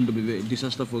administration. That's going to be a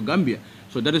disaster for Gambia.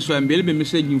 So that is why I'm be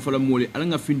messaging for la mole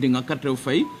alanga finti nga carte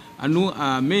fay anu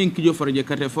me inkijo faraje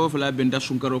carte fo la benda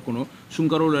sunkaro kono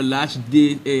sunkaro la last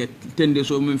day 10 days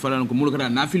so men fala ko mulkata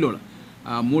nafilola.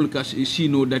 Mulkas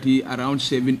sino that he around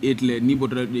 7-8 le ni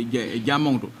botra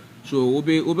jamonto so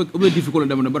obe difficult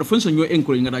ndam but fonso nyo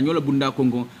encourage ngata nyola bunda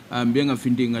kongo mbenga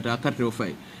findi ngata carte of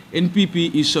fay.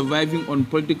 NPP is surviving on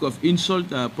politics of insult,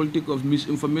 politics of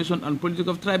misinformation and politics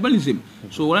of tribalism.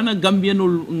 So wana Gambian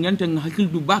ngante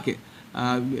ngakil du bake.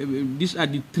 These are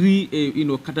the three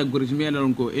categories me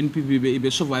alon ko NPP be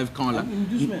survive kan la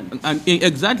and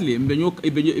exactly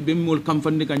be mol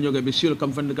kamfande kan yoga be sio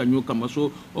kamfande kan yoga so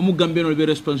omu Gambian will be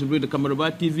responsible the camera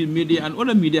TV media and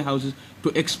other media houses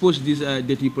to expose this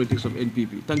dirty politics of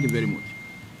NPP. Thank you very much.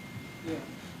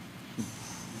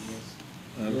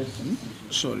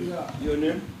 Sorry. Your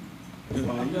name?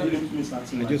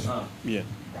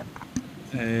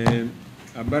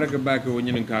 Baraka bake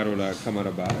wonyen karola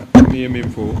kamara ba mi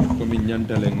fo ko mi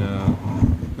nyantale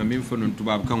nga mi fo non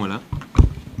tubab kangola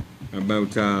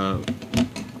about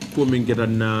ko min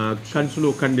getana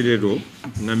council candidate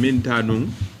nga min tanum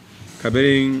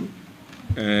kaberin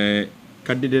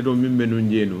candidate min menun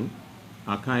jenu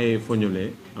akaye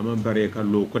fonyole ama bare ka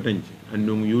lo kotanci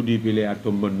andum UDP le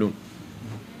atombandum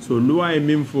so loi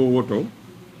min fo woto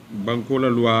bankola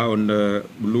loi on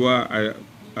loi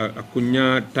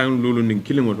akunya tan lulu nin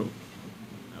kilingoto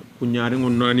kunya rengo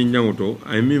nani nyangoto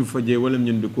ay min faje wala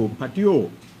nyinde ko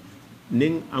patio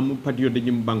ning am patio de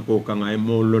jim banko kan ay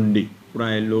mo londi pour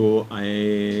ay lo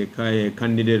ay kay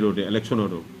candidate de election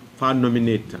do fa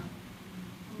nominate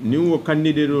ni wo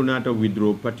candidate do nata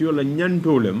withdraw patio la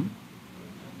nyantolem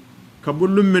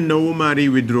kabulum men na wo mari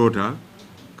withdraw ta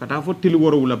kata fo til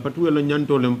woro wala patio la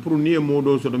nyantolem pour ni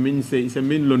modo so do min se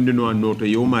min londi no anoto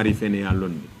yo mari fene ya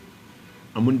londi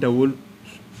amunta wol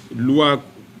loi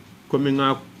comme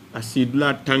nga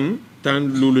asidla tan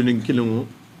lulu nin kilingo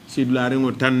sidla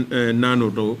rengo tan nano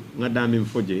to nga damin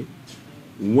foje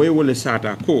woy wala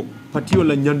sata ko patio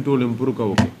la nyanto lem pour ka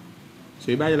woke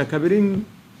so ibaje la kabirin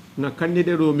nga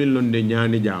candidate ro min londe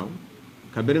nyaani jaaw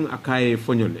kabirin akaye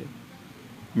fonyole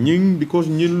ñing because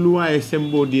ñin loi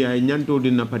sembo di ay nyanto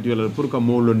di na patio la pour ka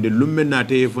mo londe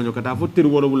lumenate fonyo kata fo tir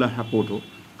woro wala hakoto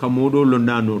ka modo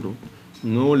londano to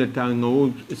ngole ta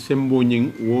ngo sembo nying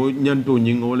wo nyanto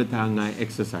nying ngole ta nga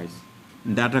exercise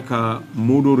data ka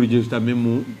modo register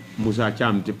memu musa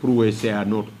chamte pour we se a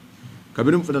note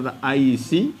kabirum fata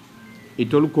IEC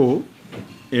itol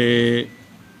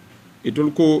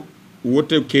ko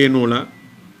wote kenola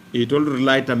itol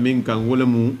relaita min kan wala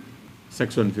mu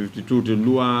section 52 de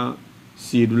loi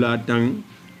sidula tang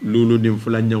lulu dim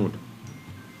fula nyawta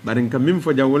barin kam mim fo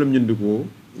ja wala nyindiko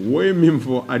woy min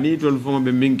fo ani tol fo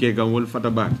be min ke kan wol fata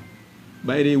bat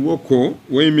bayri woko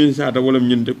woy min sata wala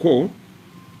nyinde ko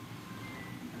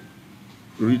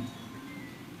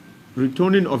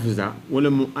returning officer wala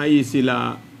mu IEC la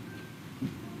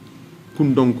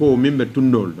kundonko min be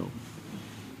tundol do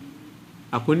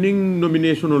akoning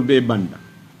nominational be banda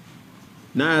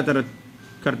na tara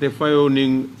carte fayo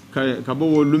ning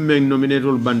kabo lumen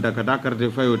nominational banda kata carte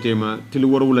fayo tema til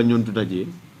woro wala nyontuta je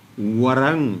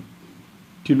warang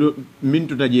tilo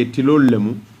mintu taje tilol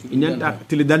lemu inyanta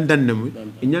tili dandan lemu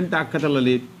inyanta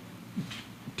katalale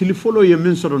tili follow ye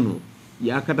min sorono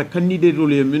ya kata candidate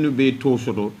role ye minu be to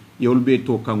soto yol be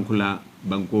to kankula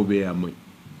banko be amoy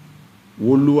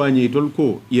wolu wani tol ko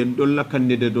yen dol la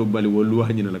candidate do bali wolu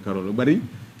wani na la karolo bari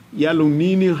yalo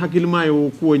nini hakilma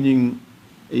yo ko nyin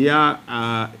ya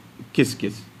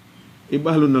kiskis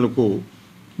ibalu na ko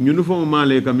ñunu fo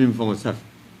male kam min fo saf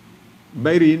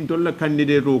bayri tol la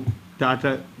candidate ro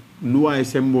tata loi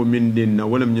sembo min din na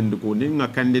wala ñinde ko ni nga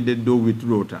candidate do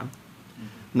witrota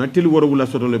nga til woro wala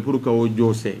soto le pour ka o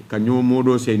jose ka ñoo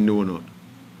modo se ni wono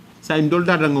sa ndol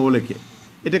data nga wala ke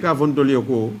ete ka fon tol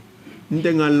ko nte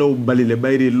nga law balile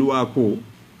bayri loi ko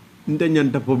nte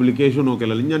ñanta publication o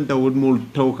kala ñanta won mol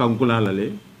taw kan kula la le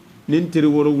nin tiri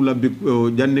woro wala bi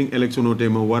janding election o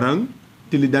tema warang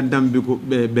tili dandam bi ko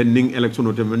benning election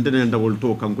o te man tenen dawol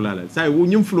to kankulala say wo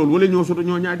nyim flol wala ñoo soto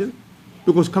ñoo ñaadil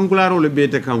because kankularo le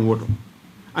bete kan woto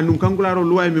andum kankularo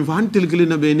luway min fa han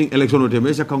tilgilina benning election o te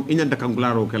mais sa kan inyanta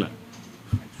kankularo kala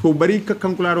so bari ka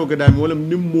kankularo ke dami wala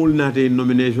nim mol nate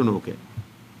nomination o ke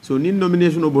so ni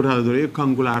nomination o botala do e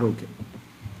kankularo ke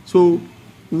so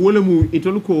wala mu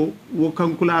itol ko wo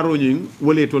kankularo ñing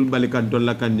wala itol balikan tol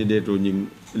la candidate o ñing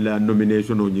la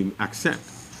nomination o ñing accept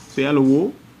so yalla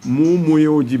wo mo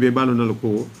moyo jibe balo nal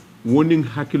ko woning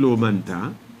hakilo manta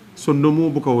so nomo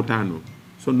bu ko tano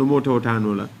so nomo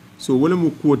tawtano la so wala mu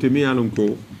kote mi yalon ko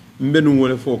mbenu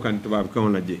wala fo kan tubab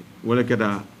kan la je wala keta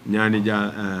ñaani ja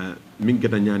min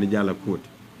keta ñaani jala kote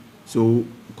so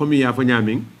comme ya fa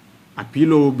ñamin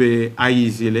apilo be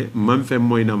ayisile man fe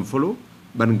moy nam folo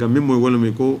ban ga min moy wala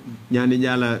mi ko ñaani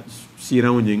jala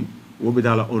siraw ñing wo be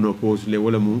dala ono pose le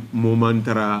wala mu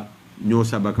momantara ño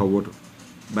sabaka woto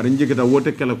bari njikita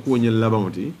wote kala ko ñel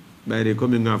labawti bayre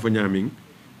comme nga fa ñamin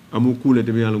amu kule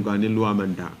te yalla ko ni loi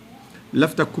manta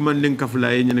lafta kuma nen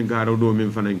kafla e ñen garo do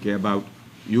min fananke about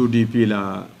UDP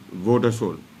la voter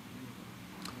sol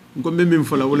ko min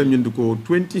fala wala ñindu ko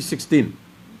 2016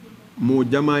 mo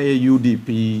jama e UDP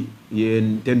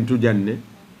yen tentu janne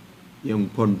yen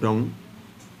pontong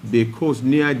because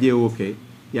ni aje okay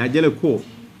ya jele ko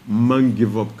man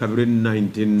give up kabri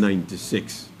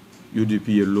 1996 UDP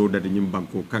ye lo dati ñim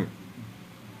banko kan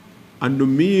andu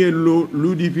mi ye lo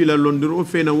l'UDP la londiro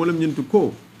fena wala ñintu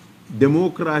ko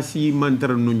démocratie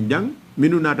mantara nun jang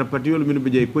minu nata patiol minu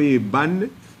beje ko ye bande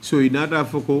so inata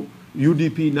foko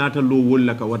UDP nata lo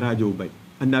wolla ka watajo bay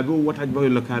anda be watajo bay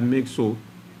la ka make so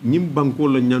ñim banko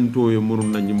la ñanto ye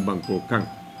murun na ñim banko kan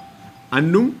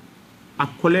andu ak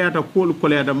koleyata kol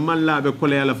koleyata mallabe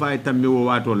koleyala fay tammi wo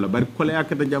watol la bari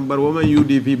koleyaka ta jambar wama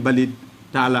UDP balit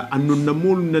tala annu na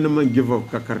mol nana man give up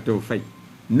ka carte fay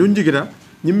nun jigita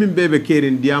ñimmin bebe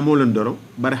kerin diamo lan doro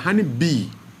bar hani bi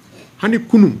hani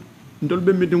kunum ndol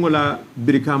be meeting wala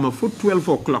birikama fo 12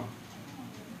 o'clock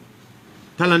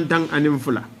talantang anim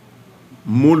fula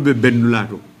mol be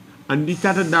bennulato andi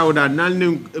tata dawda nalne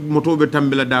moto be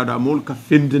tambila dawda mol ka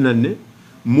fentinane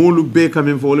molu be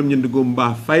kamen fo wala ñindi go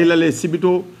mba faylale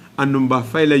sibito andu mba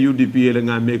fayla UDP le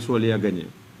nga make so ya gagner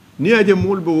ni aje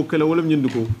mol be wokala wala ñindi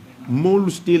ko mol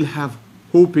still have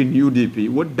hope in UDP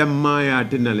what damaya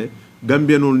tenale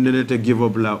Gambianul nenete give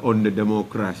up la on the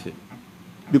democracy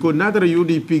because neither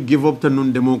UDP give up to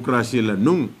non democracy la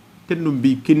non tenum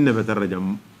bi kinne betaraja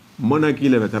monaki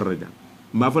le betaraja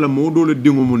ma fala modo le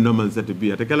dingo mun na man sati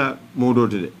bi ata kala modo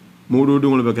de modo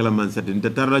dingo le kala man sati te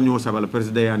tarra ñoo sabal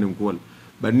president yanim ko wal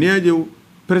ba neeje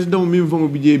president min famo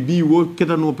bije bi wo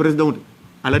ketano president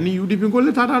ala ni UDP ko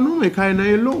le tata no e kayna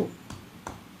e lo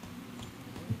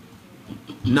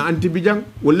na anti bijang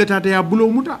wala tata ya bulo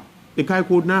muta e kay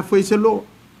ko na fay se lo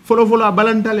folo folo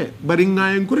balantale bari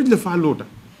nga encourage le falota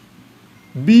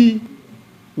bi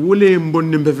wole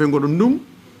mbonne mbefe ngodo ndum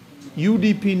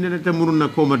UDP nenata muruna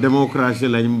koma démocratie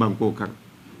la banko kan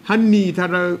hanni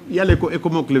tada yale ko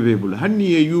economic level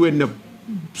hanni e UN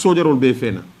sojarol be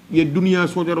fena ye dunia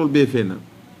sojarol be fena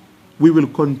we will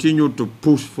continue to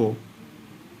push for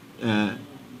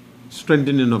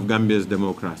strengthening of Gambia's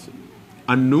democracy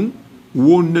annum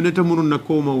won nenata muruna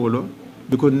koma wolo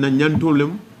because na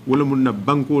nyantolem wala mun na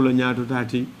banko la ñaatu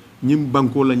taati ñim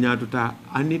banko la ñaatu ta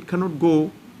and it cannot go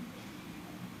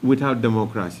without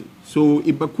democracy so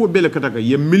iba ko bele kataka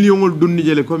ye millionol dundi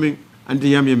jele coming anti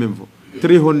yam yemem fo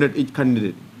 300 each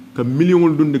candidate ka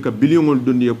millionol dundi ka billionol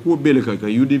dundi ye ko bele ka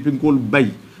UDP ko bay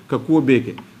ka ko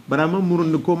beke barama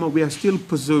murun ko ma we are still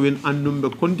pursuing andum be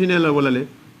continue la wala le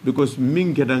because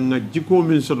min keda nga jiko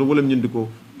min soto wala ñindi ko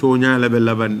to ñala be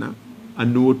labanna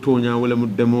andu toña wala mu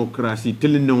démocratie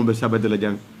telinno be sabata la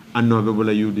jang anno be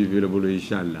bula UDP le bulu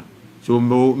inshallah so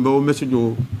mbo message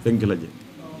o fenk la je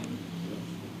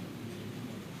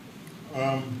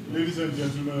ladies and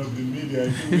gentlemen of the media, I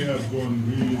think we have gone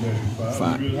really very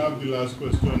far. We will have the last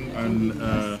question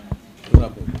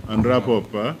and wrap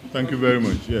up. Thank you very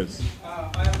much. Yes.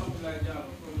 I am Elijah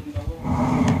from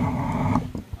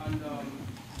and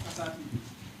Asati.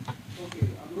 Okay,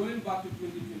 I'm rolling back to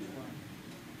 2021.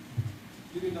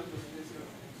 During the presidential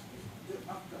elections,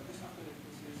 after the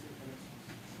presidential elections,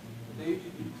 the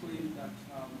UDP claimed that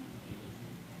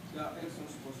the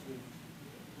elections was rigged,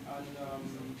 and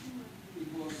it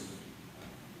was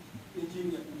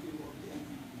engineered in favor of the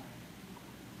NPP.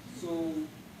 So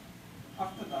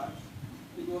after that,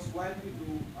 it was widely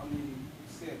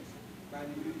said by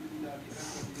the UDP that the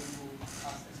elections didn't go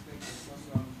as expected because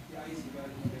the IEC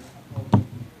valued them at all.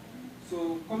 So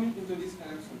coming into these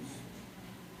elections,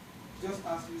 just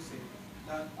as you said,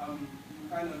 that you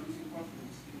kind of losing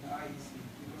confidence in the IEC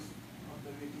because of the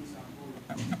way things are going,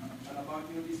 and about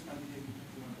this candidate.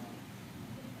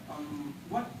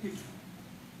 What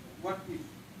if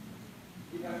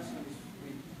the election is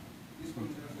free, this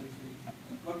coming election is free,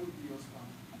 what would be your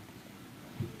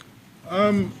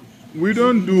stand? We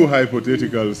don't do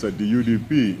hypotheticals at the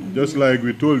UDP. Just like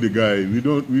we told the guy, we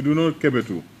do not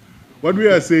kebetu. What we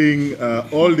are saying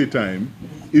all the time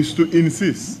is to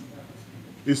insist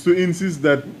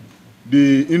that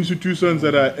the institutions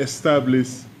that are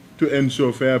established to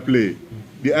ensure fair play,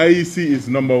 the IEC is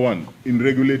 #1 in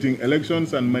regulating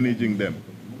elections and managing them.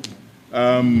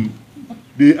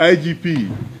 The IGP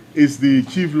is the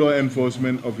Chief Law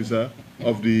Enforcement Officer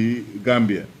of the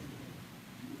Gambia.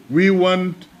 We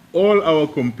want all our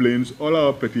complaints, all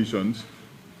our petitions,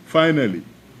 finally,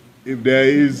 if there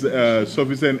is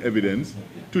sufficient evidence,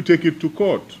 to take it to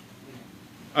court.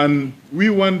 And we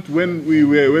want, when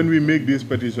we make these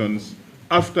petitions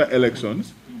after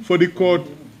elections, for the court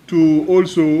to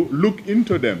also look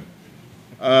into them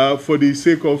for the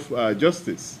sake of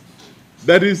justice.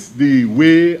 That is the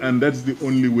way, and that's the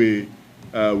only way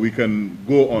we can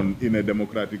go on in a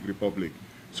democratic republic.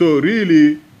 So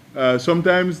really,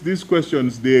 sometimes these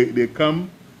questions, they come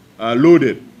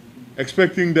loaded,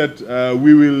 expecting that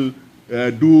we will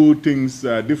do things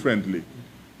differently.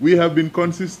 We have been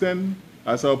consistent,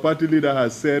 as our party leader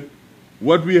has said.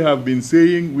 What we have been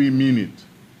saying, we mean it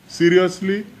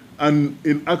seriously, and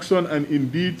in action and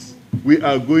in deeds, we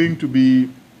are going to be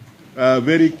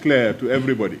very clear to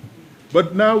everybody.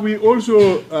 But now we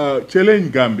also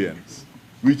challenge Gambians.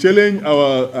 We challenge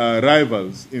our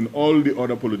rivals in all the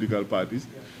other political parties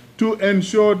to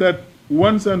ensure that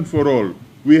once and for all,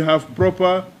 we have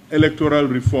proper electoral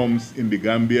reforms in the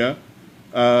Gambia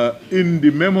in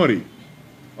the memory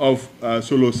of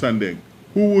Solo Sandeng,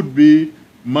 who would be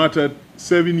martyred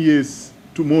 7 years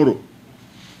tomorrow.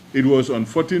 It was on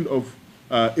 14th of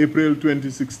April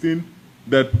 2016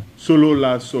 that Solo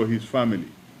last saw his family.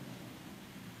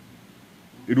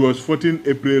 It was 14th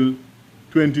April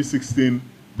 2016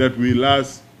 that we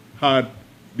last heard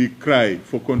the cry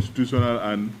for constitutional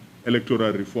and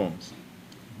electoral reforms.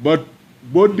 But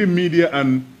both the media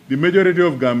and the majority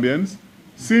of Gambians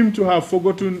seem to have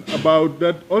forgotten about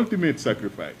that ultimate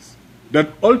sacrifice, that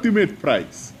ultimate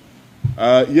price.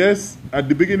 Yes, at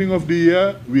the beginning of the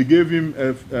year, we gave him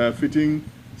a fitting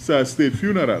state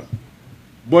funeral.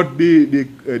 But the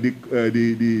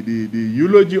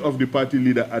eulogy of the party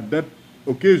leader at that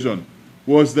occasion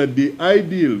was that the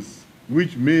ideals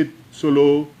which made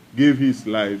Solo give his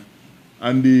life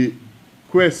and the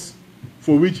quest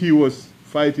for which he was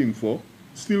fighting for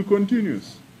still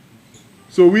continues.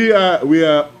 So we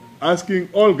are asking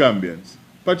all Gambians,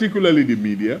 particularly the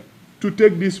media, to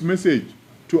take this message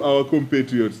to our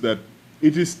compatriots that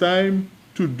it is time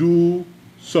to do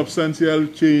substantial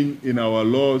change in our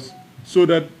laws so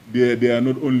that they are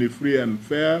not only free and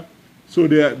fair, so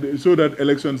that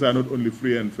elections are not only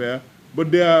free and fair,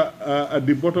 but they are at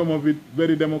the bottom of it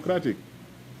very democratic.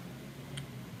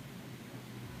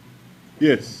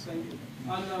 Yes. Thank you.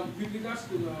 And with regards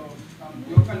to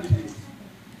your candidates,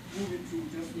 moving to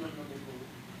just not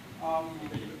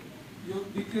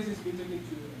the case has been taken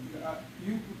to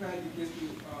you prepared the case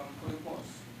for the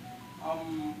courts.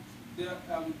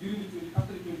 During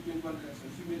after the 2021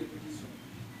 elections, you made a petition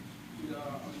to the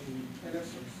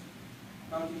elections,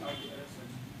 counting out the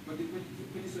elections, but the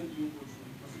petition didn't go through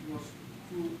because it was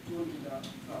thrown in the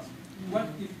class. What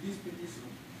if this petition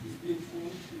is being thrown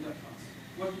in the class?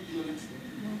 What would be your next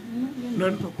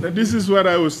step? This is what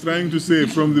I was trying to say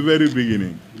from the very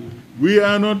beginning. We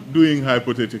are not doing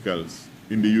hypotheticals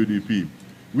in the UDP.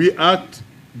 We act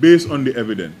based on the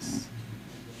evidence.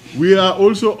 We are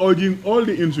also urging all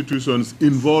the institutions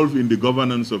involved in the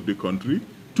governance of the country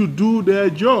to do their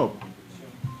job,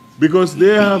 because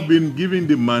they have been given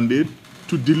the mandate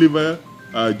to deliver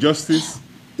justice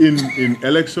in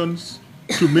elections,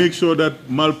 to make sure that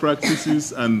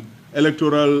malpractices and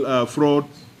electoral fraud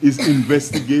is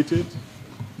investigated.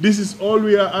 This is all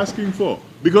we are asking for,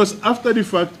 because after the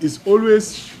fact, it's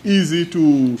always easy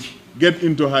to get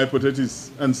into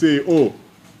hypotheticals and say, oh,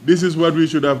 this is what we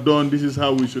should have done, this is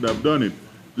how we should have done it.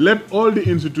 Let all the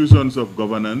institutions of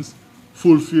governance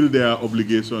fulfill their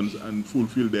obligations and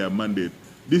fulfill their mandate.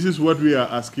 This is what we are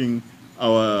asking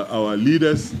our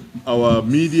leaders, our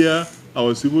media,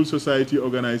 our civil society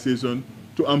organization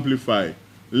to amplify.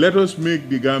 Let us make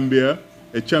the Gambia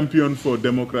a champion for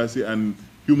democracy and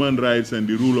human rights and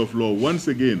the rule of law once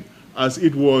again, as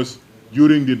it was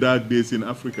during the dark days in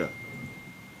Africa.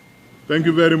 Thank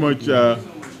you very much,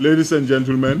 ladies and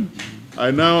gentlemen.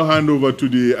 I now hand over to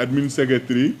the admin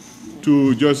secretary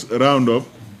to just round up.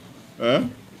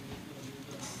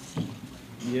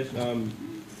 Yes,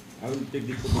 I will take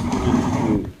this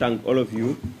opportunity to thank all of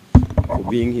you for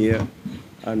being here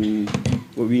and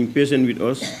for being patient with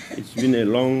us. It's been a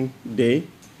long day,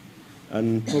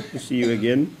 and hope to see you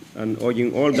again, and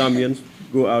urging all Gambians to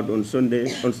go out on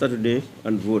Saturday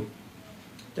and vote.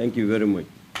 Thank you very much.